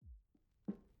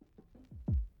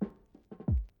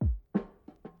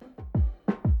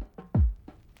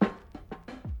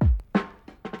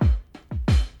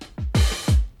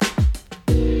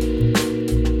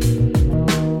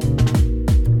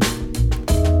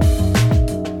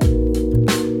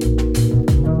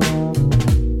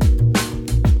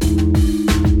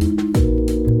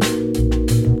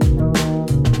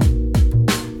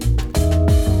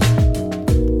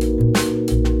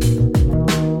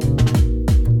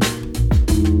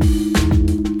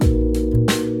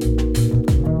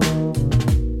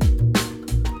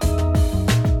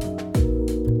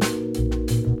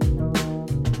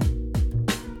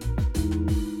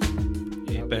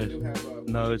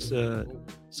It's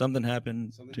something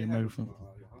happened to your microphone.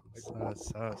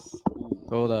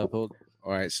 Hold up, hold.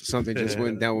 All right, so something just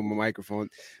went down with my microphone.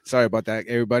 Sorry about that,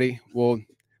 everybody. Well,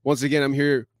 once again, I'm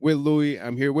here with Louis.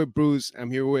 I'm here with Bruce.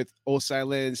 I'm here with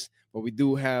s6e43. But we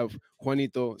do have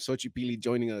Juanito xochipilli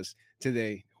joining us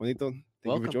today. Juanito, thank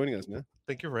you Welcome. for joining us, man.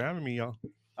 Thank you for having me, y'all.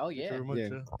 Oh Thank you yeah. very much,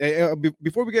 Yeah. Hey,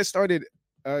 before we get started,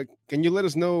 can you let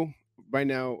us know right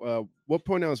now what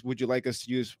pronouns would you like us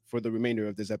to use for the remainder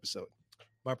of this episode?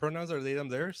 My pronouns are they, them,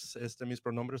 theirs. Mis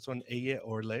pronombres son ella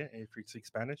or le, if you speak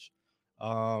Spanish.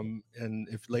 And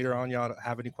if later on y'all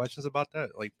have any questions about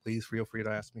that, like please feel free to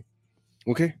ask me.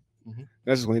 Okay. Mhm.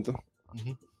 Gracias, Juanito.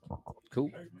 Mhm.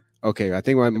 Cool. Okay, I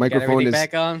think my Got microphone everything is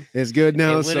back on. good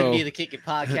now. It wouldn't So be the Kick It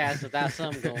podcast without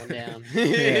something going down.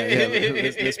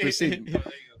 yeah. Let's proceed.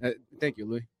 Thank you,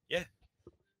 Louis. Yeah,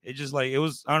 it just like it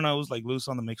was. I don't know. It was like loose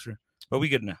on the mixer, but we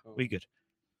good now. We good.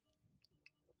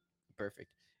 Perfect.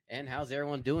 And how's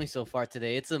everyone doing so far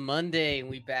today? It's a Monday, and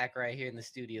we back right here in the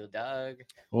studio, dog.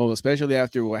 Well, especially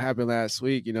after what happened last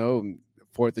week,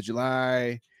 4th of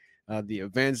July, the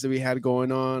events that we had going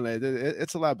on.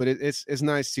 It's a lot, but it's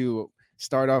nice to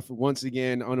start off once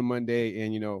again on a Monday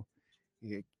and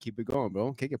keep it going,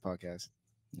 bro. Kick It podcast.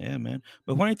 Yeah, man.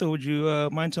 But Juanito, would you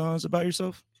mind telling us about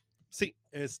yourself? Sí,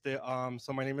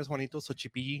 so my name is Juanito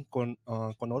xochipilli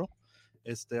conoro.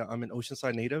 I'm an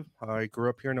Oceanside native. I grew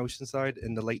up here in Oceanside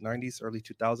in the late 90s, early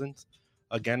 2000s.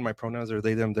 Again, my pronouns are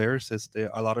they, them, theirs.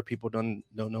 A lot of people don't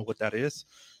know what that is.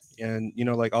 And,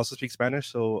 like also speak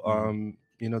Spanish. So,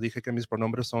 dije que mis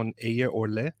pronombres son ella or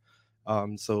le.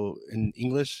 So in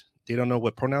English, they don't know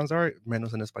what pronouns are,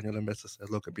 menos en español en veces, es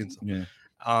lo que pienso. Yeah.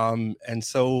 And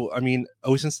so, I mean,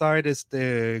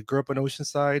 Oceanside grew up in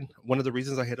Oceanside. One of the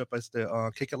reasons I hit up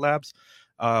Kick It Labs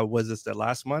was the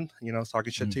last month,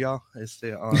 talking shit to y'all. On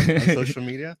social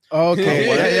media. Okay.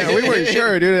 Yeah. We weren't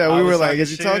sure, dude. We were like,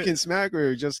 is he talking talking smack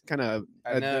or just kind of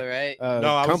I know, right?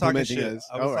 no, I was talking complimenting shit. us?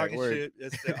 I was All right, talking word. shit.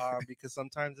 Because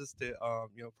sometimes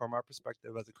from our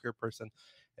perspective as a queer person,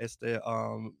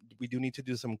 we do need to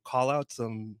do some call outs,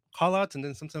 and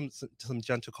then sometimes some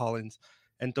gentle call-ins.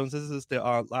 Entonces,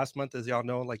 last month, as y'all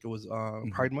know, like it was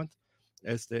Pride Month.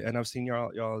 And I've seen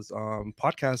y'all's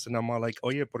podcast, and I'm all like, oh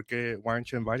yeah, porque why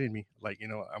aren't you inviting me? Like,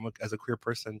 as a queer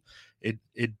person,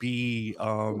 it'd be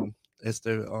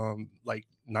like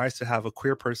nice to have a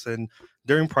queer person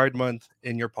during Pride Month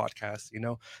in your podcast,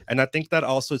 And I think that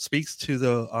also speaks to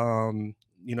the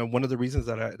one of the reasons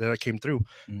that I came through.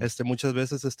 Muchas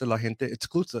veces la gente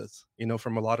excludes us,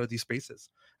 from a lot of these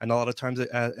spaces, and a lot of times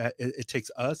it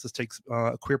takes a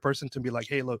queer person to be like,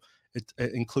 hey, look,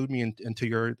 include me into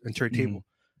your table,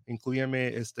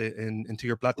 incluyeme into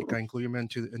your plática, incluyeme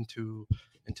into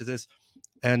this.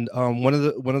 And one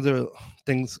of the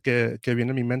things que viene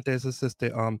a mi mente is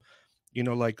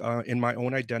in my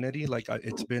own identity, like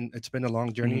it's been a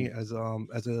long journey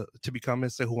to become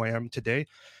who I am today.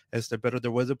 But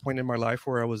there was a point in my life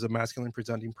where I was a masculine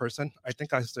presenting person. I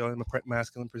think I still am a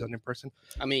masculine presenting person.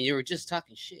 I mean, you were just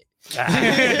talking shit.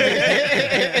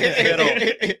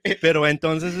 pero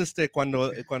entonces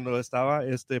cuando estaba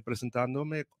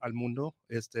presentándome al mundo,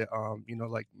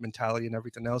 like mentality and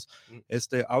everything else,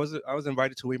 I was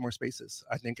invited to way more spaces.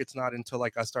 I think it's not until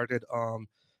like I started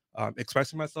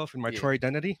expressing myself in my true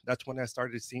identity, that's when I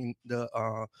started seeing the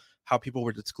how people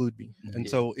would exclude me. And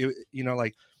so it,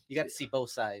 like you got to see both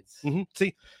sides.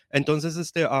 Sí. Entonces,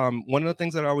 one of the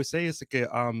things that I always say is que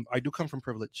I do come from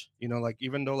privilege. Like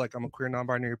even though like I'm a queer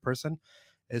non-binary person,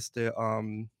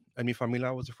 and mi familia,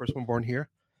 I was the first one born here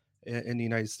in the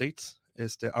United States.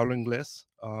 Hablo inglés.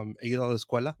 He ido a la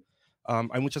escuela.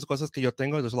 Hay muchas cosas que yo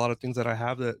tengo. There's a lot of things that I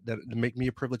have that make me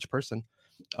a privileged person.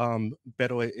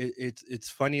 Pero it's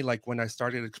funny, like when I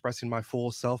started expressing my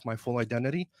full self, my full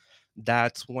identity,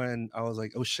 that's when I was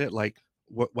like, oh shit, like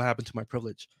what happened to my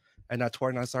privilege? And that's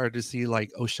when I started to see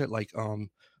like, oh shit, like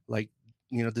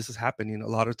this is happening a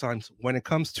lot of times when it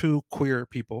comes to queer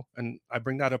people. And I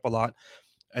bring that up a lot.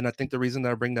 And I think the reason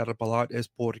that I bring that up a lot is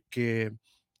porque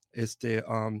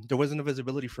there wasn't a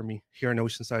visibility for me here in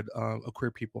Oceanside of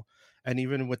queer people, and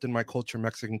even within my culture,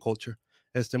 Mexican culture.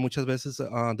 Muchas veces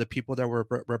the people that were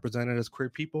represented as queer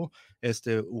people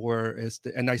were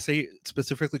and I say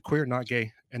specifically queer, not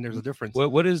gay, and there's a difference.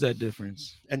 What is that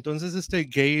difference? Entonces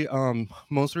gay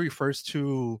mostly refers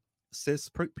to cis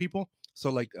people. So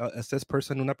like a cis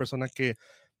person, una persona que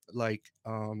like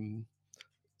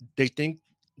they think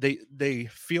they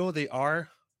feel they are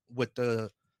with the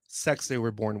sex they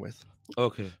were born with.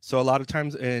 Okay. So a lot of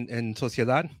times in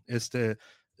sociedad,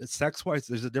 sex wise,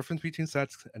 there's a difference between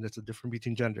sex and it's a difference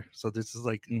between gender. So this is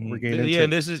like we're Mhm. getting into Yeah,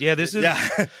 this is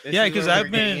yeah. Yeah, 'cause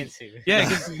I've been- yeah,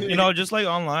 because because just like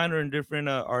online or in different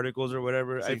articles or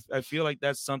whatever, See. I feel like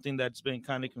that's something that's been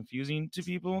kind of confusing to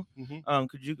people. Mhm.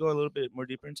 Could you go a little bit more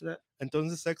deeper into that?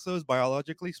 Entonces sexo is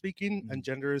biologically speaking, Mhm. and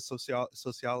gender is societal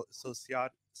sociology.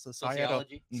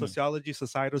 Mhm. sociology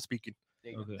societal speaking.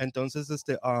 There you go. Okay. Entonces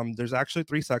there's actually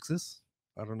 3 sexes.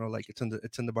 I don't know, like it's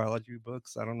in the biology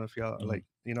books. I don't know if y'all Mhm. like,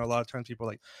 you know, a lot of times people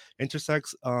like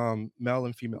intersex, male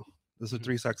and female. Those are Mhm.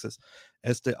 3 sexes.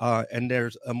 And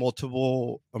there's a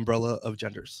multiple umbrella of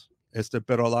genders.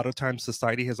 But a lot of times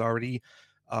society has already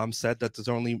said that there's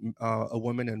only a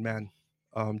woman and man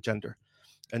gender.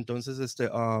 Entonces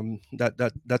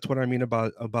that's what I mean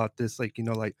about this, like, you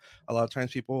know, like a lot of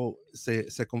times people se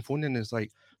confunden. Is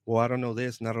like, well, I don't know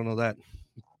this and I don't know that,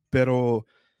 pero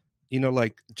you know,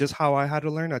 like just how I had to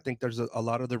learn, I think there's a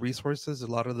lot of the resources, a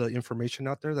lot of the information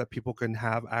out there that people can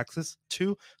have access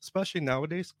to, especially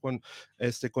nowadays con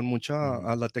mucha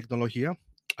la tecnología.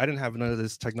 I didn't have none of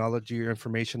this technology or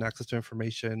information, access to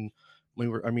information.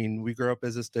 We grew up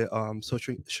as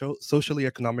socially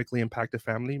economically impacted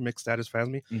family, mixed status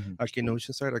family. Mhm. Aquí in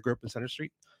Oceanside, I grew up in Center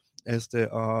Street. I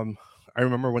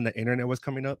remember when the internet was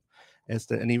coming up,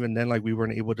 and even then, like we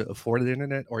weren't able to afford the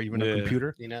internet or even a Yeah.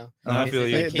 computer. You know, No, I It's feel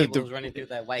just you. like The- cables running through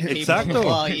that white cable. Exacto. On the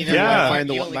wall, you know, Yeah. Find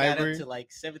the you only got library. up to like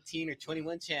 17 or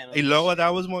 21 channels. Y luego that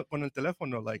was con el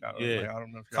teléfono, like, Yeah. I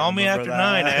don't know if y'all Call me remember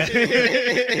after that.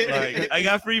 9. Like, I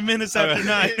got 3 minutes after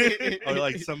 9. Or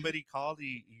like somebody called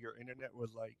your internet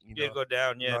was like, you Yeah, know, go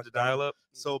down. Yeah, knocked the down. dial up.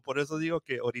 So por eso digo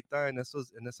que ahorita en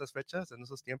esas fechas, en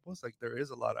esos tiempos, like there is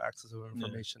a lot of access to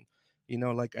information, you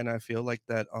know, like, and I feel like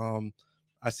that,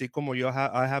 así como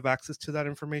I have access to that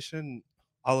information,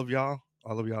 all of y'all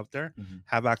out there Mhm.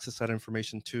 have access to that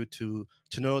information too, to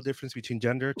know the difference between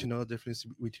gender, to know the difference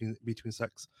between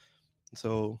sex.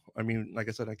 So, I mean, like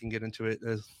I said, I can get into it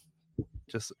as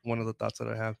just one of the thoughts that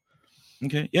I have.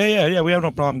 Okay. Yeah. We have no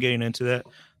problem getting into that.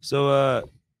 So,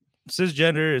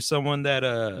 cisgender is someone that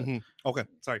Mhm. Okay,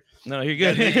 sorry. No, you're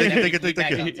Yeah, good. take it. You're good.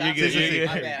 Sí, You're sí, good. sí. You're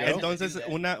My good. bad. Entonces, I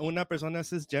didn't do una persona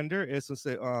cisgender es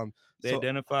They so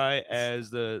identify as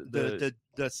the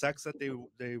the sex that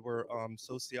they were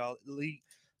societally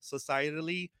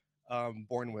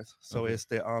born with. So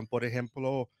Okay. por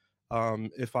ejemplo,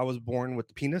 if I was born with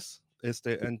the penis,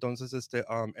 entonces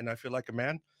and I feel like a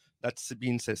man, that's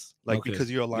being cis, like Okay.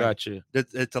 because you're aligned. Gotcha.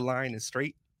 It's a line, it's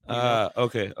straight. You know?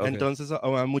 Okay. Entonces,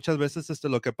 muchas veces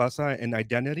lo que pasa in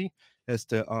identity,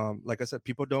 like I said,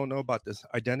 people don't know about this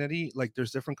identity. Like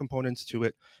there's different components to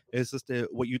it. It's just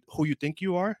who you think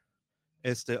you are,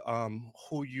 it's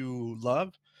who you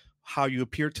love, how you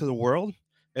appear to the world,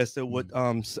 it's what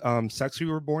sex you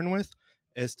were born with,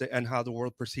 and how the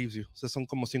world perceives you. So son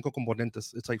como 5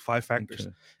 componentes. It's like 5 factors,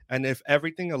 Okay. and if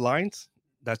everything aligns,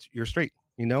 that's you're straight.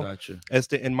 You know, Gotcha.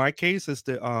 in my case,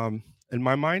 in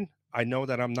my mind, I know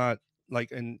that I'm not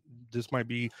like, and this might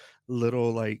be a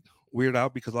little like weird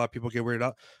out because a lot of people get weirded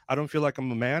out. I don't feel like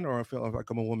I'm a man or I feel like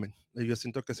I'm a woman. Yo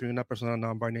siento que soy una persona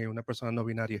non-binary, una persona no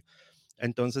binaria.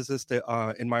 Entonces,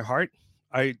 in my heart,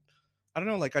 I don't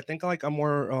know, like I think like I'm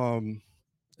more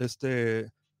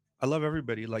I love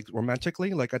everybody, like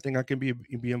romantically, like I think I can be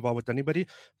involved with anybody,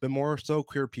 but more so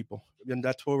queer people, and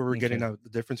that's what we're getting Okay. at, the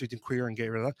difference between queer and gay,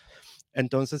 ¿verdad?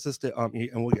 Entonces,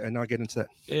 and I'll get into that.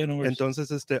 Yeah, no worries.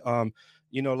 Entonces,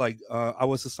 you know, like I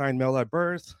was assigned male at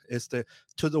birth.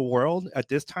 To the world at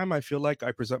this time, I feel like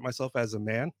I present myself as a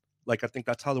man. Like I think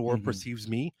that's how the world Mhm. perceives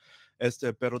me.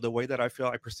 Pero the way that I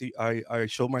feel I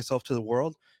show myself to the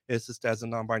world is just as a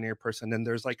non-binary person. And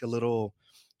there's like a little,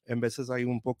 en veces hay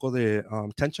un poco de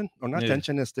tension, or not Yeah.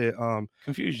 tension,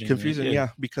 Confusion. confusion, yeah,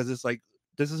 because it's like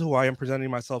this is who I am presenting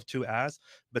myself to as,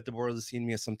 but the world is seeing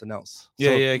me as something else. Yeah,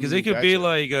 So, yeah, because it could be Gotcha.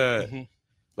 like mhm,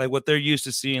 like what they're used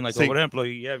to seeing. Like, Sí. for example,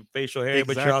 you have facial hair,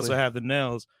 but you also Exactly. have the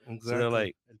nails. So they're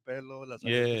like, el pelo, las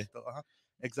Yeah. aretes, todo, ajá.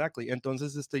 Exactly.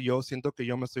 Entonces, yo siento que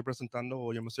yo me estoy presentando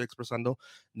o yo me estoy expresando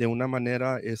de una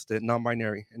manera,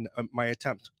 non-binary, and my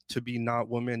attempt to be not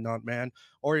woman, not man,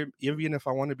 or even if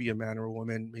I want to be a man or a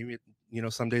woman, maybe, you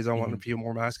know, some days I want to feel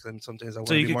more masculine, some days I want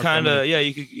so to you be could more kind feminine. of, yeah,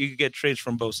 you could get traits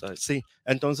from both sides. See,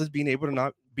 entonces being able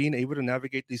to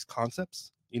navigate these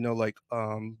concepts, you know, like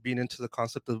being into the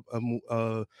concept of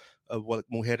what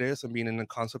mujer is and being in the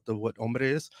concept of what hombre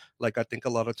is. Like I think a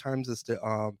lot of times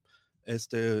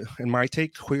in my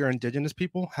take, queer indigenous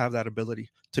people have that ability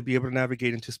to be able to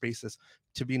navigate into spaces,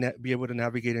 to be able to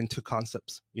navigate into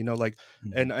concepts, you know, like,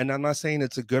 Mhm. and I'm not saying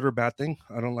it's a good or bad thing.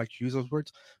 I don't like to use those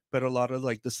words, but a lot of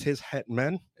like the cis het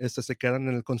men se quedan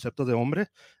en el concepto de hombre,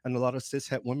 and a lot of cis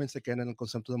het women se quedan en el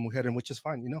concepto de mujer, and which is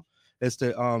fine, you know.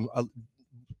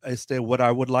 what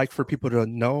I would like for people to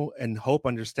know and hope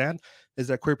understand is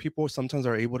that queer people sometimes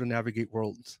are able to navigate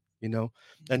worlds, you know.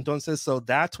 Entonces, so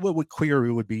that's what would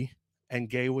queer would be, and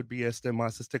gay would be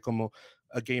más como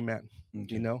a gay man,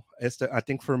 you know. I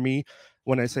think for me,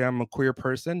 when I say I'm a queer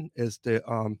person,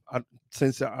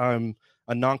 since I'm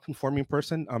a non-conforming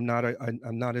person, I'm not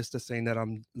saying that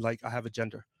I'm like I have a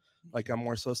gender. Like I'm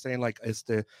more so saying like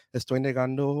estoy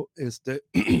negando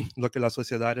lo que la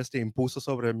sociedad impuso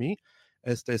sobre mí.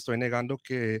 Estoy negando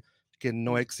que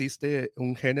no existe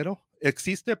un género.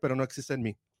 Existe, pero no existe en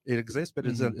mí. It exists, but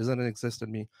it doesn't exist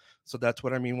in me. So that's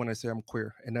what I mean when I say I'm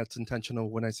queer, and that's intentional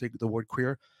when I say the word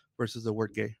queer versus the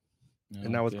word gay.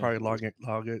 And that was probably long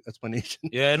explanation.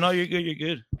 Yeah, no, you're good. You're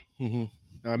good.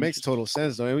 It makes total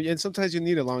sense, though, and sometimes you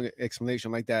need a long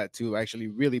explanation like that to actually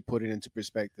really put it into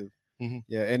perspective.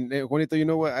 Yeah, and Juanito, you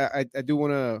know what? I do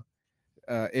want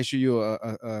to issue you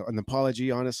an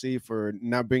apology, honestly, for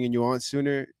not bringing you on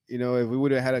sooner. You know, if we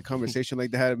would have had a conversation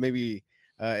like that, maybe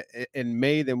in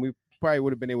May, then we probably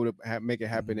would have been able to make it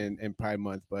happen in Pride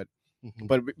Month. But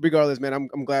regardless, man,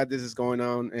 I'm glad this is going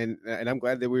on, and I'm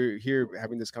glad that we're here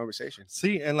having this conversation.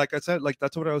 See, and like I said, like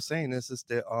that's what I was saying. This is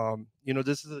you know,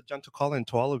 this is a gentle call in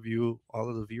to all of you, all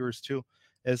of the viewers too,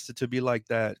 is to be like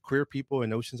that. Queer people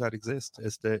in Oceanside exist.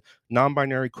 It's the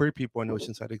non-binary queer people in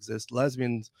Oceanside exist.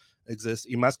 Lesbians exist.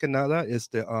 Y más que nada is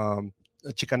the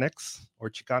Chicanx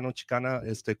or Chicano, Chicana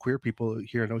is the queer people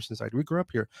here in Oceanside. We grew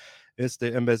up here.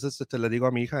 En vez de te le digo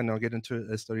a mi hija, and I'll get into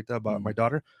esto ahorita about my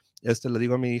daughter. Le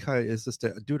digo a mi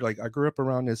hija, dude, like I grew up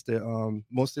around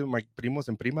most of my primos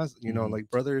and primas, you know, like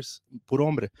brothers, puro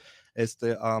hombre.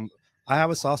 I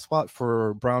have a soft spot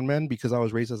for brown men because I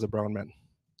was raised as a brown man.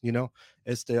 You know,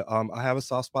 I have a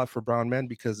soft spot for brown men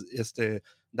because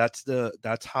that's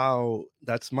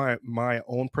my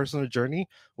own personal journey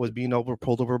was being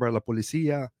pulled over by la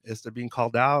policía, being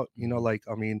called out, you know, like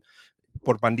I mean,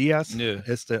 por pandillas,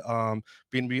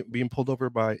 being pulled over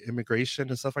by immigration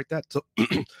and stuff like that. So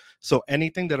so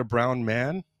anything that a brown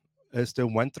man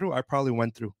went through, I probably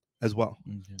went through as well.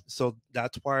 So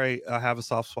that's why I have a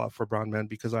soft spot for brown men,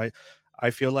 because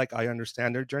I feel like I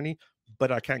understand their journey, but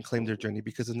I can't claim their journey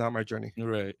because it's not my journey.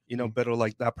 Right. You know, but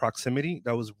like that proximity,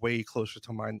 that was way closer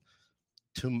to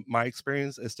my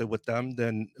experience with them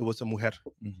than it was a mujer.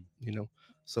 You know,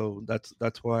 so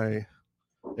that's why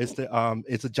it's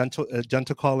a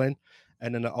gentle call in,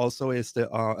 and then also it's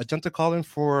a gentle call in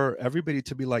for everybody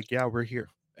to be like, yeah, we're here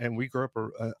and we grew up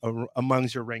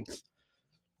amongst your ranks.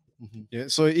 Yeah.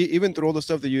 So even through all the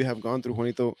stuff that you have gone through,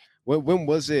 Juanito, when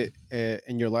was it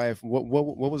in your life? What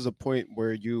was the point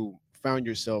where you found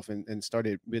yourself and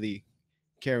started really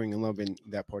caring and loving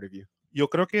that part of you? Yo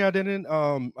creo que I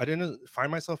didn't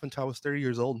find myself until I was 30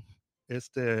 years old.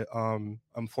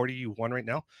 I'm 41 right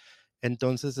now.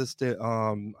 Entonces,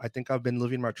 I think I've been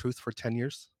living my truth for 10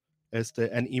 years.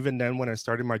 And even then, when I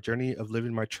started my journey of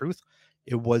living my truth,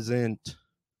 it wasn't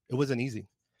easy.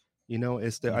 You know,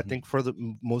 I think for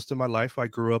most of my life, I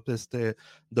grew up the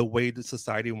way that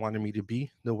society wanted me to be,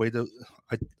 the way that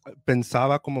I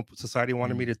pensaba como society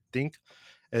wanted me to think,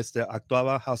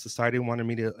 actuaba how society wanted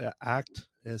me to act,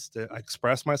 I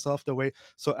expressed myself the way.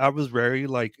 So I was very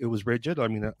like, it was rigid. I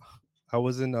mean, I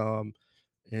was in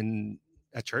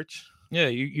at church. Yeah,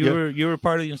 you were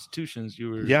part of the institutions.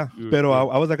 Pero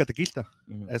I was like a tequita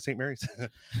at St. Mary's.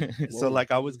 So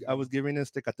like I was giving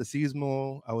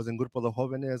catecismo. I was in Grupo de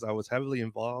Jóvenes. I was heavily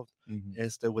involved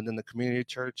within the community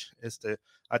church.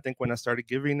 I think when I started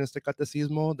giving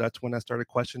catecismo, that's when I started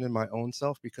questioning my own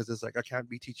self, because it's like I can't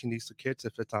be teaching these to kids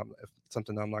if it's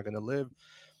something I'm not going to live.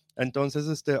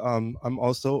 Entonces I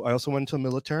also went into the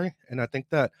military, and I think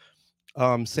that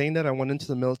saying that I went into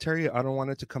the military, I don't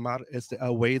want it to come out as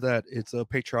a way that it's a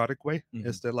patriotic way.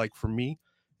 Like for me,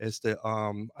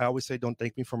 I always say don't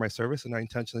thank me for my service, and I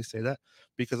intentionally say that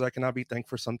because I cannot be thanked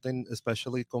for something,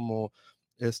 especially como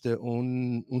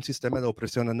un sistema de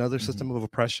opresión, another system of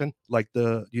oppression like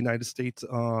the United States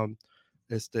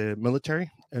military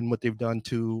and what they've done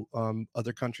to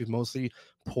other countries, mostly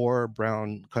poor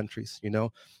brown countries, you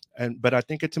know. But I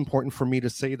think it's important for me to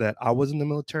say that I was in the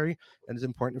military, and it's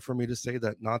important for me to say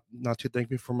that not to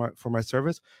thank me for my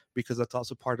service, because that's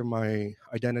also part of my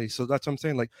identity. So that's what I'm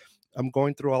saying. Like I'm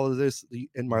going through all of this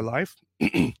in my life.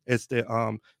 It's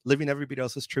living everybody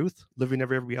else's truth, living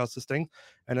everybody else's thing.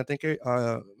 And I think me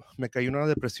cayó una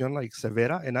depresión like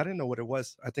severa, and I didn't know what it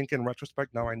was. I think in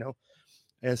retrospect now I know.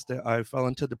 I fell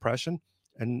into depression,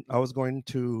 and I was going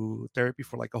to therapy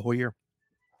for like a whole year.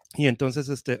 Y entonces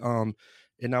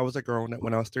And I was like grown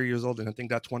when I was 3 years old, and I think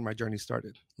that's when my journey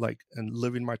started, like, and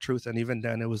living my truth. And even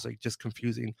then, it was like just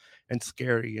confusing and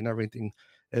scary and everything.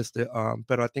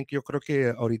 Pero I think yo creo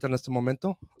que ahorita en este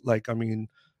momento, like, I mean,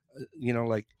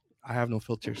 like, I have no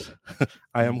filters.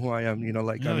 I am who I am.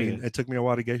 Like, I mean, it took me a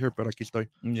while to get here, pero aquí estoy.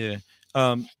 Yeah.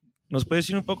 Nos puedes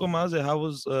decir un poco más de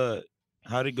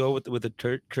how to go with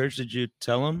the church? Did you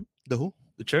tell them The who?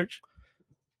 the church?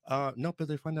 No, but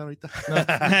they find out ahorita. No.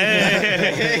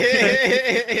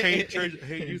 Hey, church,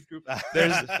 hey, youth group.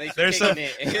 There's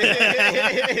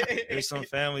some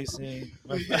family saying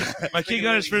my kid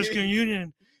got his first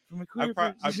communion from a queer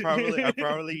I person.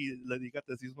 probably like, you got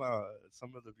to see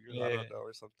some of the viewers, I don't know,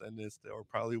 or something. Or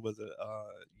probably was a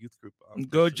youth group.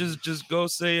 Go just go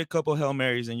say a couple Hail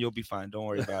Marys and you'll be fine. Don't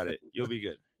worry about it. You'll be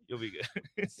good.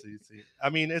 See. I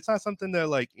mean, it's not something that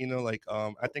like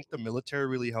I think the military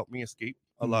really helped me escape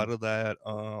a lot of that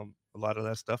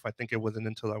stuff. I think it wasn't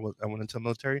until I went into the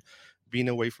military, being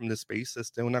away from the space.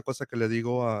 Una cosa que le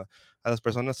digo a las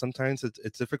personas, sometimes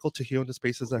it's difficult to heal in the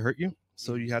spaces that hurt you.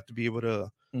 So you have to be able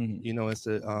to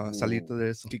salir de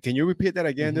eso. Can you repeat that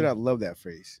again, dude? I love that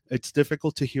phrase. It's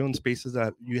difficult to heal in spaces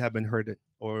that you have been hurted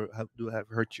or have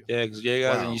hurt you. Yeah, because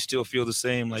and you still feel the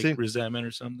same, like resentment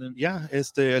or something. Yeah,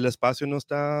 el espacio no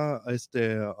está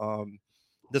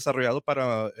desarrollado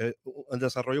para el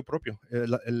desarrollo propio.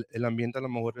 El ambiente, a lo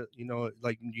mejor,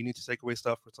 like you need to take away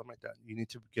stuff or something like that. You need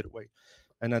to get away.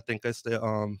 And I think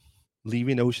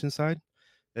leaving Oceanside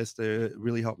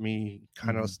really helped me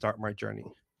kind of start my journey.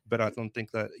 But I don't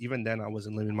think that even then I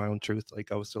wasn't living my own truth.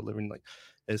 Like I was still living like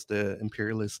as the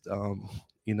imperialist,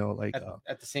 like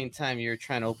at the same time you're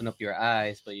trying to open up your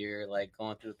eyes, but you're like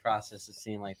going through the process of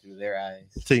seeing like through their eyes.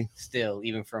 See, still,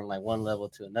 even from like one level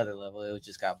to another level, it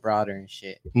just got broader and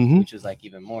shit, mm-hmm. which was like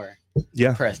even more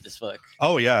pressed as fuck.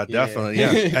 Oh yeah, definitely.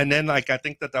 Yeah. And then like I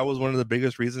think that was one of the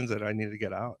biggest reasons that I needed to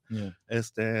get out. Yeah.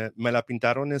 Me la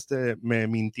pintaron, me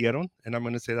mintieron, and I'm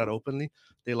going to say that openly.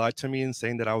 They lied to me in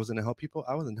saying that I was going to help people.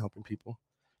 I wasn't helping people.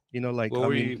 Like what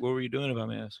were you doing, if I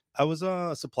may ask? I was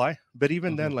a supply, but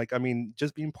even then, like, I mean,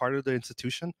 just being part of the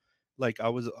institution, like I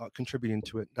was contributing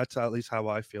to it. That's at least how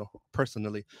I feel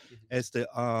personally.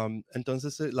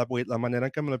 Entonces la manera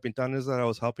que me lo pintaron is that I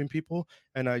was helping people,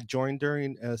 and I joined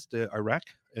during Iraq,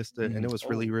 and it was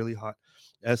really, really hot.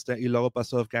 Y luego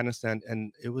pasó Afghanistan,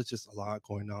 and it was just a lot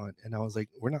going on, and I was like,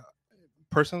 we're not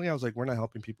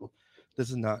helping people. This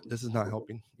is not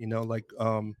helping, like,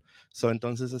 so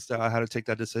entonces I had to take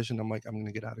that decision. I'm like, I'm going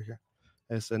to get out of here.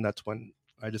 And that's when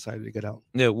I decided to get out.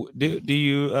 Yeah. Do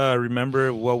you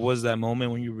remember what was that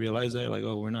moment when you realized that, like,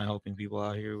 oh, we're not helping people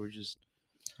out here. We're just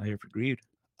out here for greed.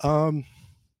 I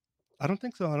don't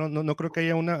think so. I don't know. No creo que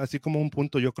haya así como un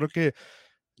punto. Yo creo que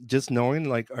just knowing,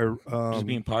 like, just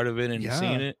being part of it and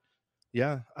seeing it.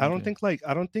 Yeah. I don't think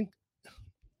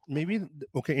maybe,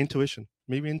 intuition.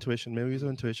 Maybe it was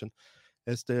intuition.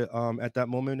 At that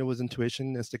moment it was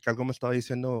intuition. Que algo me estaba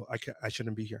diciendo I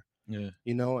shouldn't be here. Yeah.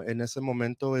 En ese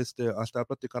momento estaba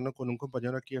platicando con un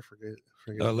compañero aquí, I forget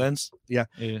Lens. Yeah.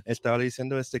 Estaba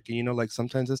diciendo que like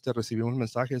sometimes recibimos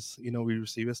mensajes, we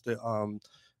receive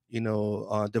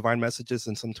divine messages,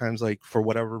 and sometimes, like, for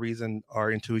whatever reason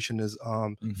our intuition is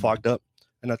fogged up.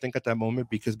 And I think at that moment,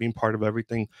 because being part of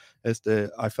everything,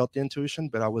 I felt the intuition,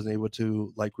 but I wasn't able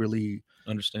to, like, really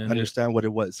understand what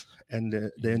it was. And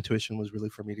the intuition was really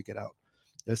for me to get out.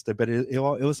 But it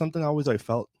was something I always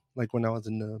felt, like, when I was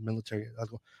in the military.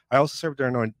 I also served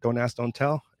during Don't Ask, Don't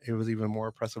Tell. It was even more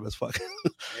oppressive as fuck.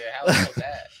 Yeah, how was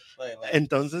that?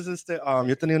 Entonces,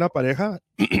 yo tenía una pareja.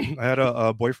 I had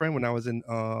a boyfriend when I was in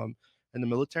the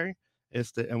military.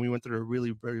 And we went through a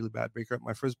really, really bad breakup.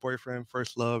 My first boyfriend,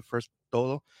 first love, first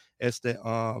todo. And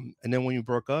then when we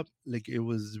broke up, like, it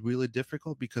was really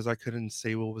difficult because I couldn't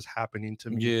say what was happening to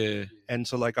me. Yeah. And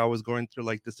so, like, I was going through,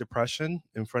 like, this depression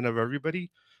in front of everybody,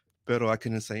 but I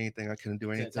couldn't say anything. I couldn't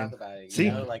do anything. Talk about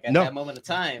it, like at that moment of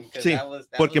time.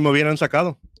 Porque me hubieran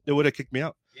sacado. They would have kicked me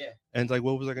out. Yeah. And, like,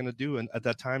 what was I going to do? And at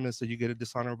that time, it's that you get a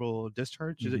dishonorable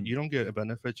discharge. Mm-hmm. You don't get a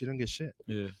benefit. You don't get shit.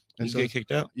 Yeah. And you get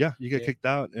kicked out. Yeah, you get kicked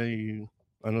out, and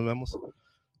nos vemos.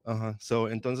 So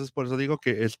entonces por eso digo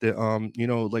que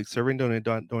like serving during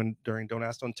Don't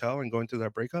Ask, Don't Tell, and going through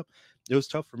that breakup, it was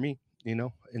tough for me.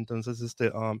 Entonces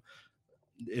so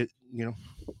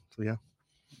yeah.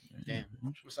 Damn,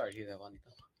 I'm sorry to hear that,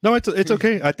 Juanito. No, it's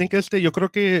okay. I think yo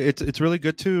creo que it's really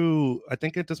good to. I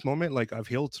think at this moment, like, I've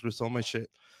healed through so much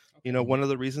shit. One of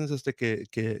the reasons que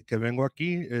vengo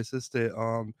aquí is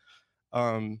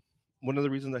one of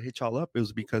the reasons I hit y'all up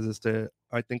is because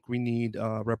I think we need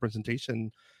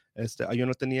representation. Yo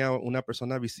no tenía una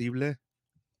persona visible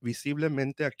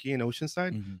visiblemente aquí in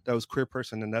Oceanside Mhm. that was queer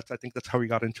person, and I think that's how we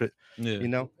got into it. Yeah. You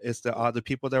know, it's the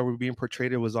people that were being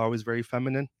portrayed, it was always very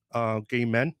feminine, gay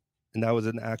men, and that was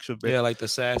an actual bit. Yeah, like the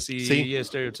sassy, See, yeah,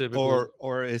 stereotypical.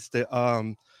 or it's the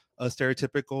a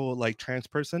stereotypical like trans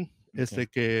person. It's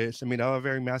Okay. like se miraba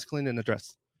very masculine in a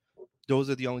dress. Those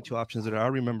are the only two options that I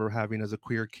remember having as a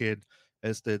queer kid.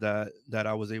 That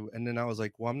I was able, and then I was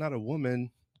like, well, I'm not a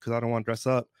woman because I don't want to dress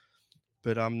up,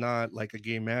 but I'm not like a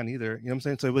gay man either. You know what I'm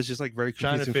saying? So it was just like very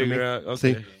Trying to confusing for me. figure out.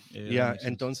 See, Okay. Yeah. that yeah, makes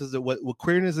sense. entonces what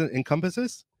queerness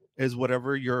encompasses is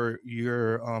whatever your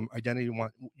identity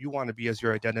you want to be as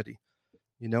your identity.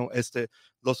 You know,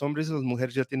 los hombres y las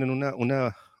mujeres ya tienen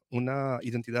una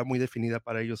identidad muy definida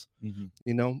para ellos. Mhm.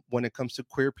 You know, when it comes to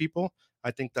queer people,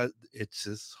 I think that it's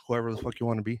just whoever the fuck you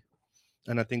want to be.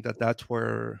 And I think that that's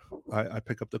where I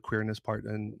pick up the queerness part,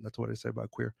 and that's what I say about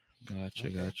queer. Gotcha.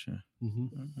 Gotcha.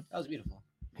 That was beautiful.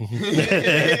 Mm-hmm.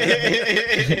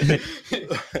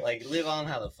 Like live on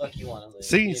how the fuck you want to live.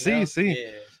 See, you see, know? see.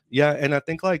 Yeah. Yeah, and I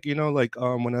think like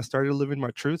when I started living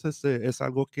my truth, es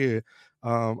algo que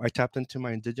I tapped into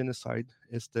my indigenous side.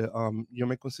 Yo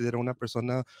me considero una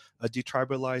persona, a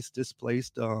detribalized,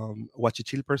 displaced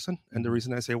Huachichil person, and the Mhm.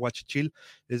 reason I say Huachichil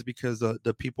is because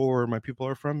the people where my people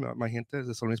are from, my gente is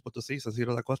de San Luis Potosí, San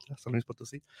Isidro de la Costa, San Luis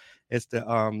Potosí.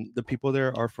 The people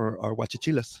there are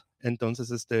Huachichiles.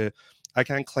 Entonces I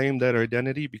can't claim that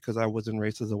identity because I wasn't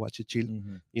raised as a Huachichil.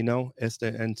 Mhm. You know,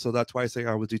 and so that's why I say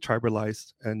I was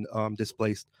detribalized and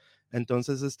displaced.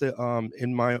 Entonces,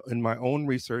 in my own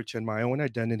research and my own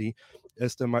identity,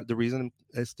 the reason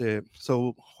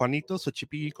so Juanito,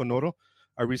 xochipilli, conoro.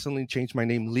 I recently changed my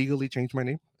name, legally changed my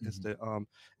name,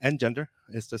 and gender.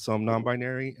 So I'm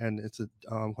non-binary, and it's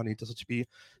Juanito xochipilli.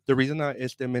 The reason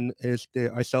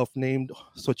I self-named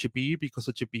xochipilli because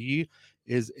xochipilli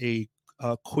is a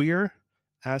queer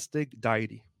Aztec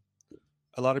deity.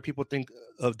 A lot of people think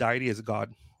of deity as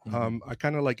God. Mhm. I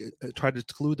kind of like try to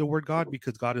exclude the word God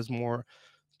because God is more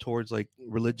towards like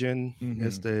religion,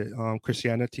 Mhm.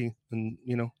 Christianity, and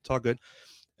it's all good.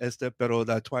 Pero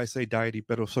that's why I say deity,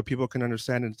 pero so people can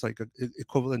understand it, it's like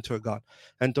equivalent to a god.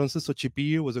 Entonces,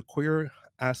 Xochipilli was a queer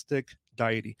Aztec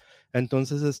deity.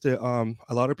 Entonces,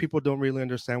 a lot of people don't really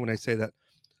understand when I say that.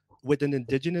 Within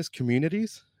indigenous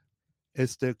communities,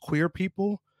 queer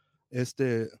people,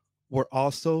 we're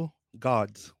also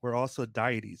gods, we're also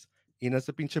deities. Y en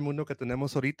este pinche mundo que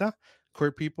tenemos ahorita,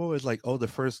 queer people is like, oh, the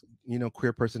first,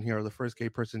 queer person here, or the first gay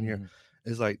person here Mhm.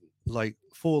 is like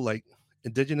full, like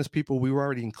indigenous people, we were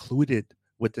already included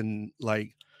within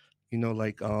like,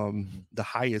 Mhm. the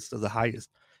highest of the highest,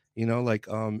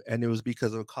 and it was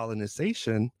because of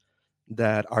colonization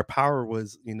that our power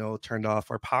was, turned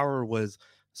off, our power was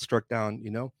struck down,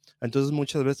 Entonces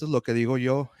muchas veces lo que digo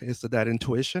yo is that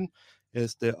intuition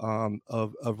is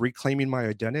of reclaiming my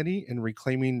identity and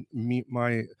reclaiming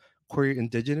my queer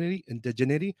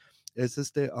indigeneity is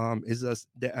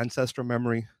the ancestral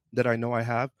memory that I know I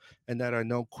have, and that I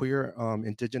know queer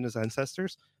indigenous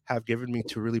ancestors have given me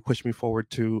to really push me forward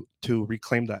to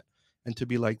reclaim that, and to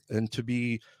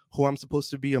be who I'm supposed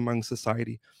to be among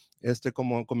society.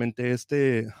 Como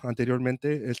comenté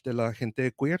anteriormente, la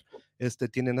gente queer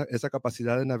tiene esa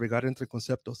capacidad de navegar entre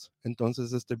conceptos.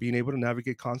 Entonces, being able to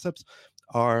navigate concepts,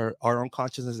 our own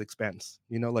consciousness expands.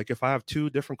 Like if I have two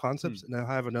different concepts and I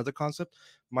have another concept,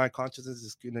 my consciousness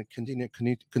is going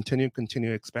to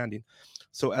continue expanding.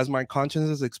 So as my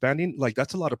consciousness is expanding, like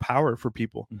that's a lot of power for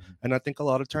people. Mhm. And I think a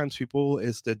lot of times people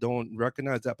don't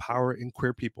recognize that power in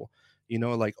queer people,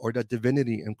 or that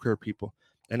divinity in queer people.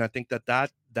 And I think that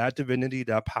divinity,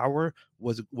 that power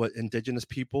was what indigenous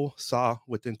people saw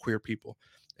within queer people.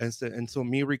 And so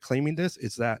me reclaiming this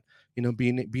is that,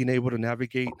 being able to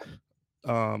navigate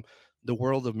um, the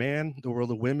world of man, the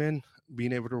world of women,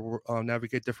 being able to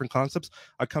navigate different concepts.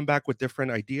 I come back with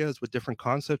different ideas, with different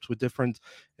concepts, with different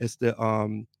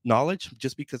knowledge,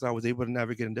 just because I was able to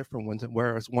navigate in different ones.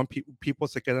 Whereas people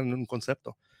se quedan en un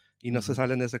concepto, se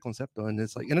salen de ese concepto, and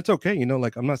it's okay,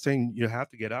 like I'm not saying you have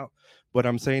to get out, but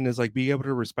I'm saying is like be able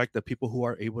to respect the people who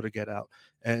are able to get out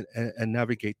and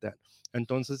navigate that.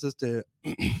 Entonces,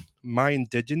 my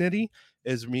indigeneity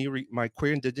is my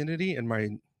queer indigeneity, and my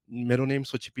middle name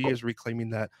Xochipilli is reclaiming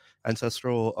that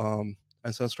ancestral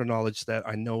knowledge that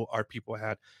I know our people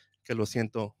had. Que lo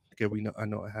siento, I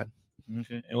know I had.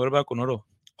 Okay. And what about Conoro?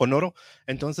 Conoro.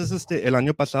 Entonces, el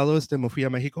año pasado, me fui a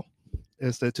México,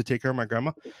 to take care of my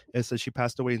grandma. She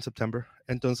passed away in September.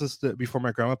 Entonces, before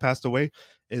my grandma passed away,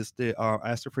 I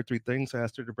asked her for three things. I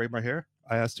asked her to braid my hair.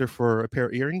 I asked her for a pair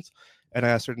of earrings, and I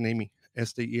asked her to name me.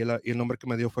 Y el nombre que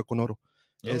me dio fue Conoro.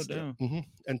 Oh, damn.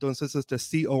 Entonces,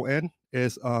 Con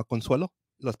es Consuelo,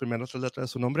 las primeras tres letras de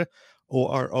su nombre,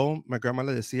 ORO. My grandma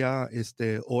le decía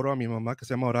oro a mi mamá, que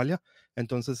se llama Oralia.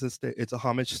 Entonces, it's a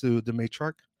homage to the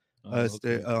matriarch,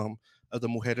 Okay. of the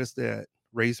mujeres that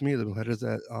raised me, the mujeres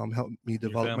that helped me Your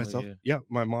develop family, myself. yeah. Yeah,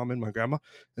 my mom and my grandma.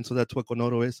 And so that's what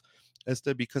conoro is.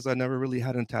 Because I never really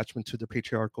had an attachment to the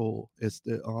patriarchal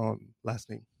last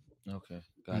name. Okay,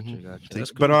 gotcha, gotcha. See,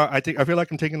 That's cool. But I feel like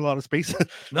I'm taking a lot of space.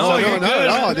 No, No, you're not at good.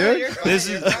 all, dude. You're fine, This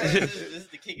you're is- fine. This is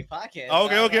the Kicking Podcast.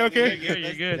 Okay, dog. okay, I okay. mean, You're good,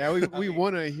 you're good. Yeah, we I mean,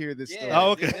 want to hear this story. Yeah,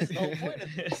 Oh, okay. That's the whole point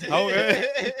of this.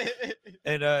 Okay.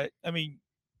 And I mean,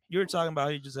 you were talking about how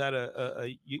you just had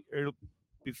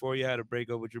before you had a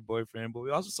breakup with your boyfriend, but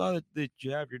we also saw that you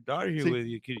have your daughter here See- with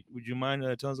you. Would you mind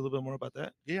telling us a little bit more about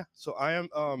that? Yeah, so I am.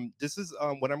 This is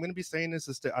what I'm going to be saying is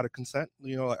out of consent.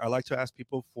 I like to ask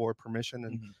people for permission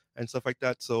and stuff like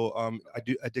that. So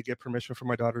I did get permission from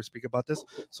my daughter to speak about this.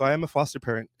 So I am a foster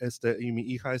parent. Y mi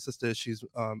hija es she's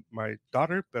my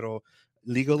daughter, pero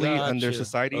legally under Gotcha.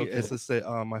 society Okay. is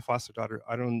my foster daughter.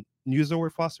 I don't use the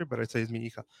word foster, but I say es mi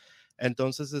hija.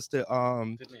 Entonces Good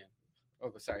man.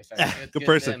 Oh, sorry. Good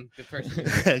person. Good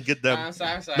person. Get them. I'm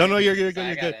sorry. No, you're Sorry, good. I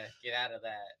You're gotta good. get out of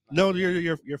that. No,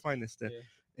 you're fine. Yeah.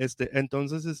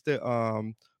 Entonces,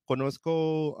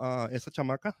 conozco esa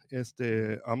chamaca.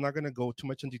 I'm not gonna go too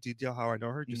much into detail how I know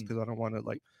her, just because I don't want to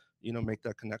make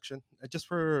that connection, just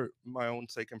for my own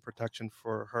sake and protection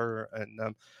for her.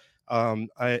 And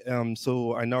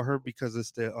so I know her because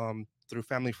it's through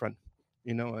family friend,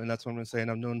 and that's what I'm saying.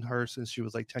 I've known her since she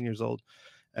was like 10 years old,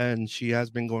 and she has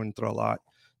been going through a lot.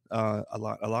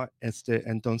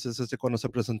 Entonces, cuando se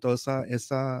presentó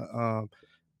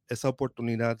esa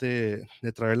oportunidad de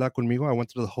traerla conmigo, I went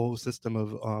through the whole system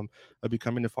of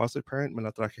becoming a foster parent. Me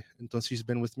la traje. Entonces, she's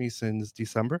been with me since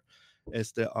December.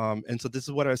 And so this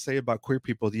is what I say about queer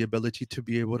people: the ability to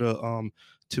be able to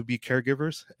be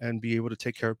caregivers and be able to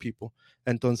take care of people.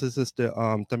 Entonces,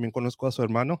 también conozco a su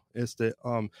hermano.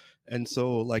 And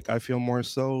so, like, I feel more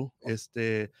so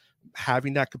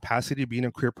having that capacity, being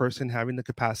a queer person, having the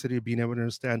capacity of being able to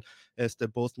understand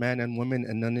both men and women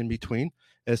and none in between,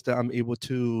 I'm able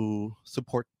to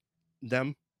support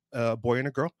them, a boy and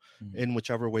a girl, in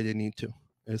whichever way they need to.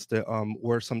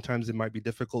 Where sometimes it might be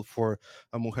difficult for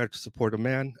a mujer to support a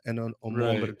man and a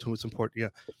hombre to support. Yeah.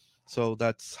 So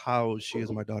that's how she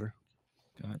is my daughter.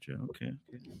 Gotcha. Okay.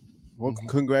 Well,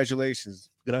 congratulations.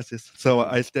 Gracias. So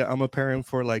I'm a parent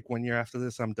for like 1 year. After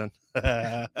this, I'm done.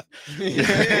 I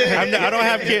don't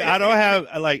have kids. I don't have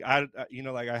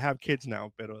I have kids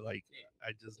now, but I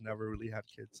just never really have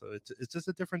kids. So it's just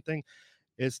a different thing.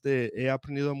 He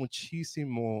aprendido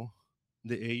muchísimo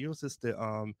de ellos.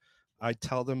 I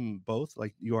tell them both,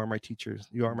 like, you are my teachers.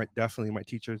 You are definitely my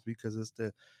teachers, because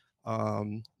they're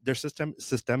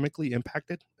systemically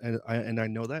impacted, and I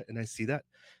know that, and I see that.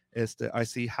 I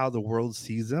see how the world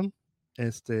sees them.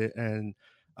 And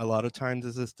a lot of times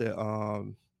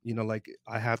like,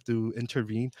 I have to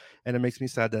intervene, and it makes me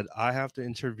sad that I have to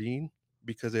intervene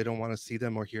because they don't want to see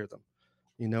them or hear them.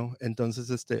 Entonces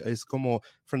es como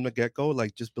from the get-go,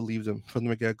 like, just believe them from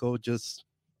the get-go, just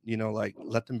like,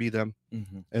 let them be them.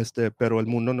 Pero el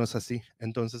mundo no es así.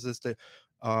 Entonces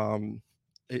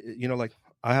like,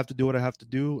 I have to do what I have to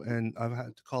do, and I've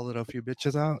had to call it a few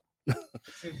bitches out.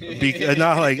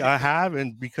 Not like I have,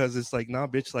 and because it's like, nah,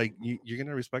 bitch, like, you're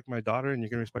gonna respect my daughter and you're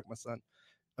gonna respect my son.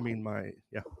 I mean,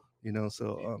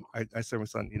 so I say my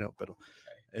son, but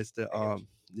it's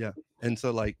yeah. And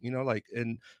so, like,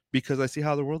 and because I see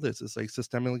how the world is, it's like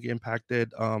systemically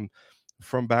impacted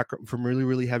from really,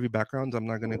 really heavy backgrounds. I'm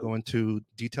not going to go into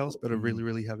details, but really,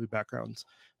 really heavy backgrounds.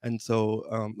 And so,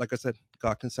 like I said,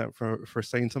 got consent for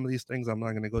saying some of these things. I'm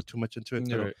not going to go too much into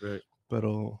it. Right.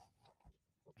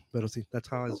 But see, that's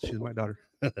how she's my daughter.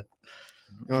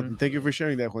 Thank you for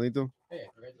sharing that, Juanito. Yeah,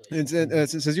 congratulations. And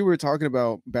since you were talking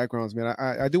about backgrounds, man,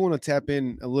 I do want to tap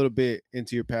in a little bit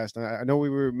into your past. I know we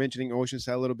were mentioning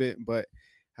Oceanside a little bit, but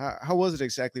how was it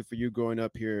exactly for you growing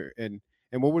up here, and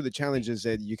what were the challenges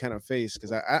that you kind of faced?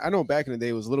 Because I know back in the day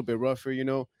it was a little bit rougher,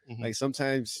 like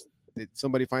sometimes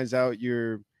somebody finds out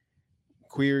you're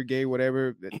queer, gay,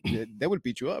 whatever, that would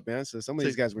beat you up, man. So some of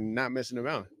these guys were not messing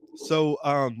around. So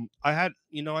I had,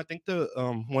 I think the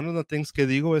one of the things que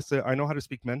digo is that I know how to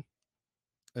speak men.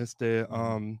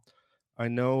 I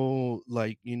know,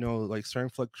 like, like certain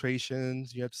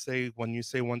fluctuations you have to say when you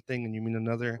say one thing and you mean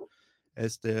another,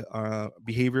 as the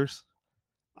behaviors.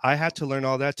 I had to learn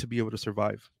all that to be able to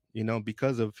survive,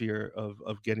 because of fear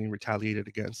of getting retaliated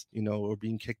against, or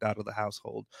being kicked out of the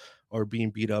household or being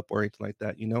beat up or anything like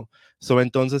that, So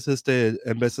entonces,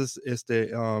 en veces,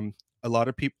 a lot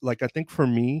of people, like, I think for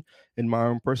me, in my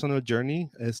own personal journey,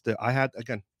 I had,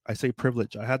 again, I say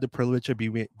privilege. I had the privilege of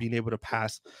being able to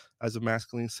pass as a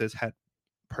masculine cis het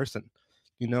person,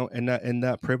 and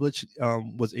that privilege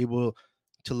was able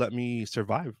to let me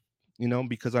survive,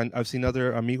 because I've seen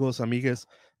other amigos, amigas,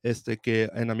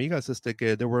 and amigas,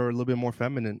 que they were a little bit more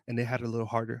feminine and they had it a little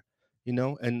harder,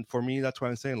 and for me, that's why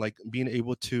I'm saying, like, being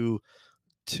able to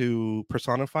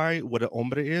personify what a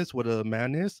hombre is, what a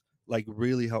man is, like,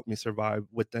 really helped me survive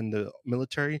within the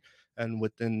military and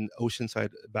within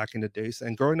Oceanside back in the days.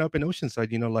 And growing up in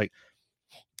Oceanside, like,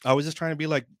 I was just trying to be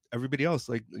like everybody else.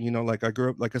 Like, like, I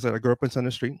grew up, like I said, I grew up in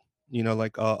Center Street.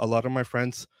 Like, a lot of my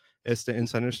friends in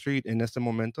Center Street in este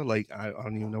momento, like, I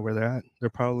don't even know where they're at. They're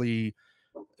probably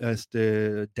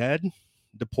dead,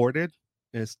 deported,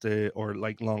 or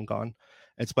like long gone.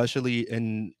 Especially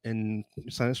in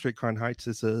Center Street, Crown Heights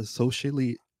is a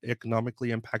socially,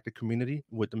 economically impacted community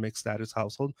with the mixed status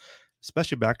household.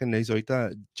 Especially back in the days,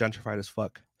 ahorita gentrified as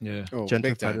fuck. Yeah. Oh, big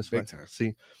Gentrified time, as big fuck. time.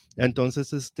 See,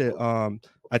 entonces,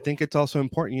 I think it's also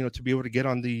important, to be able to get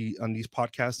on these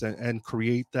podcasts and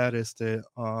create that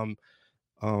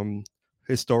um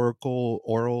historical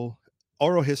oral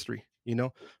history,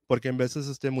 porque en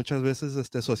veces muchas veces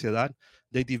sociedad,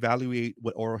 they devaluate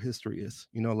what oral history is,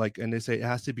 like, and they say it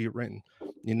has to be written,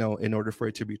 in order for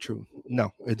it to be true.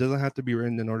 No, it doesn't have to be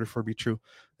written in order for it to be true.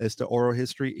 Oral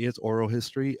history is oral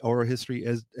history. Oral history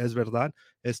es verdad.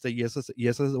 Y esa es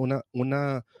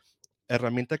una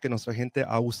herramienta que nuestra gente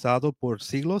ha usado por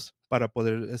siglos para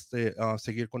poder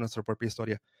seguir con nuestra propia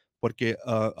historia. Porque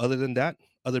other than that,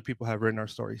 other people have written our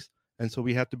stories. And so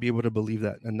we have to be able to believe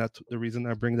that. And that's the reason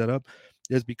I bring that up,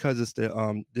 is because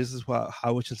this is how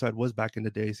Oceanside was back in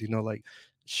the days, like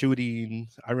shooting.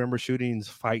 I remember shootings,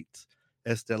 fights,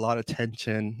 a lot of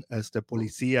tension,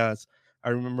 policías. I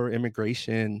remember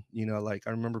immigration, like, I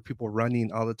remember people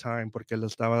running all the time porque lo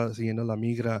estaba siguiendo la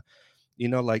migra,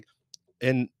 like,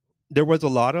 and there was a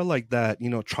lot of like that,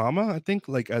 trauma, I think,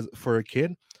 like, as for a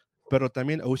kid. But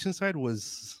también Oceanside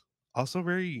was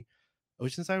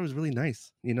really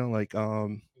nice, like,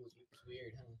 It's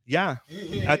weird, huh? yeah.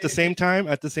 At the same time,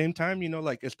 like,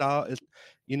 like, it's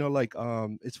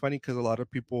funny because a lot of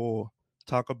people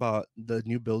talk about the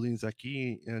new buildings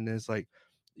aquí, and it's like,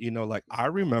 like, I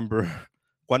remember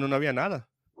cuando no había nada,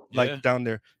 like, Yeah. down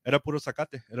there, era puro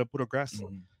zacate, era puro grass.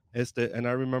 Mhm. And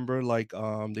I remember, like,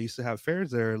 they used to have fairs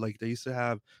there, like, they used to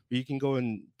have, you can go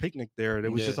and picnic there.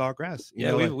 It was Yeah. just all grass.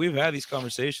 Yeah, like, we've had these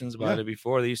conversations about Yeah. it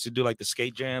before. They used to do like the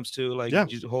skate jams too, like Yeah.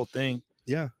 just the whole thing.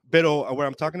 yeah. Pero where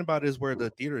I'm talking about is where the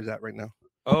theater is at right now.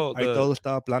 Oh, Ahí todo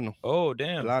estaba plano. oh,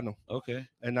 damn. Plano. Okay.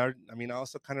 And I mean, I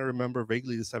also kind of remember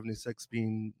vaguely the 76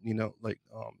 being, like,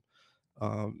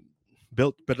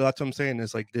 built. But that's what I'm saying,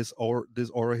 is like, this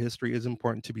oral history is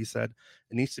important to be said.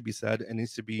 It needs to be said. It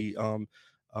needs to be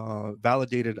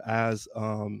validated as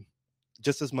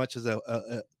just as much as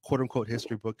a quote unquote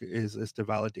history book is to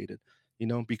validate it,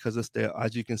 because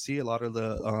as you can see, a lot of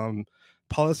the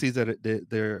policies that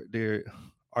they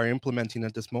are implementing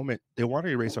at this moment, they want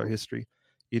to erase our history,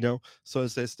 so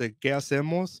it's the ¿qué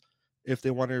hacemos? If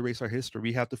they want to erase our history,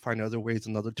 we have to find other ways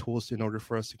and other tools in order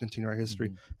for us to continue our history.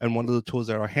 Mhm. And one of the tools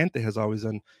that our gente has always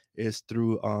done is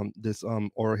through this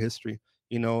oral history,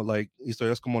 like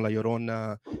historias como La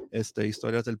Llorona,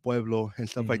 historias del pueblo and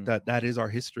stuff like Mhm. that. That is our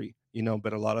history,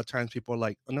 but a lot of times people are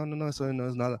like, oh, no, so no,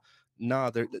 it's not.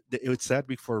 No, it was said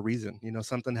for a reason.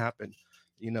 Something happened,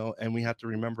 and we have to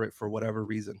remember it for whatever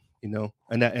reason,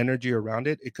 and that energy around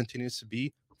it, it continues to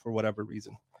be for whatever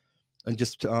reason, and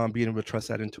just being able to trust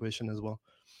that intuition as well.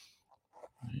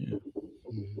 Yeah.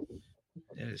 Mhm.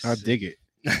 Yes. I dig it.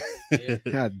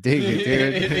 Yeah. I dig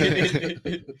it,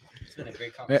 dude. It's been a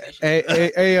great conversation.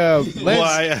 Hey, Well,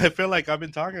 Lance. I feel like I've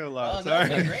been talking a lot. Oh, no, it's Sorry.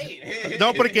 been great.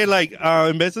 No, porque like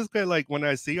in veces que like when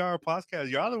I see our podcast,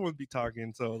 you're the one be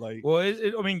talking. So like, Well,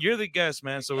 I mean, you're the guest,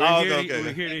 man. So we're Oh, here. okay.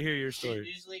 We're here to hear your story.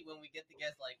 Usually, when we get the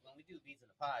guests, like when we do beats in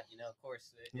the pod, of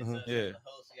course, it's Yeah. the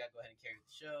host. We gotta go ahead and carry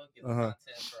the show, give the Uh-huh.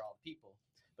 content for all the people.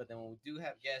 But then when we do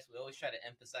have guests, we always try to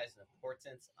emphasize the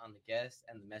importance on the guests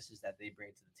and the message that they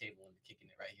bring to the table when we're kicking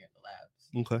it right here in the labs.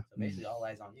 okay. So basically, all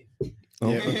eyes on you.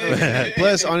 Yeah.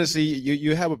 Plus, honestly,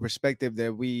 you have a perspective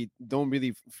that we don't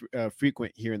really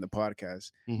frequent here in the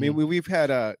podcast. I mean, we've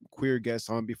had queer guests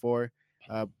on before,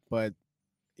 but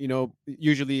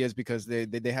usually it's because they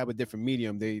have a different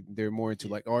medium. They're more into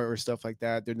like art or stuff like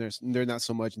that. They're not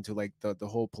so much into like the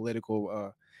whole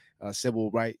political civil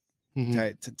right Mhm.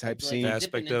 type Like, scene. dipping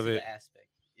Aspect into of the it. aspect.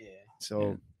 Yeah.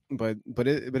 So, but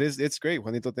it's great,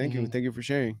 Juanito. Thank you for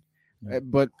sharing. Yeah.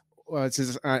 But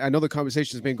since I know the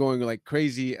conversation has been going like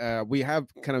crazy, we have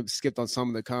kind of skipped on some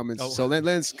of the comments. Oh. So,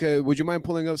 Lance, would you mind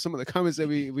pulling up some of the comments that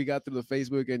we got through the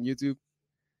Facebook and YouTube?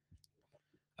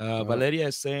 Valeria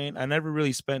is saying, I never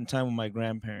really spent time with my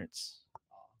grandparents.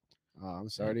 Oh, I'm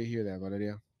sorry to hear that,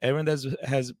 Valeria. Everyone that's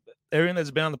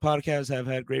been on the podcast have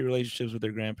had great relationships with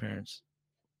their grandparents.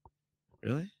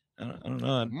 Really? I don't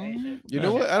know. You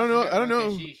know what? I don't know.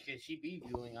 Can she be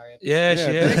viewing our episode? Yeah, she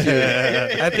Yeah, is.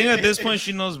 thank you. I think at this point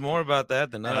she knows more about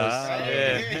that than us.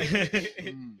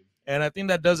 Yeah. And I think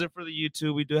that does it for the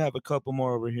YouTube. We do have a couple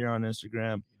more over here on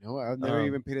Instagram. You know what? I've never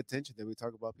even paid attention that we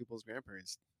talk about people's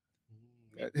grandparents.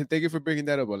 Thank you for bringing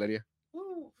that up, Valeria.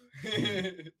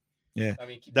 Yeah, I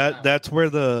mean, keep That's where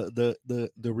the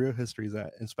real history is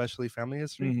at, especially family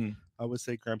history. Mhm. I would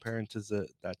say grandparents is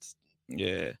that's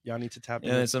Yeah. y'all need to tap in.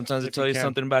 And then sometimes they if tell you can.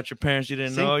 something about your parents you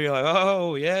didn't See? know. You're like,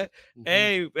 oh, yeah. Mhm.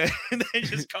 Hey, and they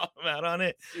just call them out on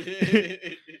it.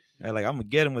 They're like, I'm going to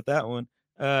get him with that one.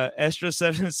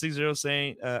 Estra760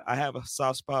 saying, I have a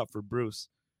soft spot for Bruce.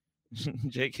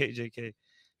 JK.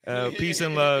 Peace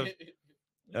and love.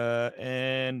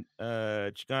 And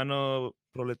Chicano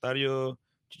Proletario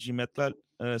Chichimetla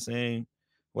saying,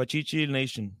 Huachichil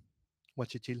Nation.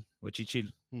 Huachichil.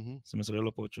 Mhm. Se me salió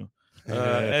lo pocho.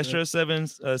 Estra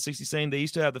 760 saying they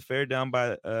used to have the fair down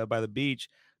by the beach.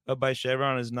 Up by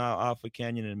Chevron is now off a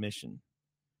Canyon and Mission.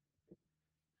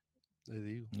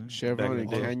 Chevron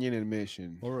and Canyon and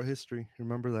Mission. Oral history.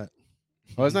 Remember that.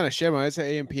 Oh, it's not a Chevron. It's an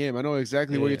AM/PM. I know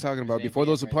exactly what you're talking about. Before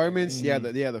those apartments,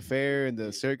 the fair and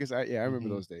the circus. I remember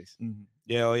those days.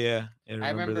 Yeah, oh yeah. I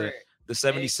remember that. The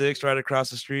 76 right across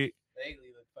the street.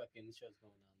 Vaguely the fucking show's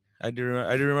going on.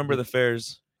 I do remember the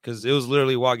fairs because it was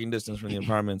literally walking distance from the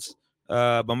apartments.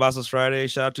 Bombazos Friday.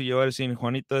 Shout out to Yoel seeing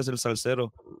Juanito es el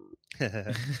salsero.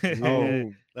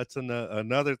 Oh, that's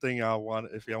another thing I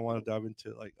want. If y'all want to dive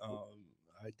into, like,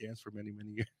 I danced for many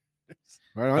years.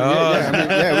 Right on.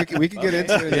 I mean, we could get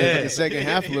into it in the second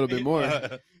half a little bit more.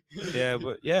 Yeah,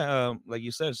 but yeah, like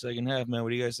you said, second half, man.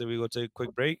 What do you guys say? We go take a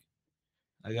quick break.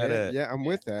 I gotta. Yeah, I'm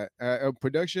with that.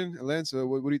 Production, Alonso,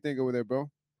 what do you think over there, bro?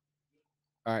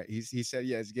 All right, he said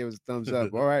yes. Give us a thumbs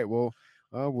up. All right, well,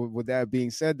 with that being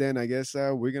said, then I guess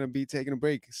we're gonna be taking a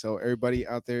break. So everybody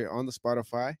out there on the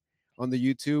Spotify, on the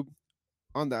YouTube,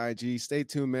 on the IG, stay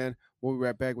tuned, man. We'll be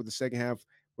right back with the second half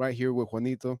right here with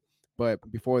Juanito. But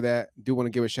before that, do want to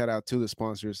give a shout out to the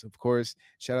sponsors, of course.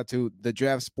 Shout out to the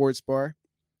Draft Sports Bar.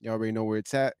 You already know where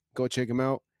it's at. Go check them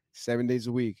out 7 days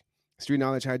a week. Street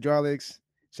Knowledge Hydraulics.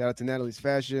 Shout out to Natalie's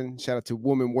Fashion. Shout out to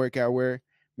Woman Workout Wear,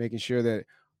 making sure that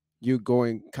you go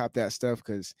and cop that stuff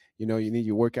because, you know, you need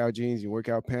your workout jeans, your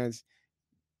workout pants.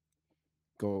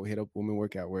 Go hit up Woman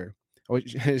Workout Wear.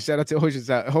 Shout out to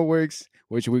Oceanside Homeworks,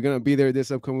 which we're going to be there this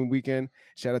upcoming weekend.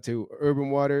 Shout out to Urban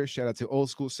Water. Shout out to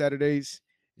Old School Saturdays.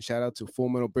 And shout out to Full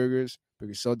Metal Burgers.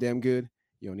 Burgers so damn good.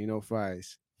 You don't need no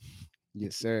fries.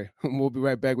 Yes, sir. We'll be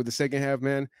right back with the second half,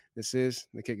 man. This is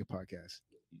the Kick It Podcast.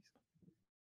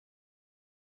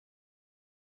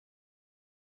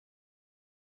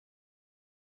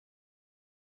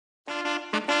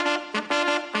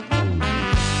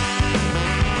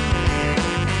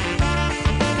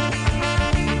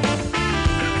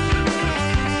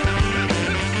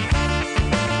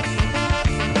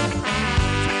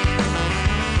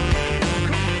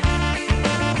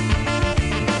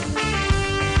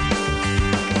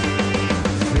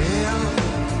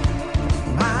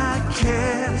 My care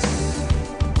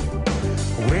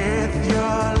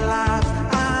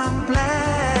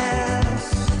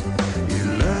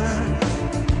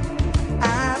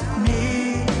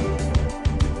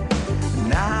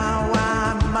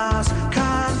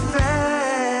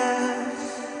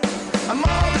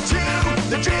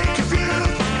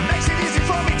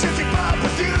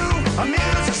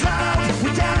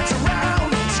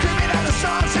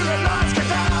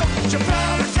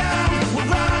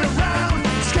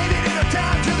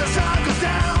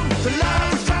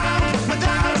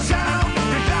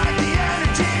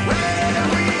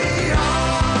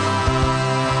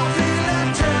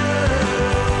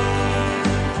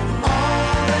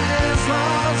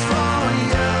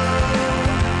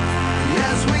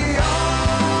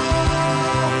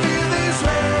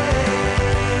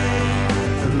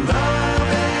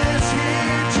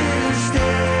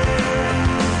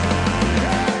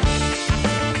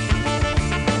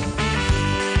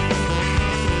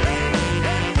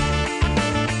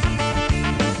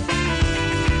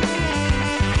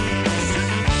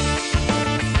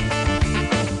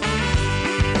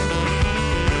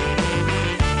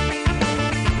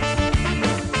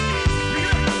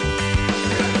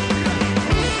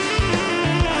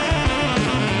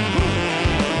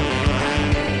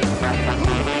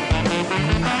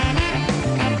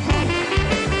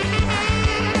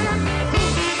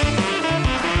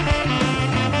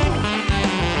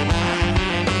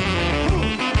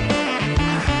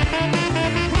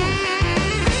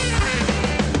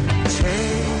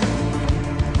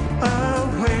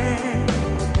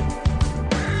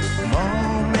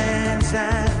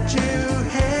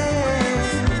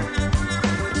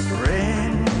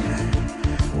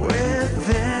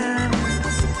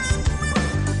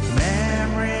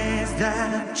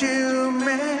that you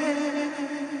made.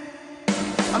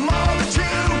 I'm all the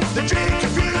true, the dream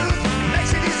confused.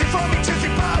 Makes it easy for me to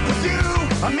keep up with you.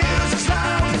 Our music's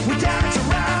loud, we dance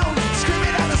around,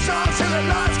 screaming out the songs till the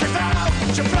lights give out.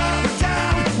 Jump up and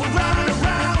down, we'll run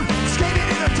around, skating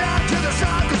in the down till the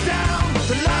sun goes down.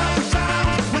 The love we found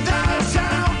without a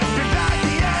sound, bring back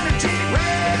the energy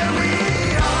where we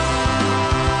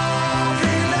all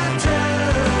feel it too.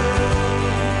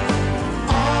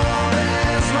 All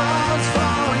this love's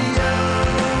for you.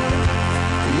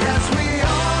 Yes, we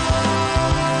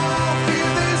all feel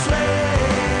this way.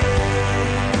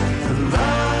 The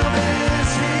love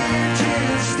is here to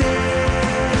stay.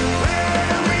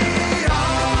 Where we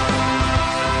all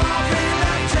feel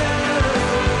it too.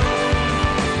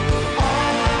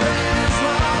 All this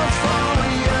love's for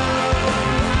you.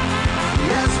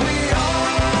 Yes, we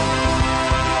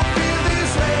all feel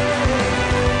this way.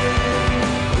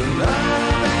 The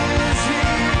love is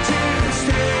here to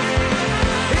stay.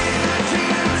 Here to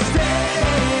stay.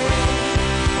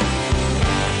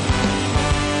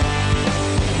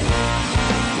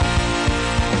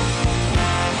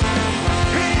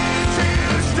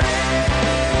 Here to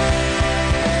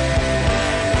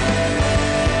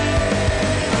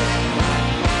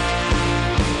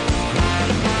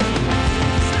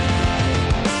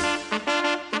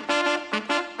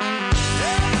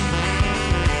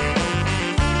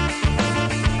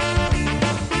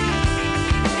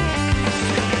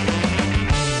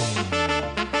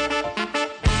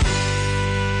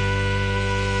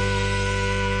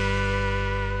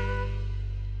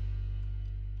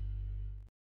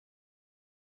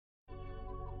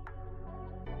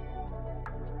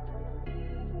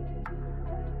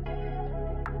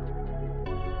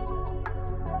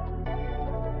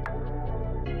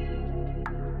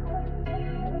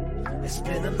It's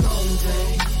been a long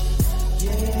day.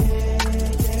 Yeah.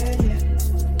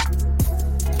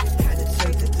 Had to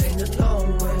take the thing the long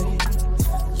way.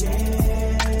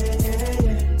 Yeah.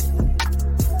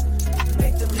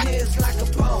 Make them hits like a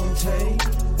bone tape.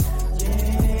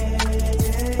 Yeah.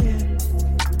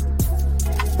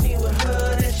 Me with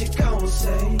her, that she gon'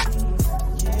 say.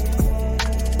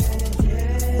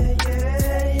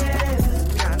 Yeah.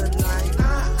 Kinda like,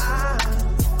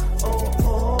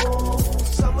 oh,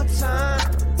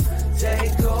 summertime.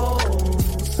 Day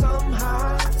goes, some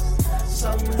hot,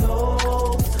 some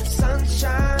low,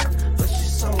 sunshine, but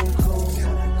she's so cold.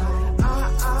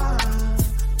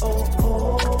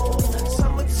 Oh,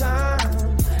 summertime.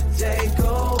 Day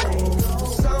goes,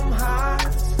 some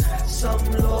hot,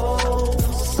 some low,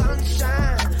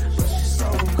 sunshine, but she's so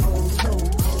cold.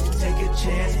 Take a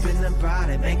chance, spin the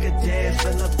body, make a dance,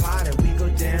 feel the body. We go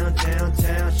down,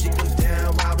 downtown, she go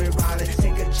down while we ride it.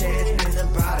 Take a chance, spin the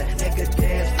body, make a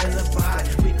dance, feel the body.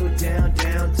 We go down,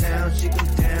 downtown, she go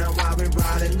down while we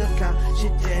ride it. Look how she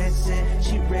dancing,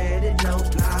 she ready, no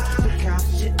lie. Look how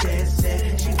she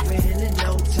dancing, she winning,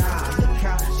 no tie. Look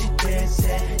how she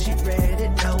dancing, she ready,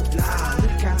 no lie.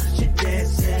 Look how she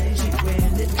dancing, she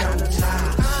winning, no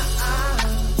tie.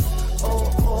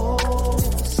 Oh,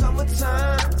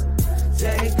 summertime.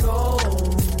 Day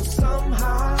goes, some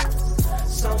hot,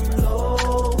 some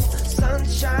low,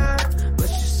 sunshine, but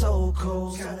she's so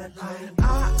cold.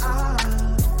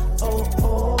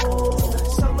 Oh,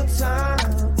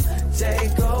 summertime.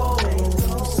 Day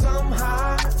goes, some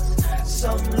hot,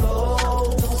 some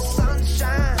low,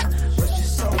 sunshine, but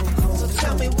she's so cold. So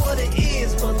tell me what it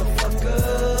is,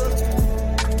 motherfucker.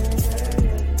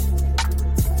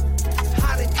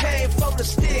 How it came from the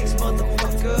sticks,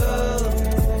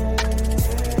 motherfucker.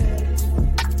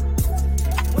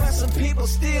 Where some people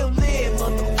still live,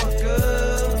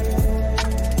 motherfucker.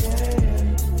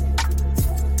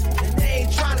 And they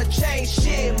ain't trying to change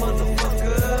shit,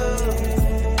 motherfucker.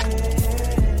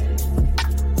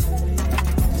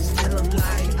 Still I'm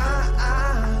like,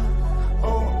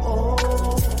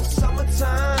 oh,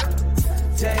 summertime.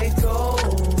 Day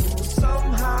goes,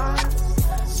 some hot,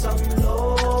 some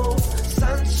low,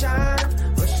 sunshine,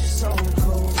 but she's so cold.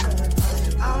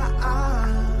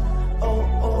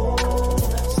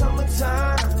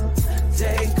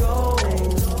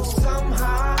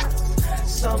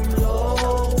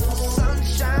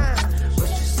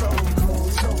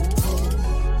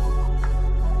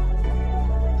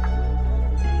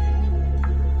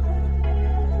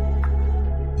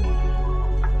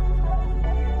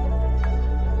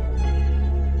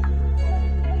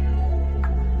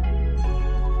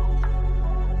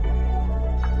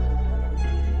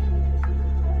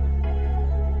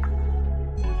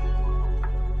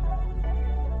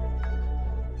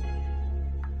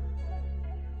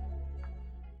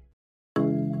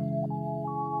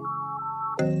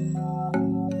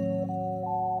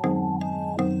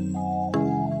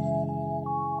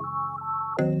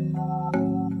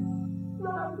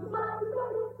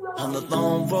 On the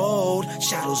long road,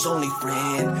 shadows only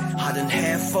friend. I done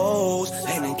had foes,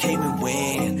 ain't done came and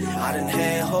win. I done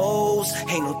had hoes,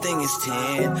 ain't no thing is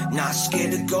 10. Not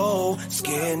scared to go,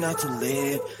 scared not to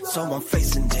live. So I'm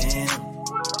facing them.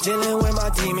 Dealing with my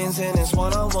demons and it's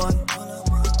one-on-one.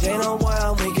 They know why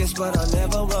I'm weakest, but I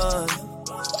never run.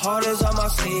 Heart is on my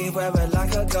sleeve, wear it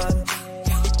like a gun.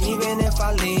 Even if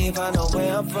I leave, I know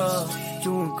where I'm from.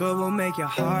 Doing good will make your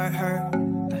heart hurt.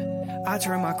 I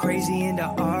turn my crazy into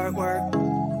artwork.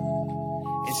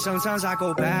 And sometimes I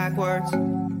go backwards,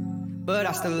 but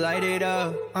I still light it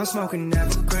up. I'm smoking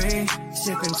evergreen,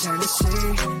 sipping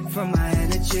Tennessee for my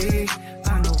energy.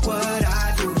 I know what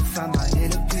I do to find my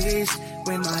inner peace.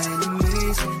 With my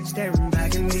enemies staring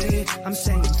back at me, I'm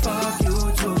saying fuck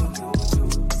you too.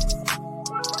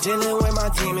 Dealing with my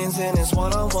demons and it's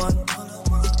one-on-one.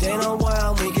 They know why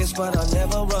I'm weakest, but I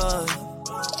never run.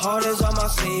 Heart is on my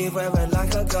sleeve, wear it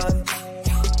like a gun.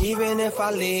 Even if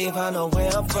I leave, I know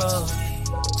where I'm from.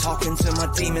 Talking to my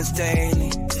demons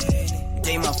daily.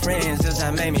 They my friends, does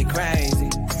that make me crazy?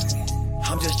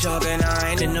 I'm just jogging,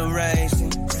 I ain't in the race.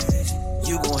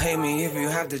 You gon' hate me if you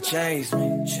have to chase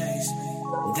me.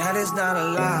 That is not a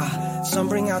lie. Some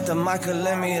bring out the Michael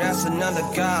in me, that's another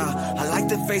guy. I like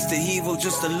to face the evil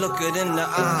just to look it in the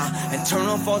eye. And turn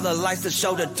off all the lights to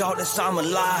show the darkness I'm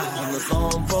alive. On the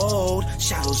long road,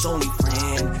 shadows only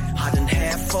friend. I done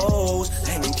had foes,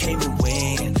 ain't done came and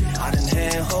win. I done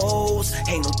had hoes,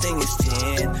 ain't no thing is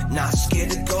 10. Not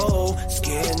scared to go,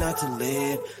 scared not to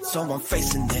live. So I'm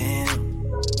facing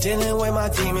them. Dealing with my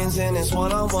demons and it's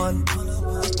one-on-one.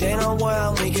 They know why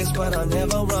I'm weakest, but I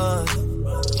never run.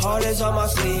 Heart is on my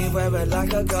sleeve, wear it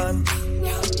like a gun.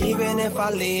 Even if I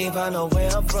leave, I know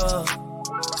where I'm from.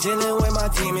 Dealing with my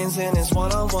demons and it's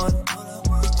one-on-one.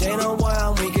 They know why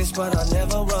I'm weakest, but I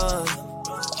never run.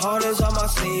 Heart is on my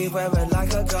sleeve, wear it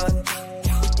like a gun.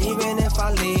 Even if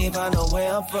I leave, I know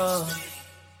where I'm from.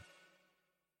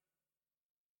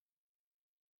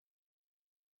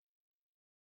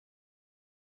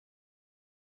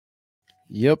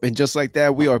 Yep, and just like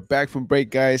that, we are back from break,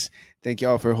 guys. Thank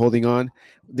y'all for holding on.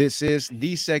 This is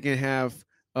the second half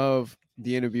of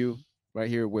the interview right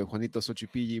here with Juanito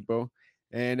Xochipilli, bro.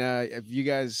 And if you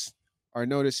guys are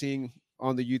noticing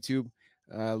on the YouTube,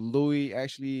 Louis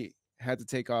actually had to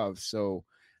take off. So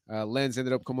Lens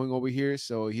ended up coming over here.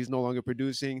 So he's no longer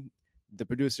producing. The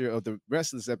producer of the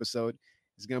rest of this episode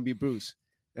is going to be Bruce.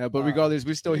 But regardless,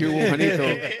 we're still here with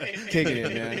Juanito kicking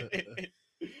it, man.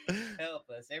 Help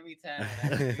us every time.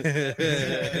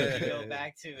 We go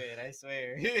back to it, I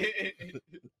swear.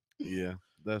 Yeah,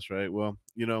 that's right. Well,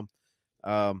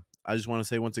 I just want to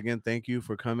say once again, thank you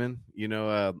for coming. You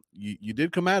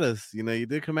did come at us. You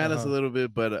did come at us a little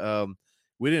bit, but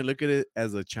we didn't look at it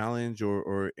as a challenge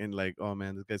or in like, oh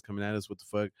man, this guy's coming at us. What the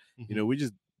fuck? We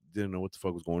just didn't know what the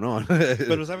fuck was going on.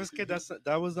 Pero sabes que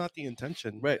that was not the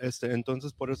intention, right?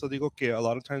 Entonces por eso digo que a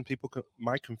lot of times people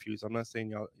might confuse. I'm not saying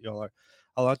y'all are.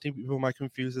 A lot of people might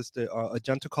confuse a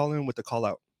gentle call in with the call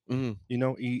out.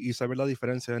 Y saber la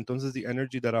diferencia. Entonces the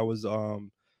energy that I was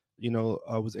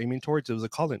I was aiming towards, it was a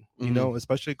call in.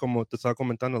 Especially como te estaba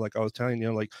comentando, like I was telling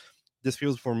you, like this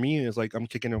feels for me is like I'm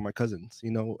kicking it with my cousins,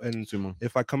 and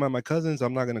if I come at my cousins,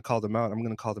 I'm not gonna call them out, I'm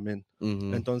gonna call them in.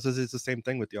 Entonces it's the same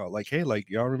thing with y'all, like, hey, like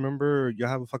y'all remember you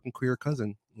have a fucking queer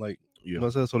cousin, like no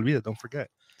se les olvide, don't forget.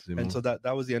 And so that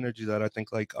was the energy that I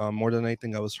think like more than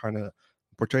anything I was trying to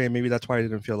portray, and maybe that's why I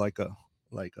didn't feel like a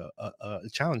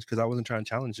challenge, because I wasn't trying to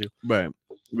challenge you. Right.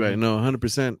 No,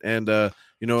 100%. And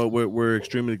we're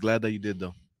extremely glad that you did,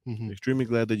 though. Extremely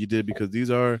glad that you did, because these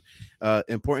are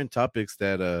important topics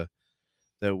that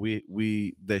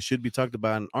that should be talked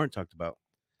about and aren't talked about.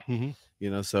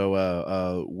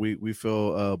 So we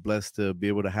feel blessed to be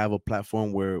able to have a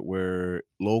platform where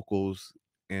locals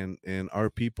and our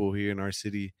people here in our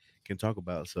city can talk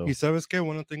about. So y sabes que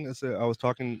one of the things I was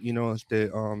talking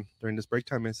during this break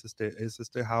time is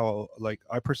how, like,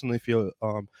 I personally feel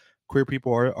queer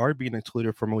people are being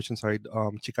excluded from Oceanside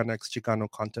Chicanx Chicano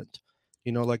content.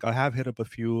 Like I have hit up a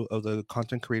few of the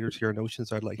content creators here in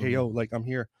Oceanside, like, hey yo, like I'm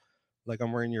here, like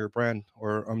I'm wearing your brand,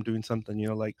 or I'm doing something,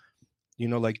 like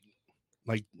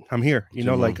I'm here,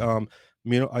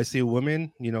 I see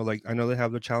women, like I know they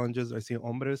have the challenges. I see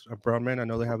hombres, brown men, I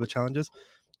know they have the challenges,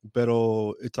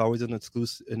 pero it's always an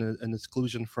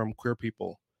exclusion from queer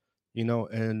people,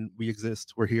 and we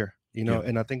exist, we're here,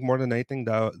 and I think more than anything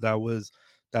that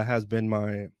has been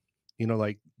my,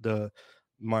 like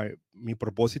mi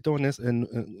propósito in this, and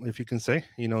if you can say,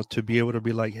 to be able to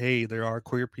be like, hey, there are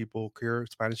queer people, queer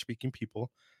Spanish speaking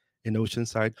people in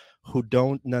Oceanside who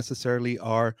don't necessarily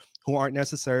are who aren't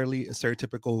necessarily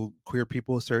stereotypical queer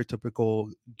people,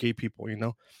 stereotypical gay people.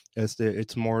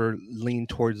 It's more lean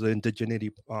towards the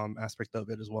indigeneity aspect of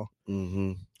it as well.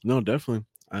 No, definitely.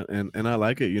 And I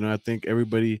like it. I think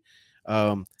everybody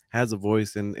has a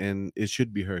voice, and it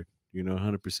should be heard.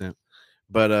 100%.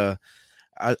 But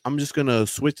I'm just gonna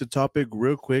switch the topic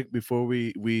real quick before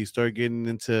we start getting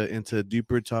into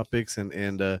deeper topics.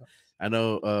 And I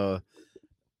know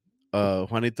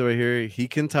Juanito right here, he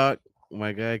can talk.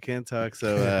 My guy can talk.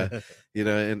 So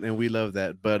and we love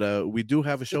that. But we do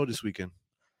have a show this weekend.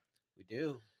 We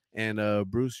do. And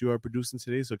Bruce, you are producing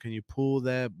today, so can you pull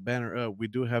that banner up? We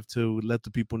do have to let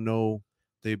the people know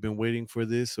they've been waiting for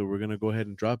this, so we're gonna go ahead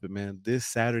and drop it, man. This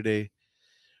Saturday,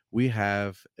 we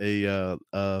have a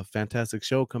fantastic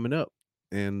show coming up,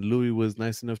 and Louis was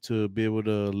nice enough to be able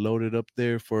to load it up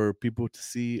there for people to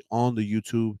see on the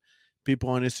YouTube, people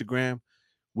on Instagram.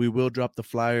 We will drop the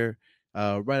flyer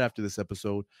right after this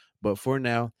episode, but for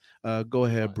now, go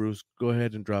ahead, Bruce. Go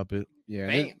ahead and drop it. Yeah,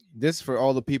 Bam. this for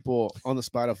all the people on the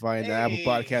Spotify and the Apple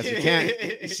Podcast. You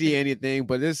can't see anything,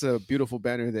 but this is a beautiful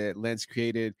banner that Lens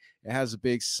created. It has a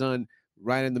big sun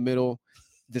right in the middle,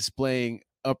 displaying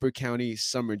Upper County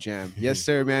Summer Jam. Yes,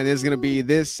 sir, man. It's gonna be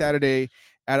this Saturday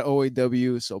at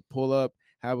OAW. So pull up,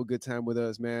 have a good time with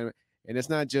us, man. And it's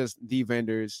not just the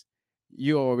vendors.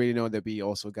 You already know that we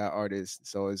also got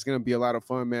artists. So it's gonna be a lot of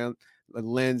fun, man.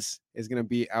 Lens is gonna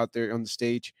be out there on the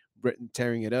stage,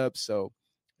 tearing it up. So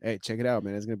hey, check it out,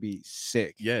 man. It's gonna be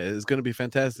sick. Yeah, it's gonna be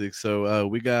fantastic. So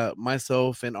we got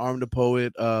myself and Arm the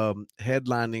Poet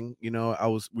headlining.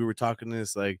 We were talking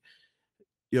this like,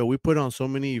 we put on so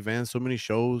many events, so many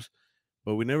shows,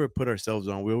 but we never put ourselves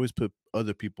on. We always put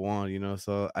other people on.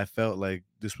 So I felt like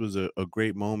this was a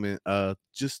great moment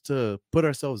just to put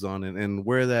ourselves on and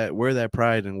wear that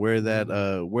pride and wear that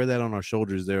on our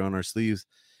shoulders there, on our sleeves,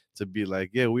 to be like,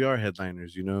 yeah, we are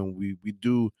headliners, and we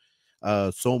do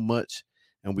so much,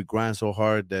 and we grind so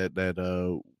hard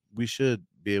that we should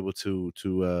be able to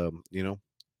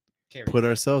put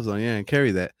ourselves on, and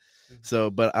carry that. So,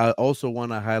 but I also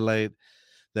want to highlight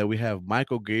that we have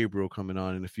Michael Gabriel coming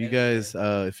on, and if you guys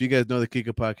know the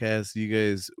Kika podcast, you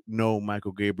guys know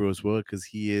Michael Gabriel as well, because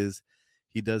he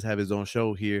does have his own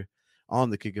show here on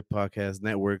the Kika Podcast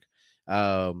Network,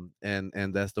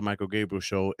 and that's the Michael Gabriel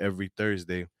Show every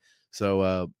Thursday.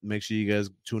 So make sure you guys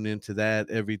tune into that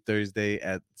every Thursday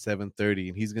at 7:30,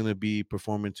 and he's gonna be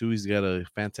performing too. He's got a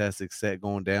fantastic set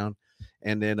going down,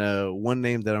 and then one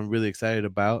name that I'm really excited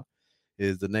about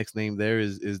is the next name there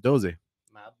is Doze.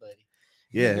 My buddy.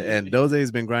 Yeah, and Doze has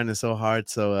been grinding so hard.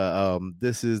 So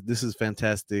this is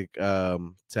fantastic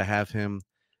to have him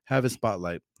have his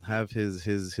spotlight, have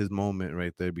his moment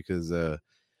right there, because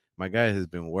my guy has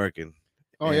been working.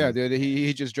 Oh yeah, dude.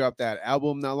 He just dropped that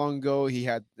album not long ago. He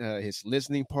had his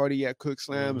listening party at Cook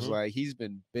Slams. Like, he's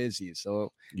been busy.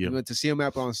 So to see him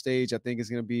up on stage, I think it's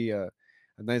gonna be a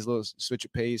nice little switch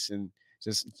of pace, and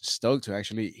just stoked to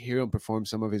actually hear him perform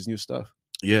some of his new stuff.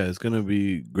 Yeah, it's gonna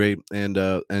be great, and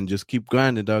just keep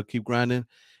grinding, dog. Keep grinding,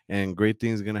 and great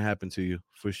things are gonna happen to you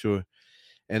for sure.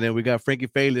 And then we got Frankie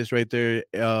Fayless right there.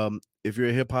 If you're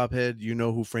a hip hop head, you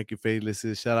know who Frankie Fayless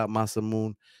is. Shout out Masa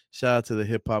Moon. Shout out to the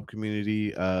hip hop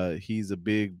community. He's a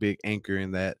big anchor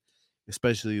in that,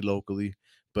 especially locally.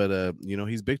 But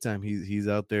he's big time. He's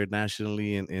out there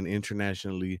nationally and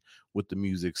internationally with the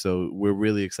music. So we're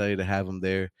really excited to have him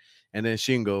there. And then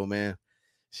Shingo, man.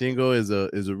 Shingo is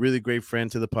a really great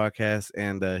friend to the podcast,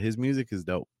 and his music is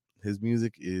dope. His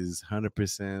music is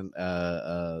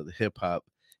 100% hip hop,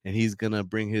 and he's gonna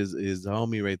bring his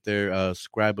homie right there,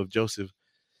 Scribe of Joseph.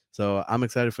 So I'm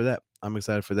excited for that.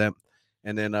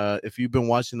 And then if you've been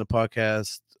watching the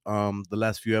podcast, the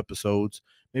last few episodes,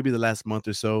 maybe the last month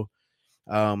or so,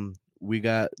 we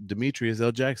got Demetrius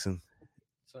L. Jackson.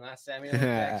 So not Samuel L.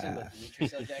 Jackson, but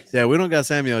Demetrius L. Jackson. Yeah, we don't got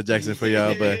Samuel L. Jackson for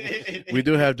y'all, but we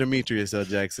do have Demetrius L.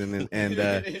 Jackson,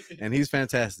 and he's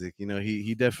fantastic.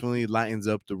 He definitely lightens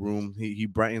up the room. He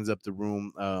brightens up the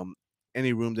room.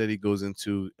 Any room that he goes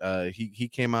into. He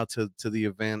came out to the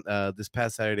event this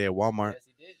past Saturday at Walmart. Yes,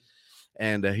 he did.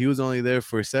 And he was only there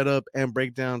for setup and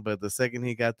breakdown, but the second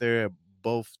he got there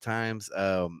both times,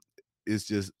 it's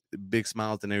just big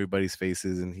smiles on everybody's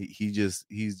faces, and he's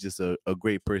just a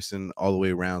great person all the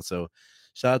way around. So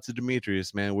shout out to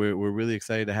Demetrius, man. We're really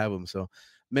excited to have him. So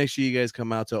make sure you guys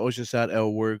come out to Ocean Shot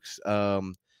L Works.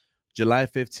 July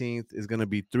 15th is going to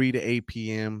be 3 to 8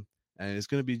 p.m. and it's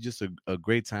going to be just a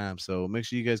great time. So make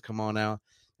sure you guys come on out,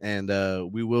 and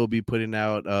we will be putting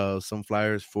out some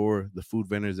flyers for the food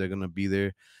vendors that are going to be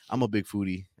there. I'm a big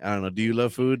foodie. I don't know. Do you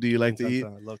love food? Do you like to eat?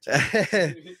 I love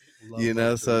to.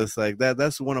 So it's like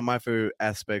that's one of my favorite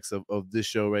aspects of this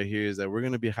show right here, is that we're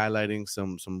gonna be highlighting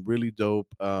some really dope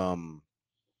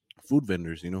food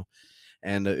vendors,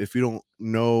 and if you don't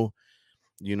know,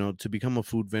 to become a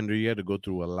food vendor, you had to go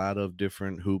through a lot of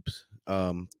different hoops,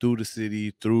 through the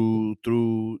city,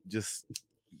 through just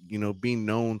being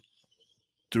known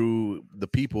through the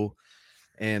people,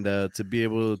 and to be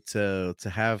able to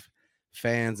have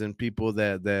fans and people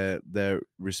that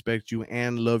respect you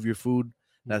and love your food.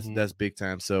 That's big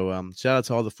time. So shout out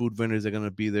to all the food vendors that are gonna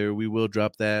be there. We will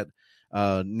drop that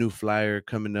new flyer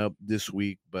coming up this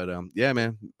week. But yeah,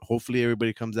 man, hopefully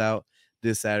everybody comes out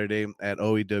this Saturday at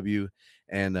OEW,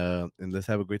 and let's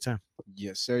have a great time.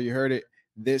 Yes, sir. You heard it.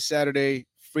 This Saturday,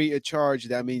 free of charge.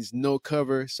 That means no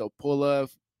cover. So pull up,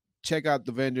 check out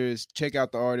the vendors, check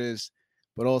out the artists,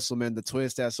 but also, man, the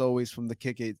twist as always from the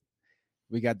Kick It.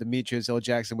 We got Demetrius L.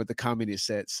 Jackson with the comedy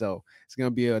set. So it's gonna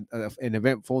be an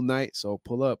eventful night. So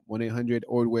pull up 1-800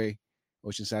 Ordway,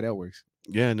 Oceanside Elworks.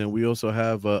 Yeah, and then we also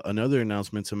have another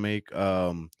announcement to make.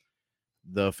 The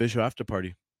official after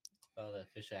party. Oh, the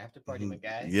official after party, my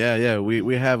guy. Yeah.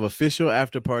 We have official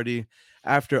after party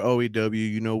after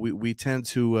OEW. We tend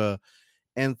to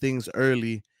end things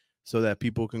early so that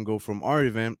people can go from our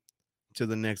event to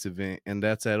the next event, and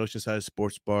that's at Oceanside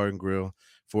Sports Bar and Grill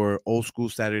for Old School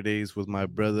Saturdays with my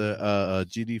brother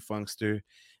GD Funkster.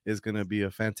 It's gonna be a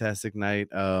fantastic night.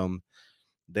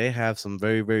 They have some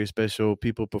very, very special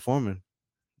people performing.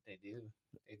 They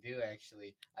do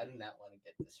actually. I do not want to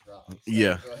get this wrong. So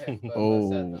Yeah. Go ahead and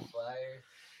bust out the flyer.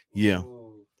 Yeah.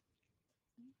 Ooh.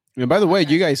 And by the way,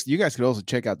 you guys could also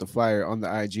check out the flyer on the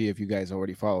IG if you guys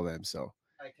already follow them. So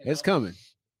it's coming.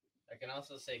 I can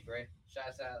also say great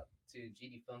shouts out to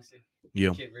GD Funkster,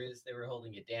 Yeah. Kid Riz. They were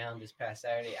holding it down this past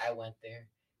Saturday. I went there.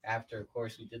 After, of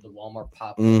course, we did the Walmart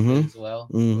pop as well,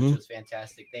 which was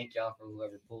fantastic. Thank y'all for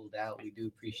whoever pulled out. We do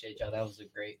appreciate y'all. That was a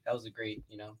great, day.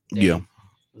 Yeah.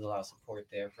 There's a lot of support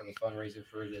there for the fundraiser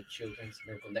for the Children's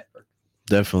Miracle Network.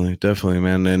 Definitely,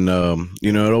 man. And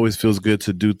it always feels good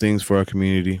to do things for our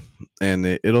community, and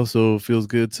it also feels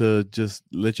good to just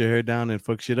let your hair down and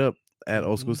fuck shit up at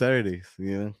Old School Saturdays,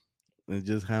 and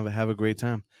just have a great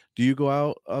time. Do you go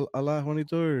out a lot,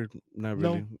 Juanito, or not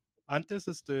really? No, antes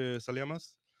salía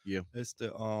más. Yeah.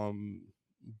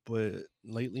 But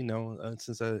lately, no.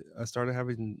 Since I started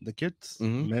having the kids,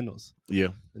 Mhm. menos. Yeah.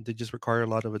 They just require a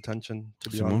lot of attention, to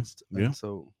be Simone, honest. yeah. And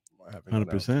so I haven't gone out.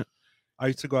 100%. I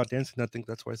used to go out dancing. I think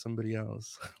that's why somebody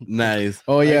else. Nice.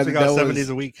 Oh I yeah, used to go out that 7 was, days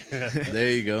a week.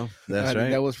 There you go. That's right.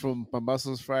 That was from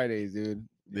Pambazos Fridays, dude.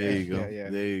 There you go. Yeah.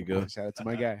 There you go. Shout out to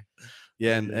my guy.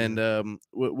 Yeah, and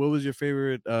what was your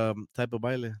favorite type of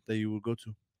baile that you would go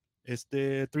to? It's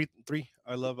three.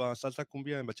 I love salsa,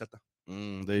 cumbia, and bachata.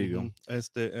 There you go.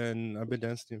 And I've been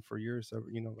dancing for years.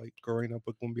 Like growing up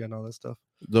with cumbia and all that stuff.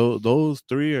 Those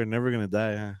three are never gonna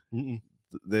die, huh? Mm-mm.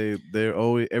 They're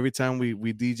always, every time we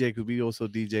DJ, because we also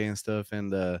DJ and stuff,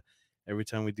 and every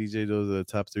time we DJ, those are the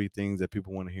top three things that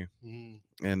people want to hear.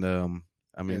 And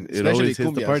I mean, it always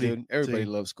hits the party. Dude. Everybody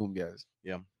loves cumbias.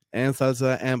 Yeah, and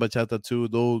salsa and bachata too.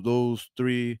 Those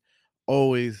three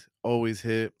always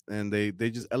hit, and they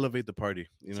just elevate the party.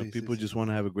 People just want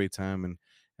to have a great time,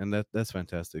 and that's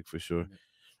fantastic for sure.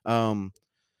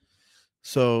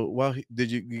 So, well,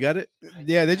 did you got it?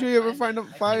 Yeah, did you ever find a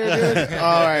flyer, dude?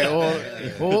 All right,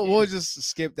 well, we'll just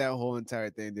skip that whole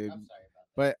entire thing, dude. I'm sorry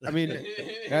about that. But I mean,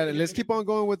 let's keep on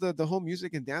going with the whole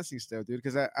music and dancing stuff, dude.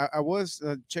 Because I was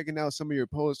checking out some of your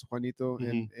posts, Juanito,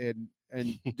 and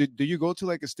do you go to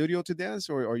like a studio to dance,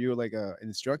 or are you like an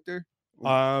instructor?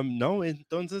 No.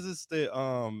 Entonces,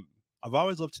 I've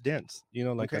always loved to dance.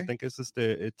 Like Okay. I think it's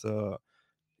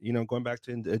going back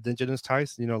to indigenous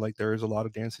ties. Like there is a lot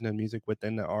of dancing and music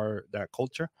within that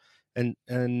culture, and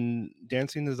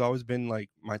dancing has always been like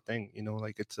my thing.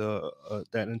 Like it's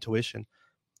that intuition.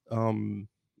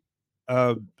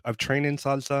 I've trained in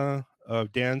salsa,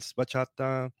 dance,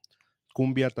 bachata,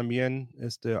 cumbia también.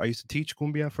 I used to teach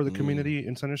cumbia for the community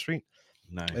in Center Street.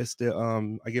 Nice.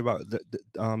 I give out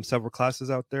several classes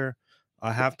out there.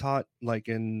 I have taught like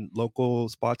in local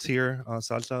spots here,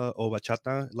 salsa or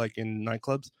bachata, like in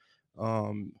nightclubs.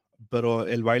 But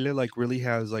el baile like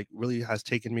really has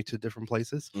taken me to different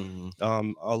places,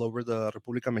 all over the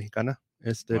República Mexicana.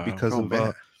 Wow. Oh, Because of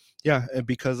man. and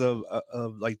because of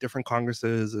like different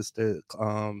congresses,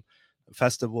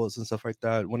 festivals and stuff like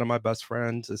that. One of my best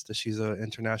friends she's an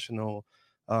international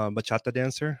bachata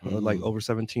dancer, like over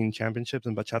 17 championships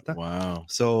in bachata. Wow.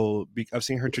 So I've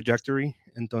seen her trajectory,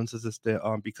 entonces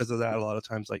because of that, a lot of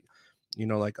times like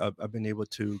I've been able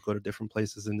to go to different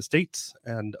places in the States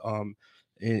and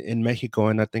in Mexico,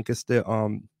 and I think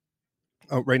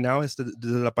Right now, it's the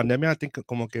la pandemia. I think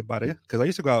como que pare, because I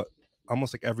used to go out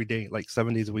almost like every day, like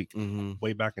 7 days a week,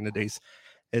 way back in the days.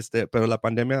 Pero la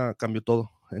pandemia cambió todo.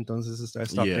 Entonces, I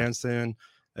stopped dancing.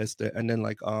 And then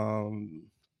like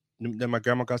then my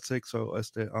grandma got sick, so I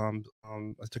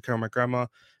took care of my grandma.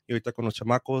 Y ahorita con los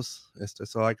chamacos.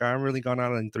 So like I haven't really gone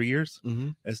out in 3 years.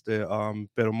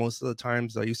 Pero most of the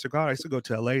times I used to go out. I used to go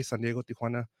to LA, San Diego,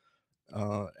 Tijuana,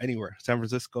 anywhere, San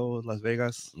Francisco, Las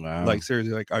Vegas. Wow. Like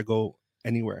seriously, like I go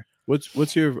anywhere.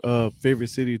 What's your favorite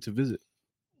city to visit?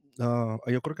 Yo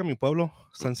creo que mi pueblo,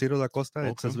 San Ciro de la Costa.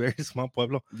 It's a very small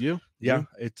pueblo. Yeah.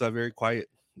 It's very quiet,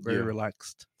 very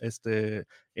relaxed.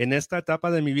 En esta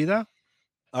etapa de mi vida,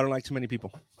 I don't like too many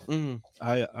people.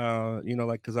 I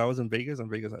like, because I was in Vegas, and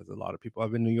Vegas has a lot of people.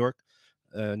 I've been in New York.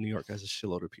 New York has a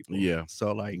shitload of people.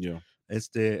 So like,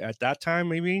 at that time,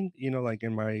 maybe, like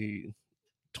in my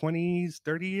 20s,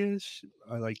 30-ish,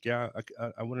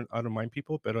 I don't mind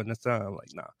people, but in esta, I'm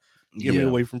like, nah, get me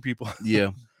away from people.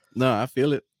 No, I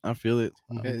feel it.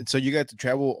 So you got to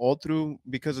travel all through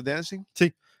because of dancing?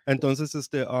 Sí. Entonces,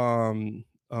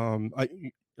 había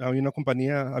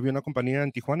una compañía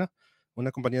en Tijuana, una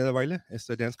compañía de baile,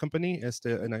 dance company,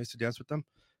 and I used to dance with them,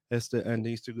 and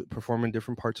they used to perform in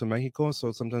different parts of Mexico.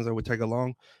 So sometimes I would tag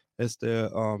along. I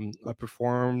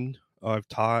performed, I've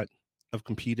taught, I've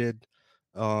competed,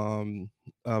 I've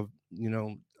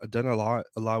done a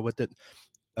lot with it.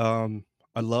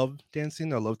 I love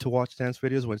dancing. I love to watch dance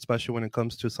videos, especially when it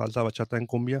comes to salsa, bachata, and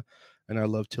cumbia, and I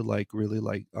love to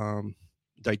really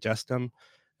digest them.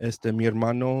 Mi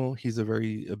hermano, he's a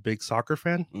big soccer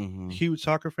fan, huge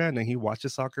soccer fan, and he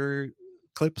watches soccer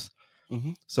clips.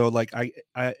 So like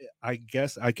I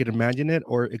guess I could imagine it,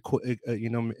 or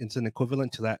it's an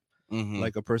equivalent to that.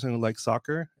 Like a person who likes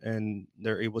soccer and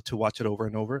they're able to watch it over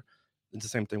and over. It's the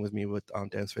same thing with me with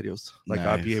dance videos. Like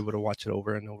I'd be able to watch it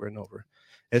over and over and over.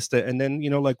 And then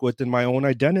like within my own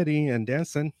identity and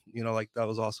dancing, like that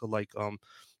was also like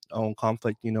own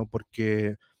conflict,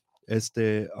 porque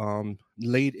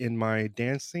late in my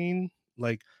dancing,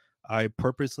 like I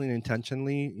purposely and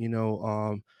intentionally,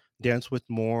 dance with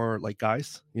more like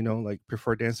guys, like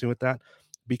prefer dancing with that,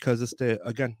 because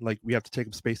again, like we have to take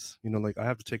up space, like I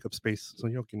have to take up space. So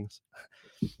can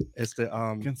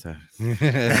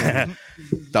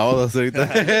Todos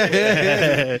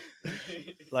ahorita.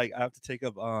 Like I have to take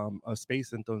up a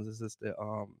space, entonces it's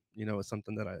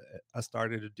something that I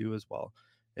started to do as well.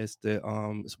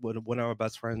 One of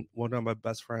my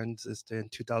best friends is in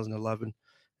 2011.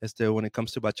 When it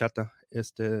comes to bachata,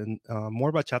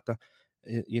 more bachata,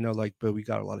 like, but we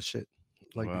got a lot of shit,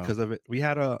 like because of it. We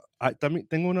had I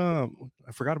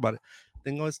forgot about it.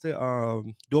 Tengo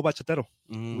Duo Bachatero.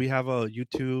 We have a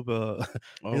YouTube,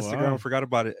 Instagram. I forgot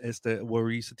about it. Where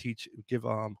we used to give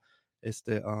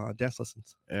dance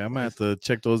lessons. Yeah, I'm gonna have to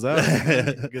check those out.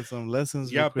 Get some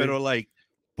lessons. Yeah, but like,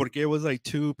 porque it was like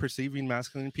two perceiving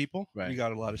masculine people. Right. You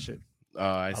got a lot of shit.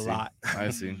 I see. Lot. I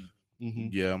see.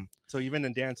 Yeah. So even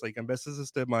in dance, like, en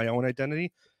veces my own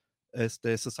identity,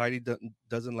 society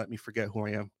doesn't let me forget who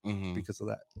I am because of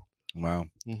that. Wow.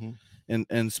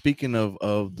 And speaking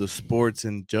of the sports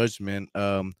and judgment,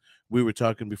 we were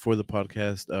talking before the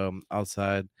podcast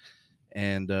outside,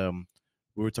 and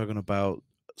we were talking about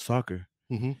soccer.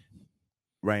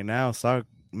 Right now,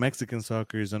 Mexican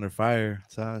soccer is under fire.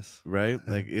 Right?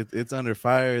 Like it's under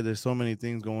fire. There's so many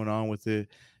things going on with it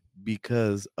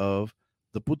because of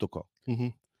the puto call.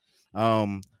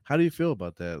 How do you feel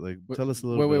about that? Like, tell us a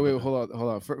little bit. Wait, hold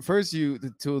on. First, to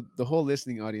the whole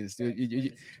listening audience,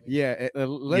 dude.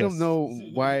 Let them know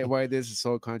why this is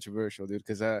so controversial, dude.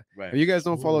 Because if you guys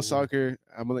don't follow soccer,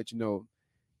 I'm gonna let you know.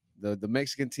 The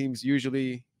Mexican teams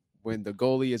usually, when the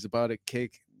goalie is about to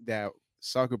kick that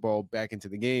soccer ball back into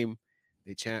the game,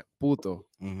 they chant "puto."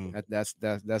 That's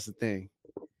the thing.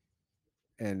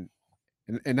 And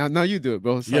now you do it,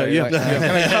 bro. Sorry,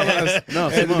 yeah. No,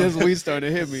 this weed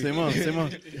starting to hit me.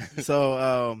 Simon.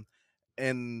 So,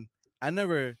 and I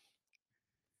never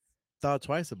thought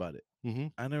twice about it.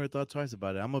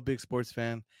 I'm a big sports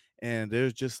fan, and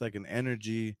there's just like an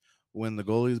energy when the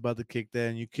goalie's about to kick that,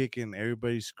 and you kick it, and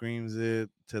everybody screams it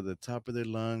to the top of their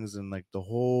lungs, and like the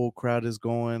whole crowd is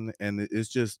going, and it's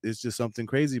just something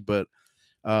crazy. But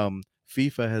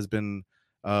FIFA has been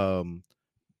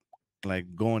like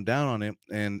going down on it,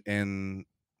 and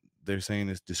they're saying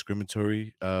it's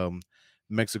discriminatory.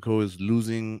 Mexico is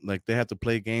losing, like they have to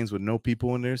play games with no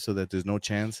people in there so that there's no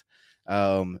chance.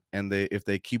 And if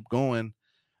they keep going,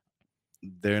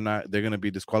 they're going to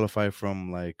be disqualified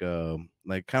from like kind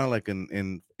of like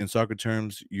in soccer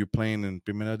terms, you're playing in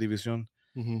Primera División.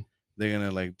 They're going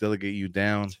to like delegate you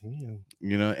down,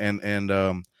 and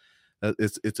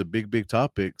it's a big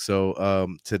topic. So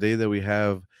today that we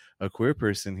have a queer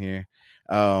person here,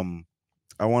 I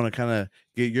want to kind of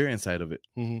get your insight of it.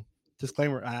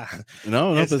 Disclaimer.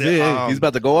 No, pues he's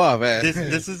about to go off.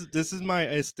 This is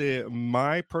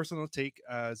my personal take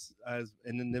as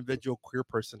an individual queer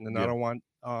person, and I don't want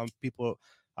people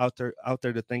out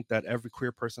there to think that every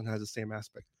queer person has the same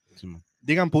aspect.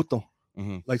 Digan puto.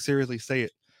 Like, seriously, say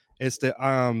it.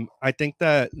 I think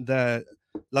that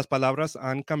las palabras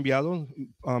han cambiado.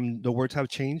 The words have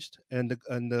changed, and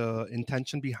the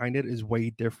intention behind it is way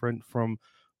different from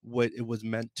what it was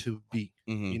meant to be.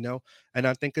 You know, and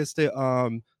I think it's the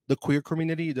queer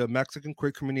community, the Mexican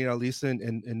queer community, at least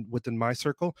in within my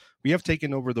circle, we have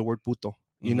taken over the word puto.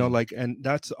 You know, like, and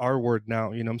that's our word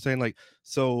now. You know what I'm saying? Like,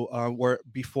 so where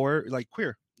before, like,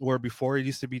 queer, where before it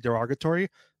used to be derogatory,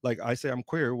 like I say I'm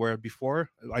queer, where before,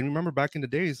 I remember back in the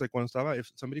days, like when estaba,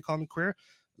 if somebody called me queer,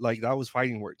 like that was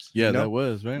fighting words. Yeah, you know? that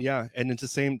was right. Yeah, and it's the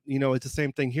same. You know, it's the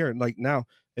same thing here. Like now,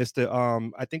 it's the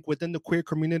I think within the queer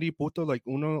community, puto, like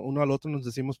uno al otro nos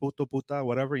decimos puto, puta,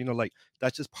 whatever. You know, like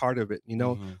that's just part of it. You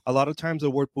know, a lot of times the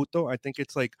word puto, I think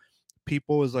it's like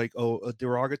people is like a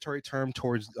derogatory term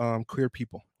towards queer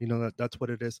people. You know, that's what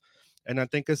it is. And I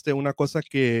think it's una cosa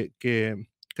que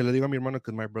le digo a mi hermano,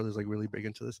 because my brother's like really big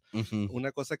into this.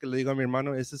 Una cosa que le digo a mi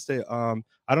hermano is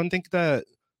I don't think that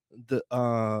the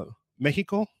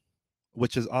Mexico,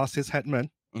 which is all cis het men,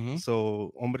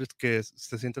 so hombres que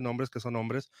se sienten hombres que son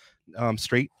hombres,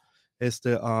 straight,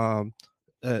 Mexico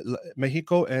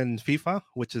and FIFA,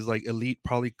 which is like elite,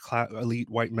 probably elite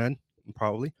white men,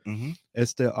 probably,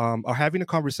 are having a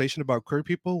conversation about queer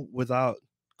people without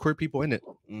queer people in it.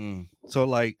 So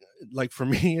like for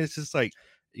me, it's just like,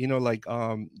 you know, like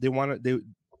they want to,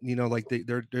 you know, like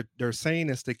they're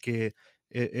saying que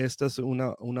esta es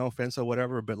una ofensa,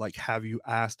 whatever, but like, have you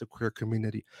asked the queer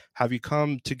community? Have you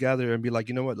come together and be like,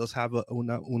 you know what, let's have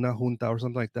una junta or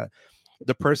something like that?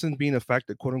 The person being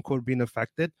affected, quote unquote, being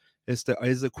affected is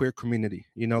the queer community.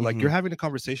 You know, like you're having a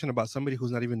conversation about somebody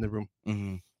who's not even in the room.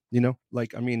 You know,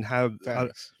 like, I mean, you know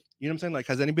what I'm saying? Like,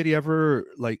 has anybody ever,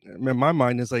 like, in my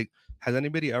mind is like, has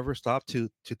anybody ever stopped to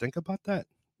think about that?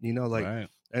 You know, like, right.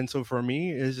 And so for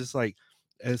me, it's just like,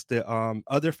 as the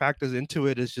other factors into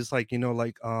it is just like, you know,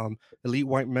 like elite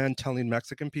white men telling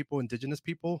Mexican people, indigenous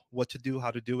people what to do,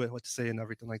 how to do it, what to say, and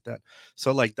everything like that.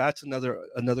 So like that's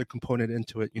another component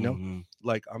into it, you know.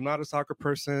 Like, I'm not a soccer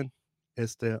person,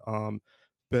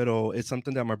 pero it's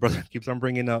something that my brother keeps on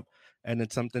bringing up, and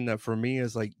it's something that for me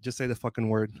is like, just say the fucking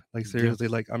word, like, seriously.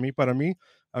 Like, a mí, para mí,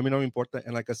 a mí no me importa.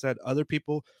 And like I said, other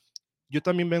people, yo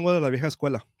también vengo de la vieja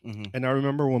escuela, and I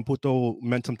remember when puto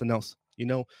meant something else, you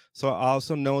know. So I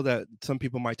also know that some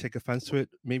people might take offense to it,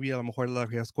 maybe a lo mejor de la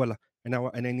vieja escuela, and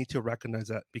I need to recognize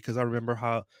that, because I remember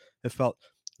how it felt.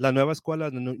 La nueva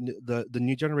escuela, the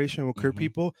new generation of queer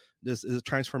people, this is a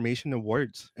transformation of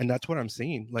words, and that's what I'm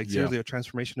seeing. Like, seriously, a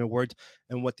transformation of words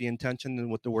and what the intention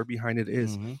and what the word behind it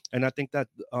is. And I think that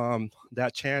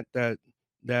that chant, that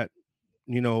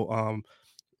you know,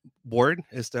 word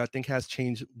is that I think has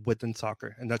changed within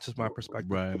soccer, and that's just my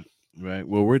perspective. Right.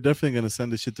 Well, we're definitely gonna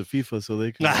send this shit to FIFA so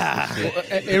they can.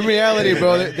 In reality,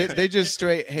 bro, they just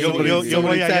straight hate. Yeah.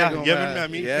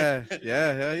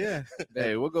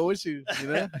 Hey, we'll go with you. You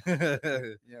know.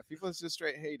 Yeah, FIFA's just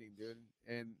straight hating, dude.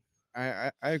 And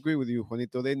I agree with you,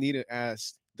 Juanito. They need to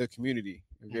ask the community.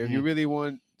 If you really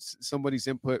want somebody's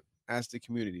input, ask the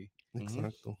community.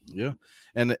 Exactly. Yeah,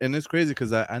 and it's crazy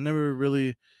because I never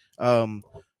really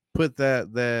put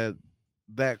that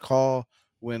call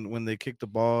when they kick the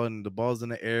ball and the ball's in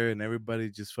the air and everybody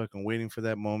just fucking waiting for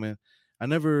that moment. I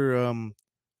never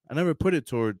put it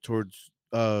towards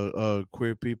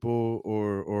queer people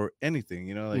or anything,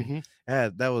 you know, like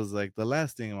that was like the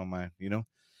last thing in my mind, you know.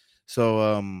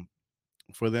 So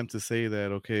for them to say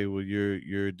that, okay, well,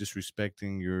 you're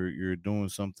disrespecting, you're doing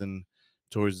something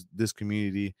towards this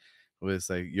community, well, it's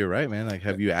like, you're right, man. Like,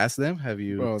 have you asked them? Have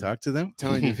you talked to them? I'm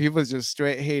telling you, people's just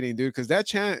straight hating, dude, because that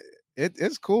chant,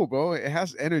 it's cool, bro. It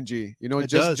has energy, you know,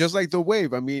 just like the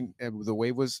wave. I mean, the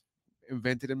wave was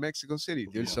invented in Mexico City,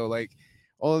 dude. So like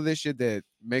all of this shit that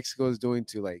Mexico is doing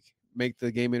to like make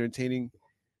the game entertaining,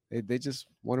 they just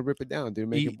want to rip it down, dude,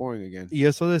 make it boring again.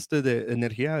 Yeah, so that's the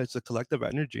energía. It's a collective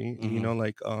energy, you know,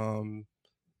 like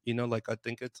you know, like I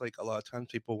think it's like a lot of times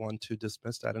people want to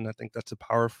dismiss that, and I think that's a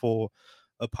powerful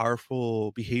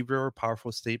behavior, a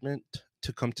powerful statement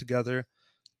to come together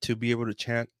to be able to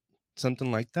chant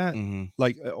something like that,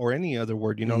 like, or any other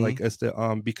word, you know, like, as the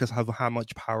because of how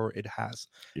much power it has.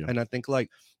 And I think like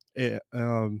it,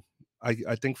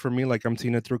 I think for me, like, I'm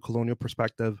seeing it through colonial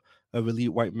perspective of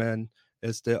elite white men,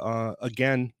 is the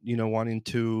again, you know, wanting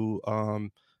to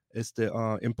is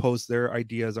to impose their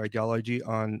ideology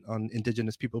on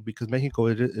indigenous people, because Mexico,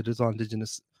 it is all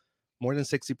indigenous. More than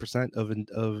 60% of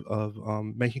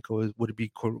Mexico would be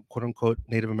quote unquote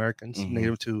Native Americans,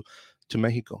 native to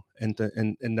Mexico, and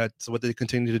that's what they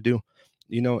continue to do,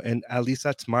 and at least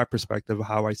that's my perspective of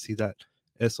how I see that.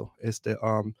 Eso,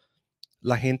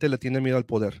 la gente le tiene miedo al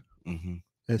poder,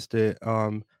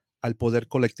 al poder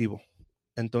colectivo.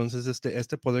 Entonces,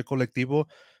 este poder colectivo,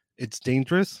 it's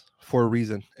dangerous for a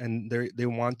reason, and they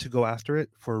want to go after it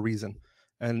for a reason,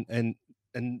 and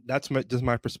that's just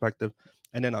my perspective.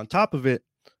 And then on top of it,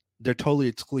 they're totally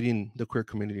excluding the queer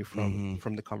community from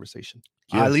the conversation.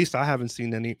 Yeah. At least I haven't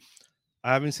seen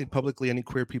publicly any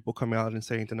queer people come out and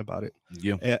say anything about it.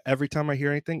 Yeah. Every time I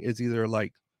hear anything, it's either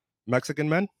like Mexican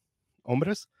men,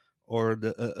 hombres, or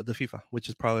the FIFA, which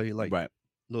is probably like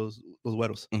los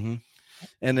güeros.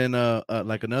 And then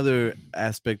like another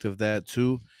aspect of that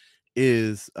too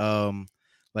is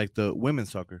like the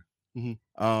women's soccer.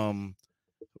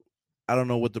 I don't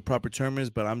know what the proper term is,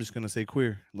 but I'm just gonna say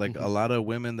queer. Like a lot of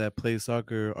women that play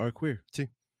soccer are queer. Sí.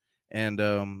 And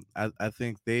I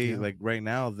think they like right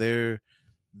now they're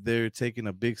taking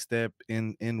a big step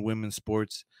in women's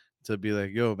sports to be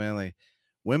like, yo, man, like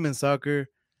women's soccer,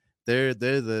 they're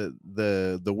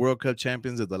the World Cup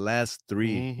champions of the last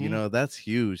 3. You know, that's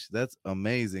huge. That's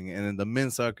amazing. And then the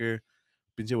men's soccer,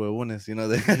 pinche huevones, you know,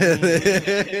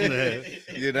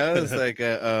 you know, it's like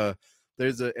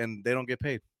and they don't get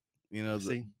paid. You know,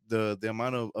 the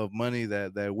amount of money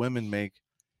that women make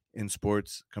in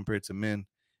sports compared to men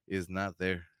is not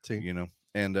there. You know,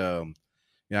 and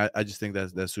I just think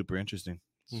that's super interesting.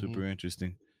 Super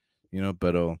interesting. You know,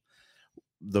 but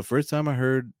the first time I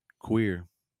heard queer,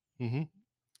 I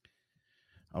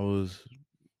was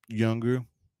younger,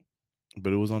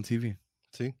 but it was on TV.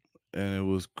 See, and it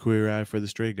was Queer Eye for the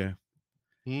Straight Guy,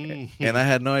 and I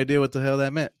had no idea what the hell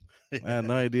that meant. I had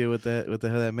no idea what the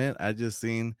hell that meant. I just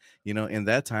seen, you know, in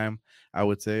that time, I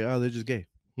would say, oh, they're just gay.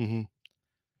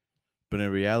 But in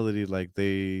reality, like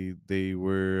they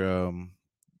were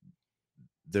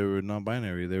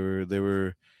non-binary. They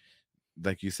were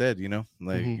like you said, you know,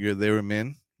 like they were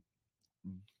men,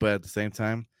 but at the same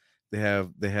time, they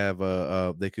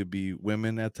could be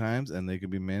women at times, and they could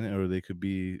be men, or they could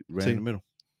be right in the middle,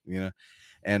 you know.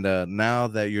 And now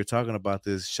that you're talking about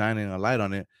this, shining a light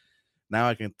on it, now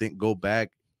I can think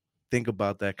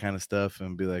about that kind of stuff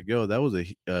and be like, yo, that was a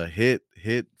hit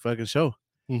fucking show.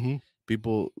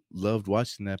 People loved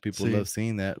watching that. People loved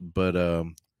seeing that. But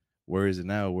where is it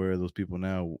now? Where are those people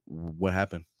now? What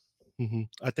happened?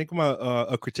 I think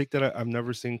a critique that I've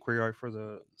never seen Queer Eye for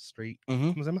the Straight. I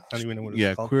don't even know what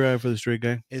it's called. Queer Eye for the Straight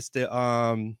Guy. It's the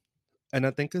and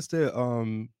I think it's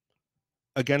the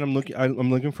again, I'm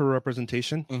looking for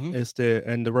representation.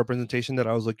 And the representation that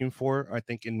I was looking for, I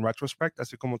think in retrospect,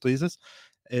 así como tú dices,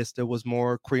 was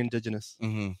more queer indigenous.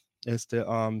 So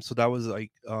that was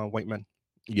like white men.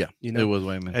 Yeah, you know, it was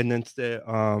white men. And then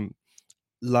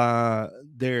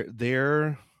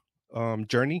their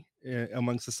journey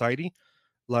among society,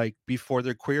 like before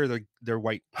they're queer, they're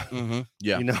white.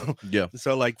 Yeah, you know. Yeah.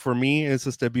 So like for me, it's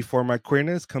just that before my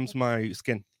queerness comes my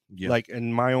skin. Yeah. Like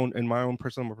in my own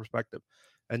personal perspective.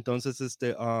 Entonces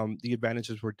the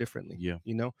advantages were differently. Yeah.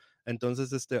 You know.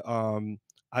 Entonces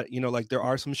you know, like there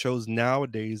are some shows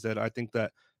nowadays that I think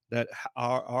that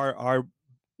are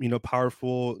you know,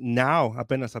 powerful now.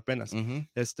 Apenas.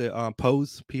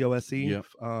 Pose, POSE,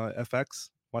 FX.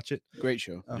 Watch it. Great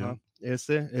show. We're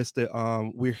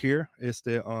Here.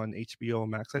 On HBO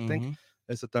Max, I think.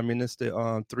 También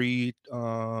 3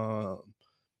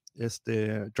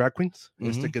 drag queens.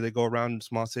 They go around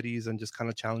small cities and just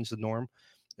kind of challenge the norm.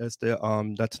 That's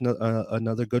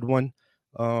another good one.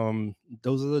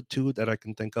 Those are the 2 that I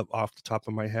can think of off the top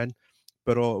of my head.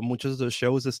 Pero muchos de los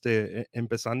shows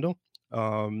empezando,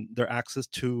 their access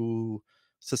to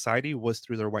society was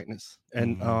through their whiteness,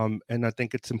 and I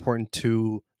think it's important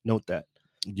to note that.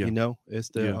 Yeah. You know,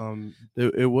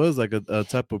 it was like a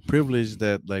type of privilege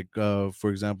that, like, for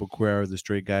example, Queer Eye, the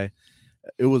Straight Guy,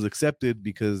 it was accepted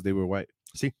because they were white.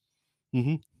 See.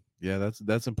 Yeah,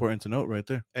 that's important to note right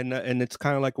there. And it's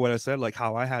kind of like what I said, like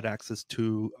how I had access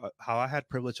to how I had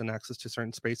privilege and access to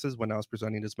certain spaces when I was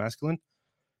presenting as masculine.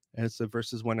 And it's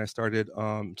versus when I started,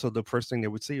 so the first thing they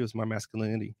would see was my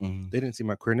masculinity. They didn't see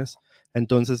my queerness.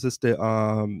 Entonces,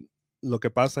 lo que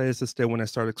pasa es when I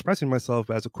started expressing myself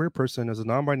as a queer person, as a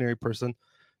non-binary person,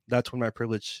 that's when my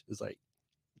privilege is like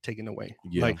taken away.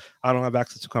 Yeah. Like I don't have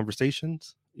access to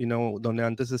conversations, you know, donde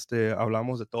antes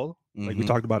hablamos de todo. Like we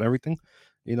talked about everything.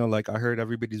 You know, like I heard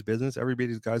everybody's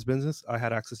guy's business. I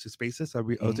had access to spaces. I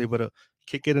was Mhm. able to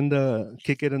kick it in the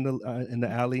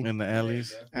alley. In the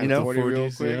alleys. You know, 40 real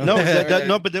 40s, quick. yeah. no,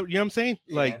 no, but you know what I'm saying?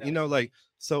 Yeah, Like, I know you know, what you mean. like,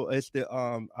 so it's the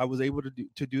I was able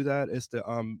to do that. It's the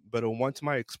but once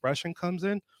my expression comes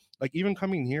in, like even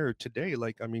coming here today,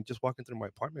 like I mean, just walking through my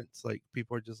apartments, like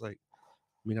people are just like,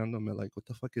 mirándome, like, what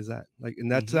the fuck is that? Like,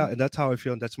 and that's how I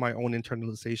feel. That's my own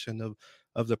internalization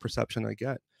of the perception I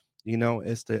get. You know,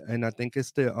 it's the and I think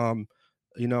it's the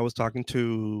you know, I was talking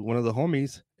to one of the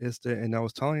homies, and I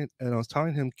was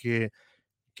telling him que,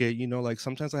 you know, like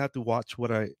sometimes I have to watch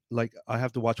what I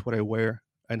have to watch what I wear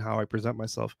and how I present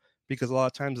myself, because a lot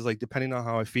of times it's like depending on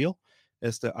how I feel,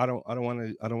 it's the I don't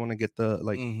want to get the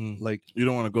Mhm. like You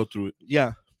don't want to go through it.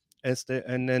 yeah.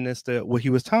 And then what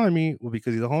he was telling me, well,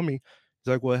 because he's a homie, he's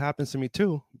like, well, it happens to me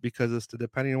too, because it's the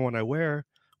depending on what I wear,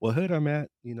 what hood I'm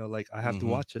at, you know, like I have to Mhm.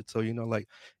 watch it. So, you know, like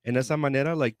in esa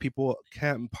manera, like people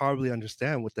can't probably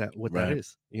understand what that Right.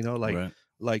 is, you know, Right.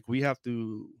 like we have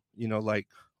to, you know, like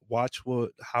watch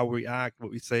how we act, what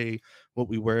we say, what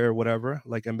we wear, whatever.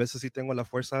 Like en veces sí tengo las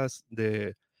fuerzas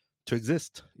de to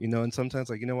exist, you know, and sometimes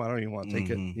like, you know what, I don't even want to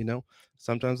take it, Mhm. you know.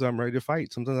 Sometimes I'm ready to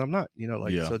fight, sometimes I'm not, you know,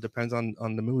 like Yeah. so it depends on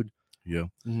the mood. Yeah.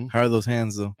 Mhm. How are those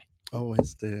hands though? Oh,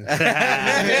 it's the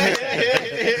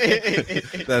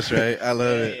That's right. I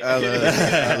love it. I love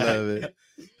it. I love it.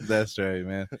 That's right,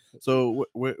 man. So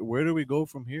where do we go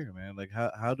from here, man? Like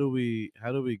how do we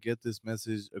get this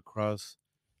message across,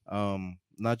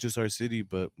 not just our city,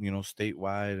 but you know,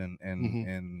 statewide Mhm.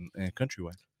 and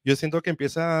countrywide? Yo siento que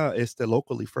empieza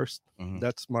locally first. Mhm.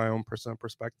 That's my own personal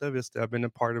perspective. I've been a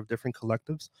part of different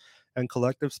collectives and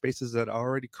collective spaces that are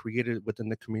already created within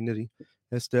the community.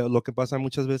 Lo que pasa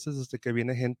muchas veces es que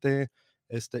viene gente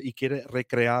y quiere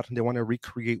recrear. They want to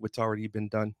recreate what's already been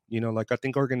done. You know, like I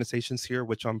think organizations here,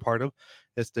 which I'm part of,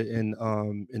 in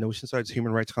Oceanside, it's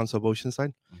Human Rights Council of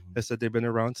Oceanside. Mhm. They've been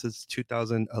around since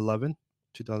 2011.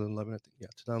 2011, I think, yeah,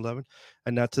 2011,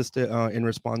 and that's in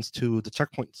response to the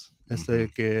checkpoints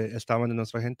que estaban en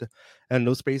nuestra gente, and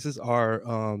those spaces are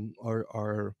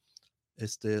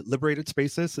liberated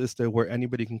spaces, where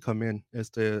anybody can come in,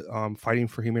 fighting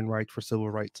for human rights, for civil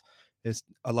rights. It's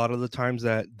a lot of the times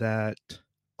that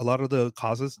a lot of the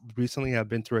causes recently have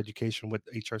been through education with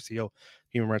HRCO,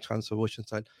 Human Rights Council of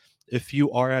Oceanside. If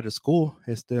you are at a school,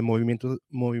 Movimiento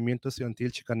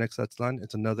Estudiantil Chicanx Atzlan.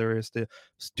 It's another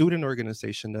student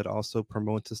organization that also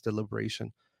promotes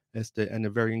liberation, and a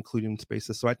very including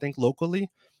spaces. So I think locally,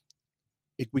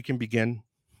 we can begin.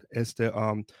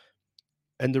 And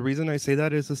the reason I say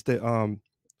that is that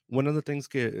one of the things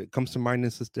that comes to mind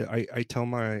is that I tell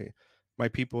my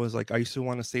people is like I used to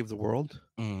want to save the world,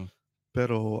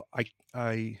 pero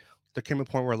I there came a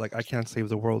point where like I can't save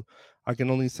the world. I can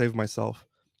only save myself.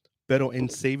 Pero in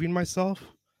saving myself,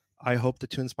 I hope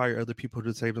to inspire other people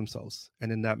to save themselves,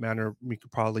 and in that manner, we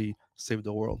could probably save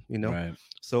the world. You know. Right.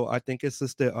 So I think it's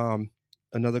just that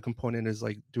another component is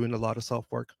like doing a lot of self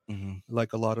work,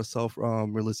 like a lot of self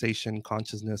realization,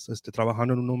 consciousness.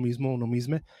 Trabajando en uno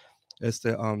mismo,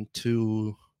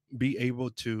 to be able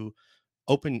to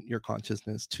open your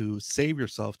consciousness, to save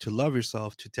yourself, to love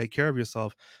yourself, to take care of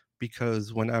yourself.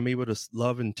 Because when I'm able to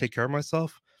love and take care of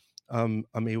myself, I'm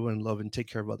able to love and take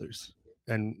care of others,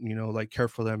 and you know, like care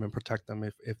for them and protect them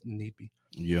if need be.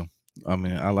 Yeah. I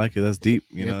mean, I like it. That's deep.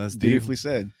 You know, that's deep. Beautifully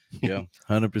said. Yeah,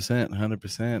 100%,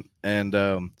 100%.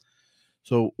 And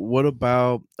so what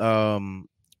about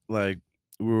like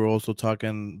we were also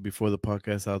talking before the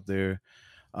podcast out there,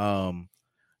 a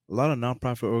lot of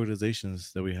nonprofit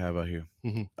organizations that we have out here.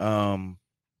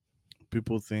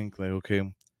 People think like, okay,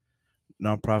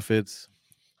 nonprofits,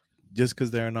 just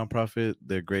because they're a nonprofit,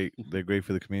 they're great. They're great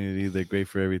for the community. They're great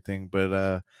for everything.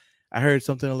 But I heard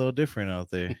something a little different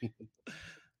out there.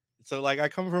 So like I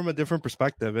come from a different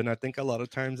perspective, and I think a lot of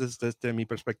times it's just mi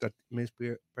perspectiva,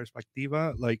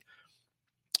 like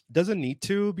doesn't need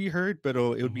to be heard, but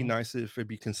it would be nice if it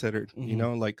be considered. You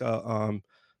know, like a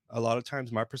lot of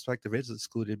times my perspective is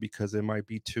excluded because it might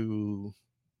be too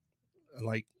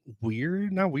like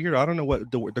weird, not weird. I don't know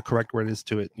what the correct word is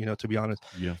to it. You know, to be honest.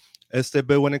 Yeah.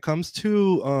 But when it comes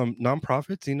to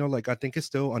nonprofits, you know, like I think it's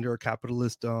still under a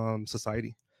capitalist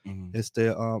society.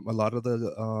 A lot of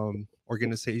the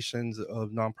organizations of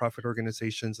nonprofit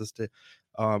organizations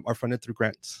are funded through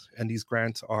grants, and these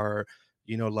grants are,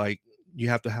 you know, like you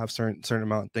have to have certain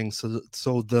amount of things. So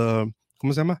the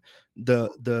 ¿cómo se llama?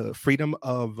 The freedom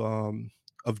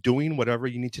of doing whatever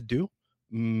you need to do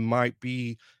might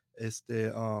be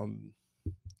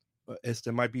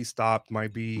might be stopped,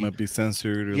 might be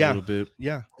censored a yeah, little bit.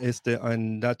 Yeah,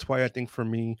 and that's why I think for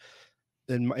me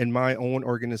in my own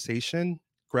organization,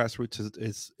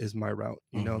 grassroots is my route.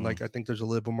 You know, like I think there's a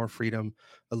little bit more freedom,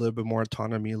 a little bit more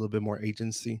autonomy, a little bit more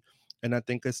agency. And I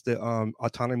think it's the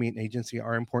autonomy and agency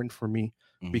are important for me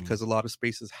because a lot of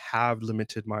spaces have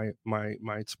limited my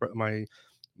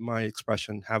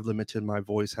expression, have limited my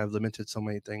voice, have limited so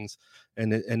many things,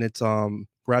 and it's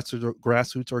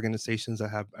grassroots organizations that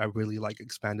have really like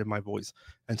expanded my voice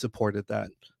and supported that.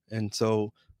 And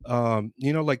so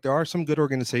you know, like there are some good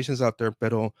organizations out there,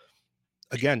 but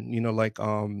again, you know, like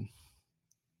I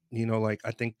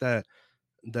think that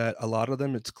a lot of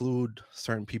them exclude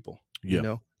certain people, you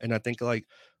know. And I think like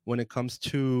when it comes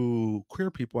to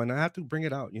queer people, and I have to bring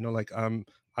it out, you know, like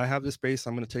I have this space,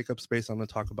 I'm going to take up space, I'm going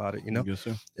to talk about it, you know. Yes,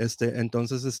 sir.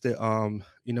 Entonces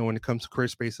you know, when it comes to queer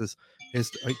spaces,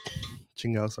 ay,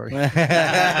 chingado, sorry.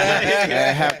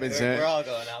 That happens. We're all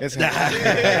going out. It's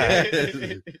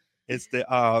It's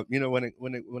you know, when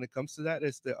it comes to that,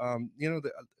 it's you know,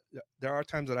 there are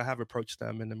times that I have approached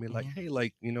them and I mean like, hey,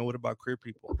 like, you know, what about queer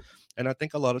people? And I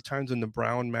think a lot of times in the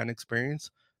brown man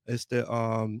experience is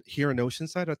here in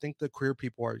Oceanside, I think the queer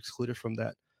people are excluded from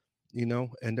that, you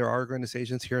know. And there are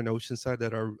organizations here in Oceanside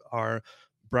that are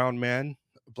brown man,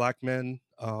 black men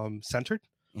centered,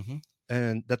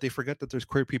 and that they forget that there's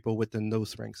queer people within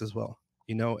those ranks as well,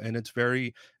 you know. And it's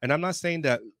very, and I'm not saying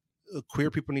that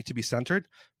queer people need to be centered,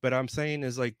 but I'm saying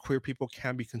is like queer people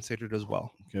can be considered as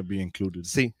well, Can be included.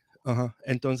 sí.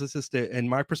 Entonces in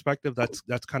my perspective,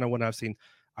 that's kind of what I've seen.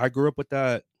 I grew up with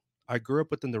that. I grew up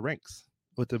within the ranks,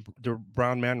 with the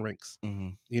brown man ranks,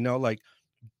 you know, like,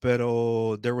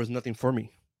 pero there was nothing for me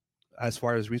as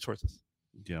far as resources.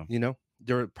 Yeah. You know,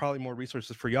 there were probably more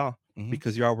resources for y'all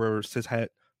because y'all were cishet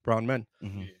brown men.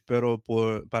 Pero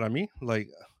para mí, like,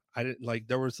 I didn't, like,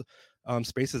 there was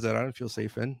spaces that I didn't feel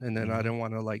safe in, and then I didn't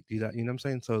want to like do that. You know what I'm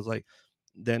saying? So it's like,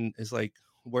 then it's like,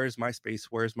 where's my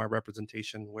space? Where's my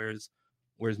representation? Where's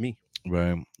me?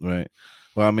 Right.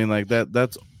 Well, I mean, like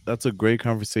that's a great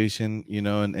conversation, you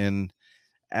know, and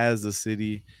as a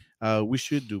city, we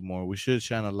should do more. We should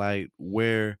shine a light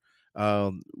where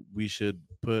we should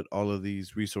put all of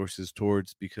these resources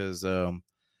towards, because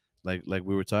like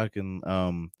we were talking,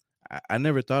 I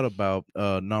never thought about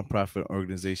nonprofit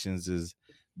organizations as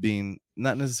being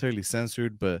not necessarily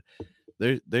censored, but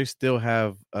they still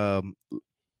have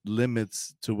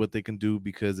limits to what they can do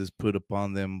because it's put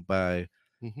upon them by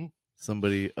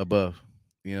somebody above,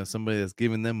 you know, somebody that's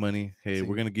giving them money. Hey,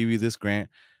 we're gonna give you this grant,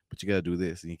 but you gotta do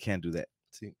this, and you can't do that.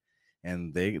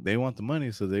 And they want the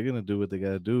money, so they're gonna do what they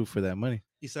gotta do for that money.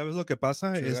 Y sabes lo que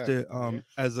pasa is that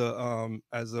as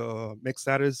a mixed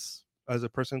status, as a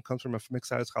person who comes from a mixed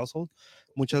status household,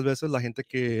 muchas veces la gente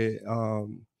que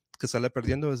sale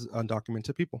perdiendo is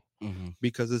undocumented people,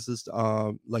 because this is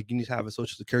like, you need to have a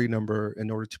social security number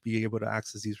in order to be able to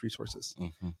access these resources,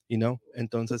 you know.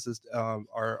 Entonces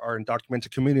our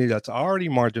undocumented community that's already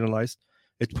marginalized,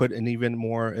 it's put in even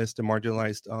more as the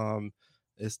marginalized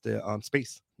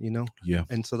space, you know.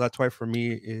 And so that's why for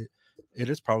me it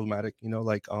is problematic, you know,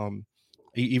 like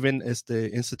even as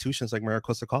the institutions like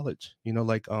Maricosta College, you know,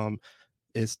 like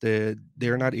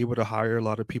they're not able to hire a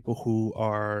lot of people who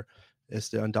are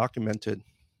undocumented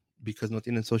because no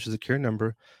tienen social security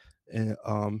number, and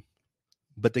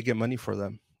but they get money for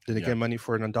them. They get money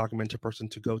for an undocumented person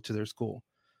to go to their school,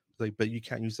 like, but you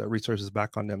can't use that resources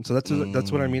back on them. So that's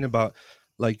what I mean about,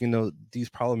 like, you know, these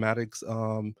problematic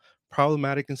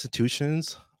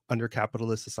institutions under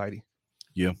capitalist society.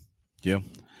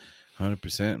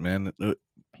 100%, man.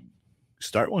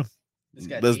 Start one.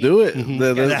 Let's do it. Ya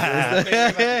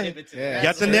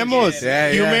tenemos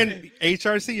Human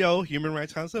HRCO, Human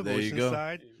Rights Council of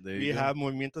Oceanside. We have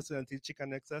Movimiento Estudiantil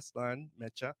Chicanx Aztlán,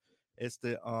 Mecha. As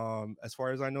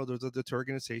far as I know, those are the two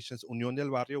organizations. Unión del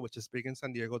Barrio, which is big in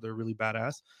San Diego, they're really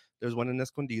badass. There's one in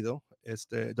Escondido.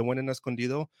 The one in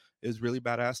Escondido is really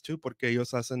badass too, porque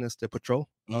ellos hacen patrol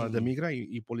de migra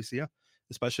y policía,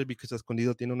 especially because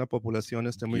Escondido tiene una población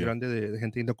muy grande de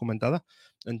gente indocumentada.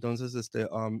 Entonces,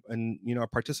 and you know, I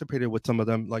participated with some of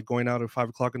them, like going out at 5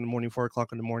 o'clock in the morning, 4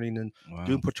 o'clock in the morning, and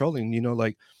doing patrolling. You know,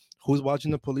 like, who's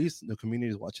watching the police? The community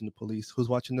is watching the police. Who's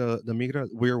watching the migra?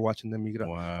 We're watching the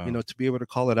migra. You know, to be able to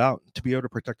call it out, to be able to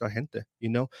protect our gente, you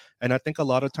know. And I think a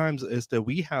lot of times is that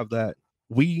we have that,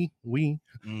 we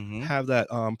have that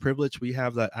privilege, we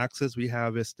have that access, we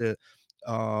have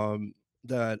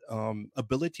that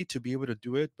ability to be able to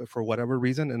do it, but for whatever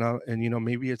reason, and you know,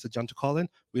 maybe it's a gentle calling,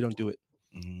 we don't do it.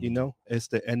 You know,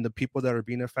 and the people that are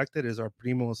being affected is our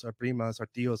primos, our primas, our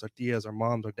tios, our tias, our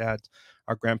moms, our dads,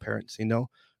 our grandparents. You know,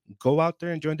 go out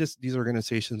there and join these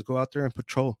organizations. Go out there and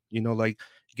patrol. You know, like,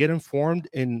 get informed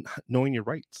in knowing your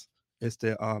rights.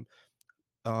 Esa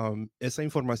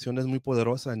información es muy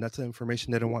poderosa, and that's the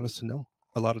information they don't want us to know.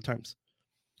 a lot of times.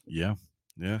 Yeah.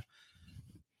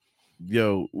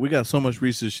 Yo, we got so much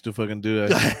research to fucking do.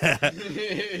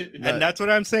 And that's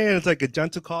what I'm saying. It's like a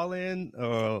gentle call in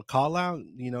or call out,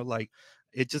 like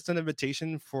it's just an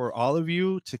invitation for all of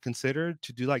you to consider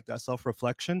to do like that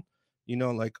self-reflection,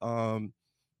 like I've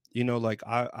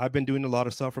been doing a lot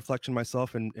of self-reflection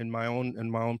myself in my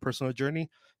own personal journey,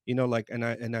 like and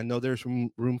I know there's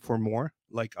room for more.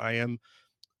 Like I am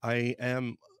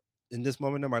in this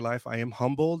moment of my life, I am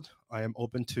humbled. I am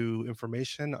open to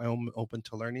information. I am open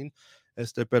to learning.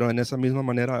 Pero en esa misma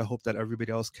manera, I hope that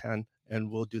everybody else can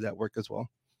and will do that work as well.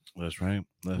 That's right.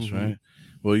 Right.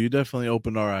 Well, you definitely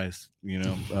opened our eyes.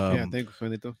 Yeah, thank you,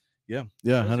 Juanito. Yeah,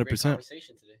 That was a 100%. great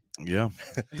conversation today. Yeah,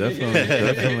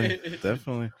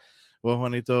 definitely. Well,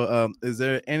 Juanito, is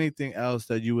there anything else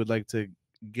that you would like to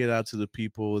get out to the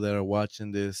people that are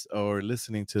watching this or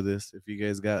listening to this? If you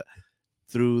guys got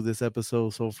through this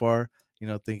episode so far,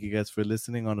 thank you guys for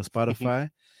listening on the Spotify.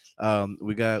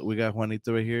 We got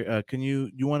Juanito right here. Can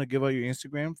you want to give out your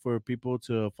Instagram for people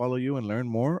to follow you and learn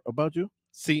more about you?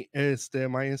 Sí,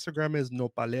 my Instagram is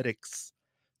nopaletics.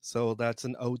 So that's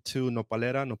an ode to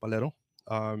nopalera, nopalero.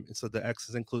 So the X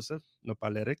is inclusive,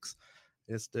 nopaletics.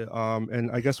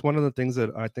 And I guess one of the things that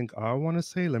I think I want to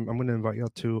say, I'm going to invite you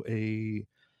to a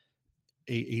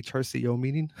HRCO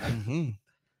meeting.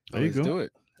 There you go. Do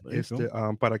it.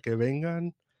 Para que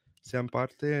vengan, sean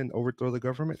parte and overthrow the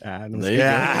government. One day.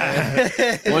 Yeah.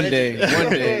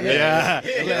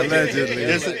 Allegedly.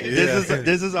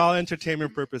 This is all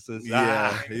entertainment purposes.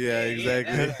 Yeah,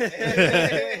 exactly.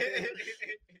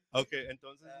 Okay,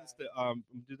 entonces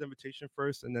do the invitation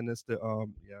first, and then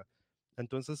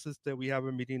entonces we have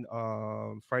a meeting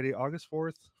Friday, August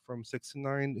 4th from 6 to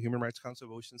 9, Human Rights Council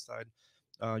of Oceanside.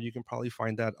 You can probably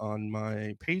find that on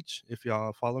my page if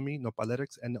y'all follow me.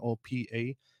 Nopaletics,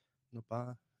 NOPA,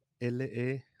 Nopa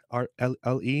LERX,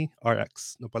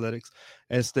 Nopaletics.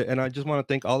 And I just want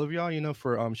to thank all of y'all,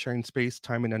 for sharing space,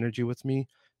 time, and energy with me.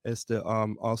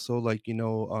 Also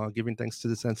giving thanks to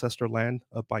this ancestral land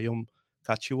of Bayom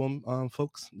Kachiwam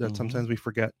folks that sometimes we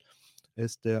forget.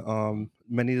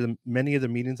 Many of the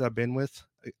meetings I've been with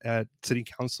at City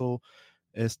Council,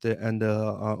 and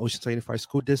the Oceanside Unified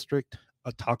School District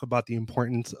talk about the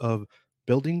importance of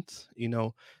buildings,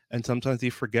 and sometimes they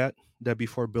forget that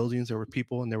before buildings there were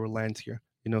people and there were lands here,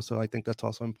 so I think that's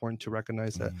also important to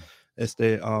recognize that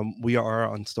we are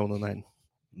on stolen land.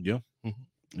 Yeah.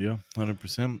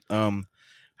 100%.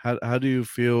 How do you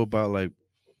feel about, like,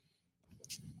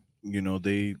 we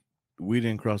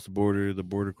didn't cross the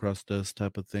border crossed us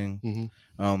type of thing?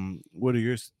 What are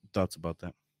your thoughts about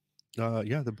that?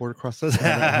 Yeah, the border crossed us.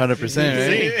 100%,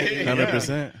 right?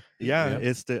 100%. Yeah,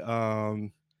 it's the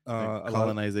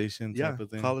colonization type of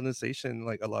thing. Colonization.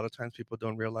 Like a lot of times people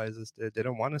don't realize is that they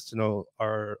don't want us to know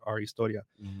our historia.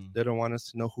 They don't want us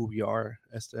to know who we are.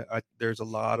 There's a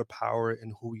lot of power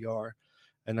in who we are,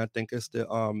 and I think it's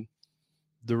the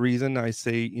reason I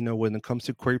say, when it comes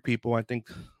to queer people, I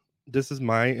think this is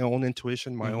my own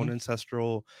intuition, my own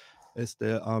ancestral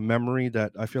memory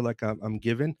that I feel like I'm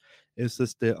given. Is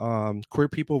just the queer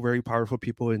people, very powerful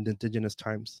people in the indigenous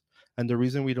times. And the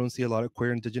reason we don't see a lot of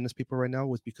queer indigenous people right now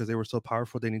was because they were so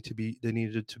powerful. They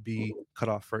needed to be cut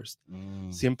off first.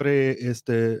 Siempre is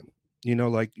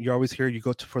like you always hear, you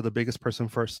go for the biggest person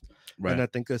first. Right. And I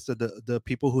think it's the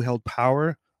people who held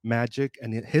power, magic,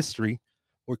 and history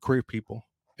were queer people.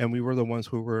 And we were the ones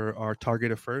who were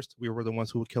targeted first. We were the ones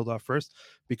who were killed off first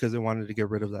because they wanted to get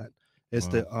rid of that. It's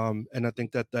and I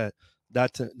think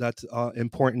that's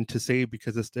important to say,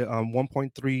 because it's the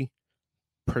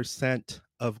 1.3%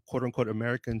 of quote unquote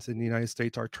Americans in the United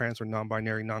States are trans or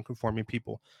non-binary, non-conforming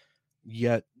people.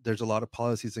 Yet there's a lot of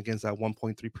policies against that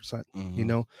 1.3%. We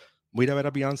know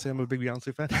about Beyonce. I'm a big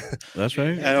Beyonce fan. That's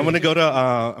right. And I'm gonna go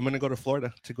to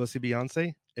Florida to go see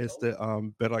Beyonce.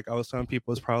 But like I was telling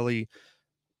people, it's probably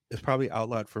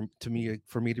outlawed for me to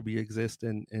exist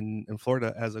in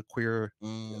Florida as a queer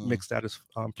mixed status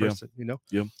person,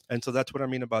 And so that's what I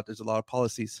mean about there's a lot of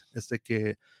policies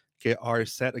que are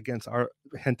set against our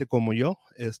gente como yo.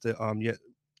 Yet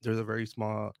there's a very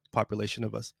small population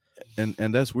of us.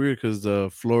 And that's weird because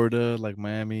Florida, like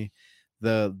Miami,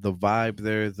 the vibe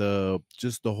there, the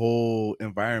whole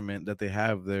environment that they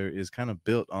have there is kind of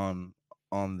built on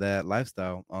that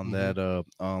lifestyle, the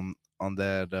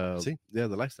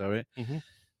lifestyle, right?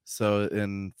 So,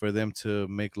 and for them to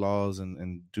make laws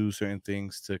and do certain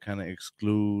things to kind of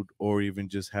exclude or even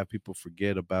just have people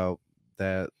forget about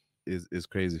that is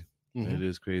crazy. It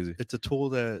is crazy. It's a tool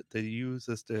that they use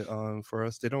for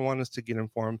us. They don't want us to get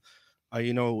informed.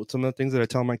 Some of the things that I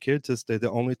tell my kids is that the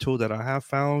only tool that I have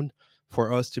found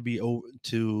for us to be able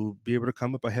to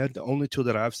come up ahead, the only tool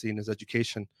that I've seen is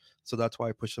education. So that's why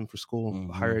I push them for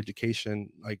school, higher education,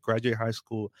 like graduate high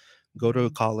school, go to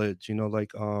college,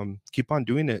 like keep on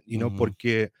doing it,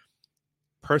 porque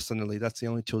personally, that's the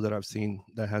only tool that I've seen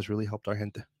that has really helped our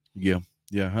gente. Yeah,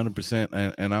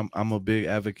 100%. And I'm a big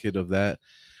advocate of that.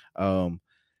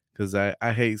 Because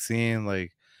I hate seeing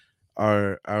like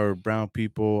our brown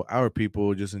people, our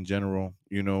people just in general,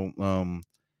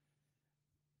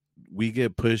 we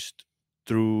get pushed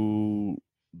through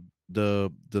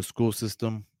the school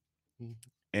system,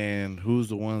 and who's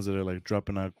the ones that are like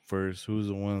dropping out first? Who's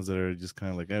the ones that are just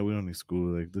kind of like, hey, we don't need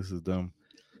school, like this is dumb.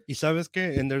 Y sabes que,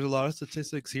 and there's a lot of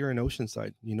statistics here in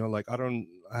Oceanside, like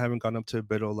I haven't gone up to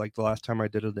Biddle like the last time I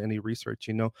did any research,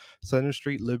 Center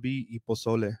Street, Libby, y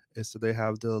Pozole, so they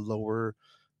have the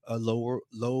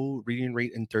low reading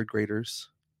rate in third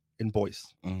graders in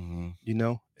boys.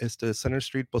 It's the Center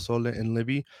Street, Pozole, and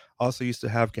Libby also used to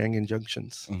have gang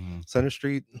injunctions. Center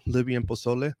Street, Libby, and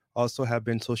Pozole also have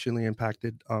been socially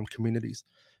impacted communities.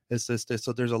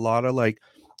 So there's a lot of like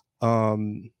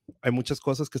hay muchas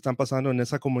cosas que están pasando en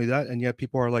esa comunidad, and yet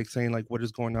people are like saying like, what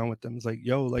is going on with them? It's like,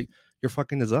 yo, like your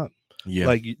fucking is up.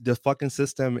 Like the fucking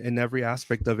system in every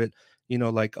aspect of it,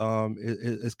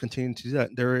 is continuing to do that.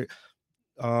 There,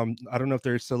 I don't know if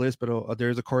there still is, but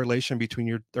there's a correlation between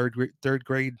your third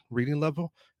grade reading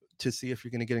level to see if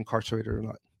you're going to get incarcerated or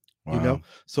not. Wow.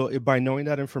 So by knowing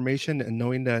that information and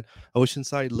knowing that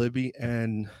Oceanside, Libby,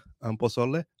 and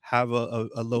Pozole have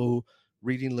a low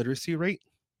reading literacy rate,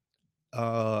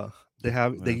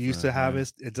 they used to have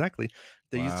the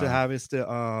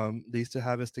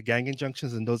gang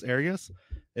injunctions in those areas.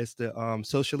 It's the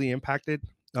socially impacted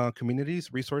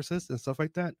communities, resources, and stuff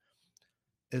like that.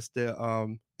 It's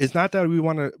not that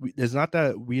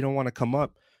we don't want to come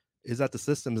up, is that the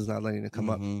system is not letting it come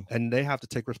up, and they have to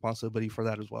take responsibility for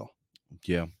that as well.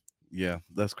 Yeah,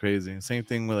 that's crazy. Same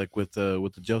thing with the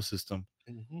jail system.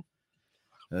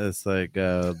 It's like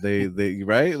they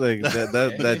right, like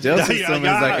that jail system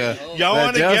is like that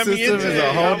jail system is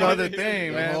a whole nother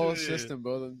thing, man. The whole system,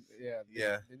 brother. Yeah.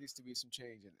 There needs to be some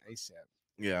change in ASAP.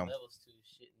 Yeah. Levels to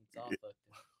shit and it's all fucked up.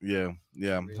 Yeah,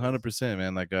 100%,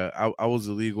 man. Like I was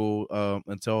illegal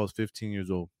until I was 15 years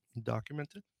old.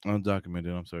 Undocumented,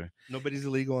 I'm sorry. Nobody's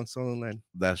illegal on stolen land.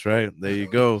 That's right. There you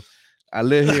go. I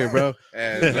live here, bro.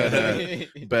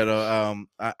 But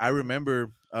I remember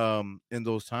in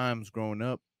those times growing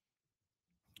up,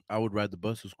 I would ride the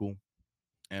bus to school,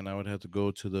 and I would have to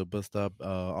go to the bus stop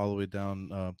all the way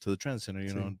down to the transit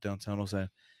center, downtown Oside,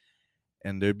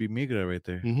 and there'd be migra right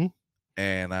there.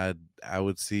 And I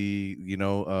would see,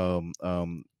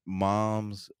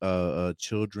 moms,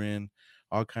 children,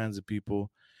 all kinds of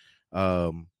people,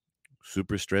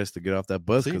 super stressed to get off that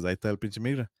bus because I tell pinche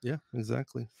migra. Yeah,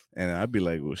 exactly. And I'd be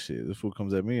like, well, shit, this fool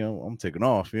comes at me, I'm taking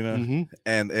off,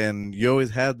 And you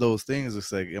always had those things.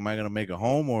 It's like, am I gonna make a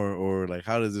home or like,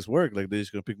 how does this work? Like, they're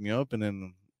just gonna pick me up and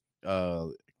then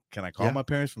can I call my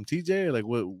parents from TJ? Like,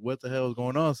 what the hell is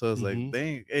going on? So I was like,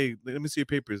 dang, hey, let me see your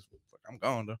papers. I'm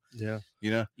gone though. Yeah.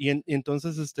 Y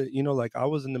entonces like I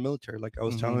was in the military, like I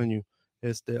was telling you,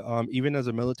 even as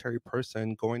a military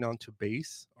person going on to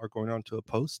base or going on to a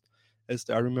post,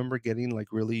 I remember getting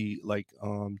like really like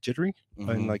jittery,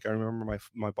 and like I remember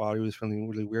my body was feeling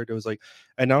really weird. It was like,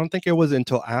 and I don't think it was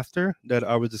until after that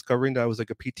I was discovering that it was like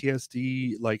a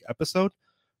PTSD like episode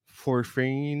for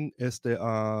freeing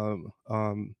checkpoints.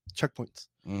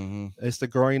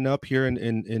 Growing up here in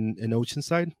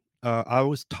Oceanside, I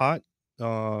was taught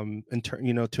to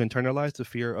internalize the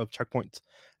fear of checkpoints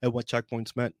and what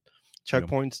checkpoints meant.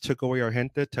 Checkpoints took away our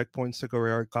gente. Checkpoints took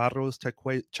away our carros.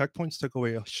 Checkpoints took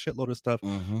away a shitload of stuff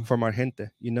from our gente.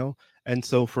 And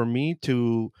so for me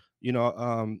to,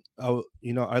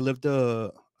 I lived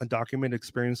a undocumented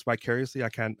experience vicariously. I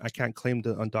can't claim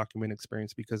the undocumented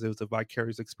experience because it was a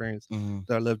vicarious experience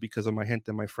that I lived because of my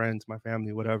gente, my friends, my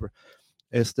family, whatever.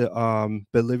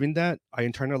 But living that, I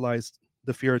internalized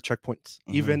the fear of checkpoints,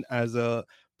 even as a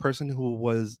person who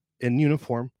was in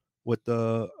uniform with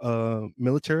the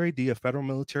military, a federal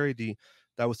military,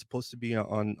 that was supposed to be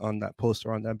on that post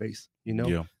or on that base,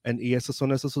 And esos son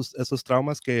esos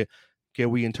traumas que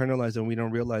we internalize and we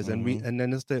don't realize, and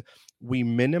then we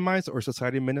minimize, or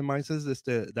society minimizes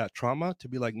that trauma to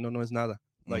be like, no, it's nada.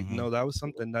 Like, no, that was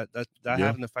something that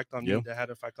had an effect on me, that had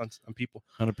an effect on people.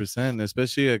 100%,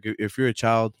 especially like if you're a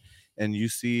child and you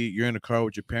see you're in a car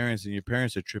with your parents and your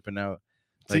parents are tripping out.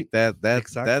 Like that's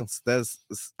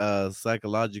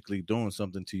psychologically doing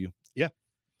something to you. Yeah.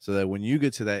 so that when you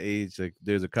get to that age, like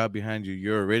there's a cop behind you,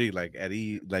 you're already like at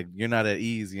ease, like you're not at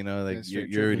ease, you know, like That's you're,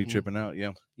 straight you're already tripping. tripping out.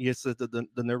 Yeah. Yes, the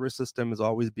nervous system is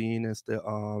always being is the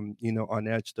on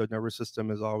edge. The nervous system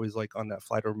is always like on that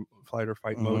flight or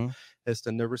fight mode. Mhm. It's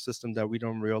the nervous system that we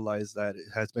don't realize that it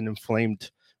has been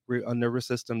inflamed. A nervous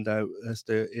system that is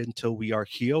the until we are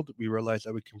healed, we realize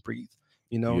that we can breathe.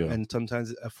 Yeah. And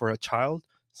sometimes for a child,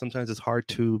 sometimes it's hard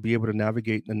to be able to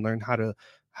navigate and learn how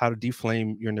to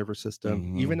deflame your nervous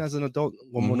system. Even as an adult,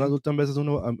 como un adulto en veces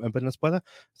uno apenas pueda,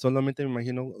 solamente me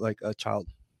imagino like a child.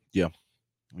 Yeah.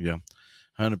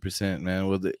 100%, man.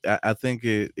 Well, I think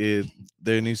it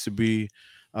there needs to be,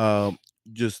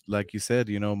 just like you said,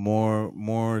 you know,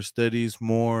 more studies,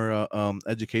 more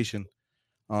education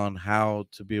on how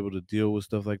to be able to deal with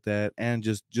stuff like that, and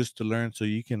just to learn so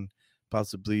you can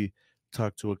possibly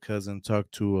talk to a cousin,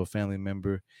 talk to a family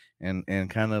member, and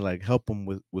kind of like help them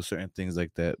with certain things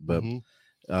like that. But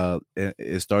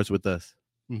it starts with us.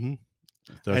 And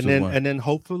then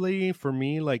hopefully for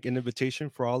me, like an invitation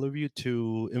for all of you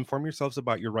to inform yourselves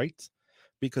about your rights,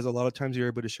 because a lot of times you're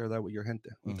able to share that with your gente,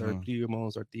 with our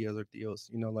primos, our tias, our tios.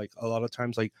 Like a lot of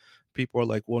times, like people are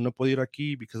like, "Well, no puedo ir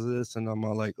aquí because of this," and I'm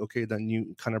all like, "Okay, then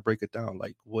you kind of break it down.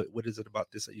 Like, what is it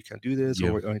about this that you can't do this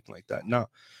or anything like that?" No,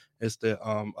 it's the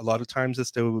a lot of times it's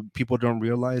the people don't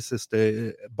realize it's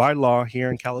the by law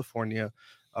here in California,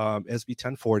 SB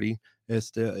 1040 is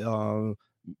the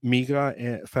migra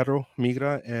and federal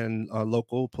migra and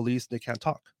local police, they can't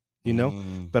talk,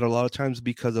 but a lot of times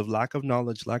because of lack of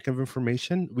knowledge, lack of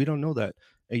information, we don't know that.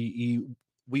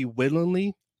 We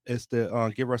willingly is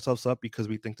to give ourselves up because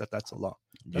we think that that's a law.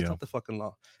 That's not the fucking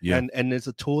law. And it's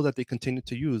a tool that they continue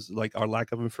to use. Like our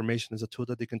lack of information is a tool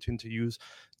that they continue to use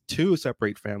to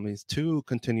separate families, to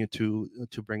continue to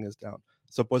bring us down.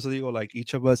 So pues digo, like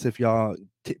each of us, if y'all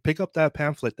pick up that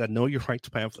pamphlet, that Know Your Rights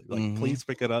pamphlet, like please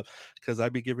pick it up, because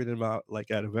I'd be giving it out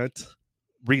like at events.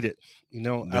 Read it,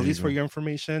 at least for your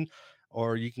information,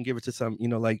 or you can give it to some,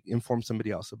 like inform somebody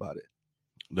else about it.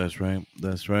 That's right.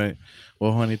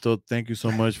 Well, Juanito, thank you so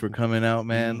much for coming out,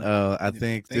 man. I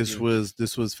think this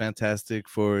was fantastic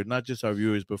for not just our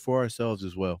viewers, but for ourselves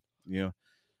as well. Yeah,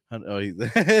 like what you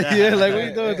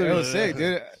doing? That was sick,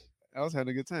 dude. I was having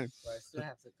a good time. But I still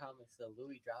have some comments. So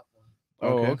Louis dropped one.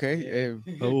 Oh, okay. Yeah.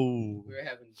 Oh, we're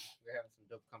having some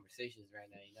dope conversations right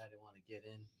now. I didn't want to get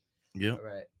in. Yeah. All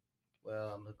right.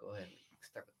 Well, I'm gonna go ahead and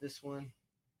start with this one.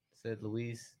 Said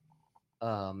Luis.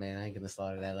 Oh man, I ain't gonna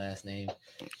slaughter that last name.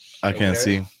 I can't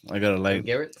see. I got a light.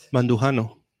 Garrett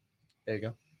Mandujano. There you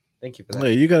go. Thank you for that.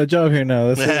 Hey, you got a job here now.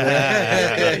 And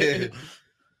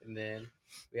then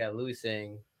we have Louis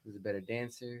saying, "Who's a better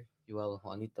dancer, Joel or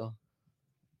Juanito?"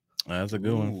 That's a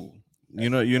good one. You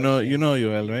know,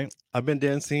 Joel, right? I've been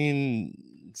dancing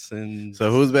since.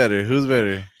 So who's better?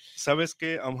 Sabes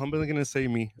que I'm humbly gonna say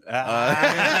me.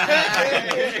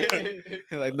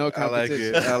 like no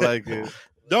competition. I like it.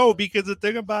 No, because the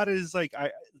thing about it is like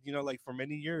like for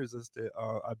many years is that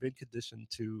I've been conditioned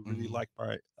to really like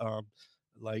my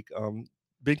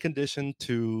been conditioned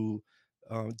to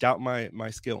doubt my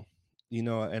skill,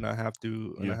 and I have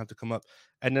to come up.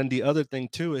 And then the other thing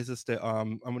too is just that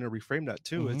I'm going to reframe that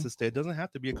too. It's just that it doesn't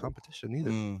have to be a competition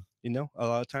either. A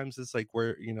lot of times it's like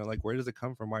where does it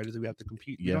come from? Why does we have to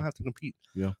compete? You don't have to compete.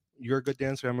 Yeah. You're a good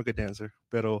dancer. I'm a good dancer.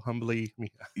 Pero humbly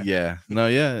me. Yeah. No.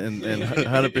 Yeah. And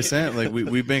 100%. Like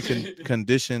we've been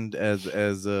conditioned as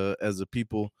a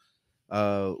people,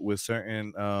 with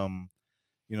certain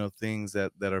things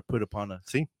that are put upon us.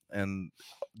 See. And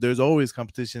there's always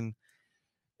competition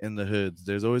in the hoods.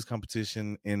 There's always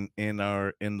competition in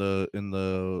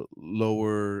the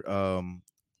lower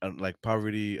like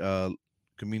poverty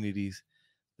communities.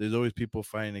 There's always people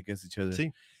fighting against each other.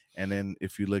 See. And then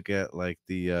if you look at like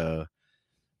the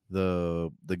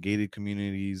gated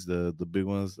communities, the big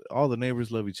ones, all the neighbors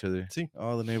love each other. See,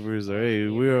 all the neighbors are, hey,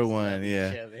 we are one.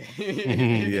 Yeah.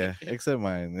 Yeah, except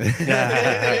mine.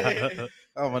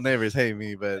 All my neighbors hate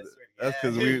me, but that's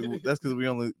because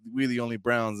we're the only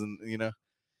Browns, and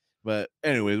But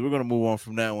anyways, we're gonna move on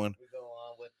from that one. We go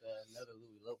on with another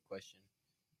Louis Lope question.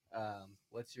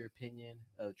 What's your opinion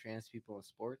of trans people in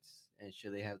sports, and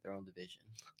should they have their own division?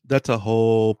 That's a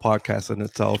whole podcast in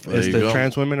itself. There you go.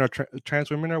 Trans women are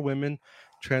women,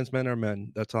 trans men are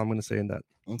men. That's all I'm gonna say in that.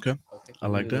 Okay. I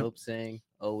like that. Lope saying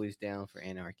always down for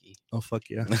anarchy. Oh fuck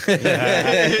yeah.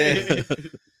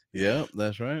 Yeah,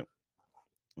 that's right.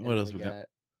 What else we got?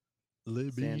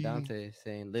 Libby. San Dante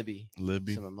saying Libby.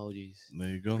 Some emojis. There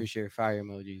you go. Appreciate fire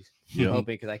emojis. Yeah. I'm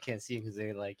hoping because I can't see them because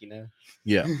they're like,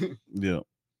 Yeah. Yeah.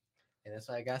 And that's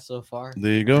what I got so far.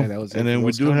 There you go. And then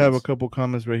we do have a couple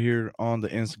comments right here on the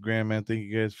Instagram, man. Thank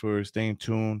you guys for staying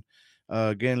tuned.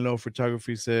 Again, Low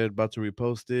Photography said about to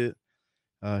repost it.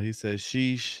 He said,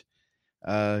 sheesh.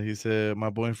 He said, my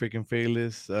boy freaking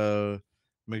Fearless.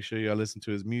 Make sure y'all listen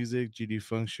to his music. GD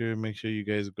Function. Make sure you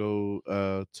guys go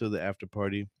to the after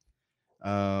party.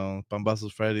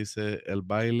 Pambazos Friday said, el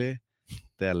baile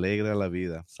te alegra la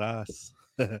vida. Sas.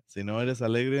 Si no eres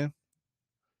alegre,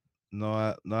 no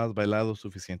has bailado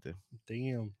suficiente.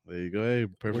 Damn. There you go. Hey,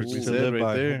 perfectly to said live right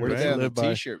by. there. Words Right? to on the live by.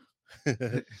 t-shirt.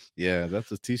 Yeah,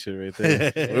 that's a t-shirt right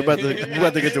there. we're about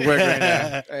to get to work right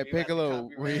now. Hey, Piccolo,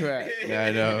 where you at? Yeah,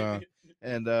 I know.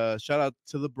 And shout out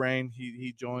to the Brain.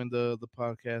 He joined the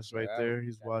podcast right Shout out. there.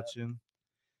 He's watching.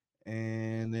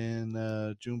 And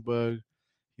then Junebug,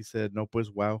 he said, no pues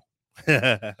wow.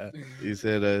 He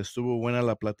said, estuvo buena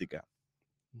la plática.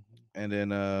 And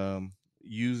then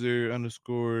user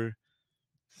underscore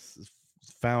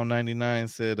found 99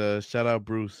 said, shout out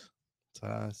Bruce.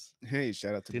 Sas. Hey,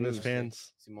 shout out to Tienes Bruce.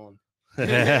 fans. Simone.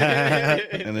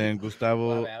 And then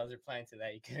Gustavo I was replying to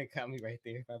that. You could have caught me right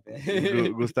there. My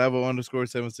bad. Gustavo underscore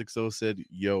 760 said,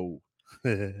 yo.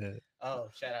 Oh,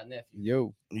 shout out nephew.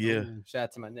 Yo. Yeah. Ooh, shout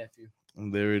out to my nephew.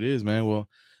 And there it is, man. Well,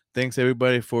 thanks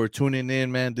everybody for tuning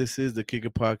in, man. This is the Kick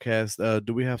It Podcast.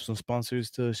 Do we have some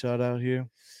sponsors to shout out here?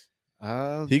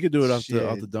 He could do it off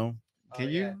the dome. Can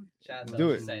you? Shout out to Do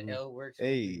it. Oceanside L Works.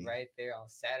 Hey. Right there on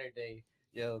Saturday.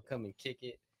 Yo, come and kick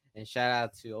it. And shout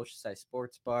out to Oceanside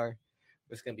Sports Bar.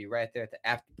 It's going to be right there at the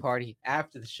after party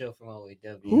after the show from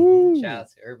OAW. Ooh. Shout out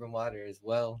to Urban Water as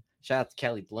well. Shout out to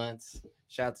Kelly Blunts.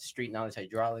 Shout out to Street Knowledge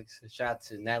Hydraulics. Shout out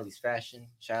to Natalie's Fashion.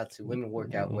 Shout out to Women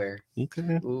Workout Wear.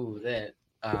 Okay. Ooh, that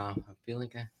I feel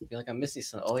like I'm missing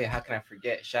some. Oh yeah, how can I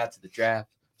forget? Shout out to the Draft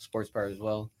Sports Bar as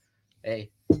well.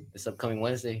 Hey, this upcoming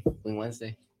Wednesday, Wing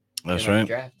Wednesday. That's Get on the right.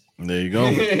 Draft. There you go.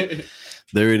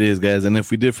 There it is, guys. And if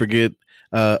we did forget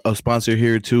a sponsor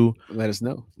here too, Let us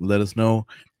know. let us know,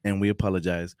 and we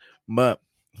apologize. But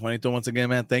Juanito, once again,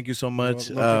 man, thank you so much.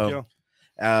 No,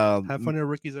 have fun at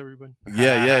Ricky's, everybody.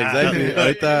 Yeah, exactly.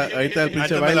 Ahorita el pinche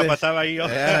Antes me la baile. pasaba ahí yo.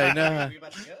 Yeah, I know. We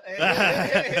about to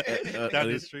go.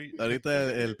 Down the street.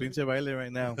 Ahorita el pinche baile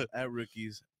right now at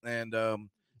Ricky's. And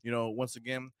once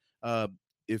again,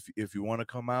 if you want to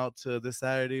come out to this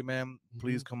Saturday, man,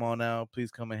 please come on out.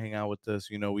 Please come and hang out with us.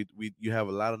 You know, you have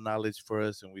a lot of knowledge for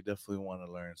us, and we definitely want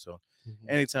to learn. So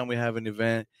anytime we have an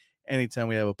event, anytime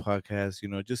we have a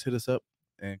podcast, just hit us up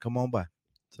and come on by.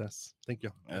 Yes. Thank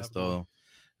you. That's all.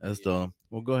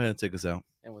 Well, go ahead and take us out.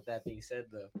 And with that being said,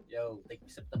 thank you for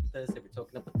stepping up with us. They were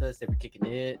talking up with us. They were kicking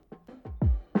it.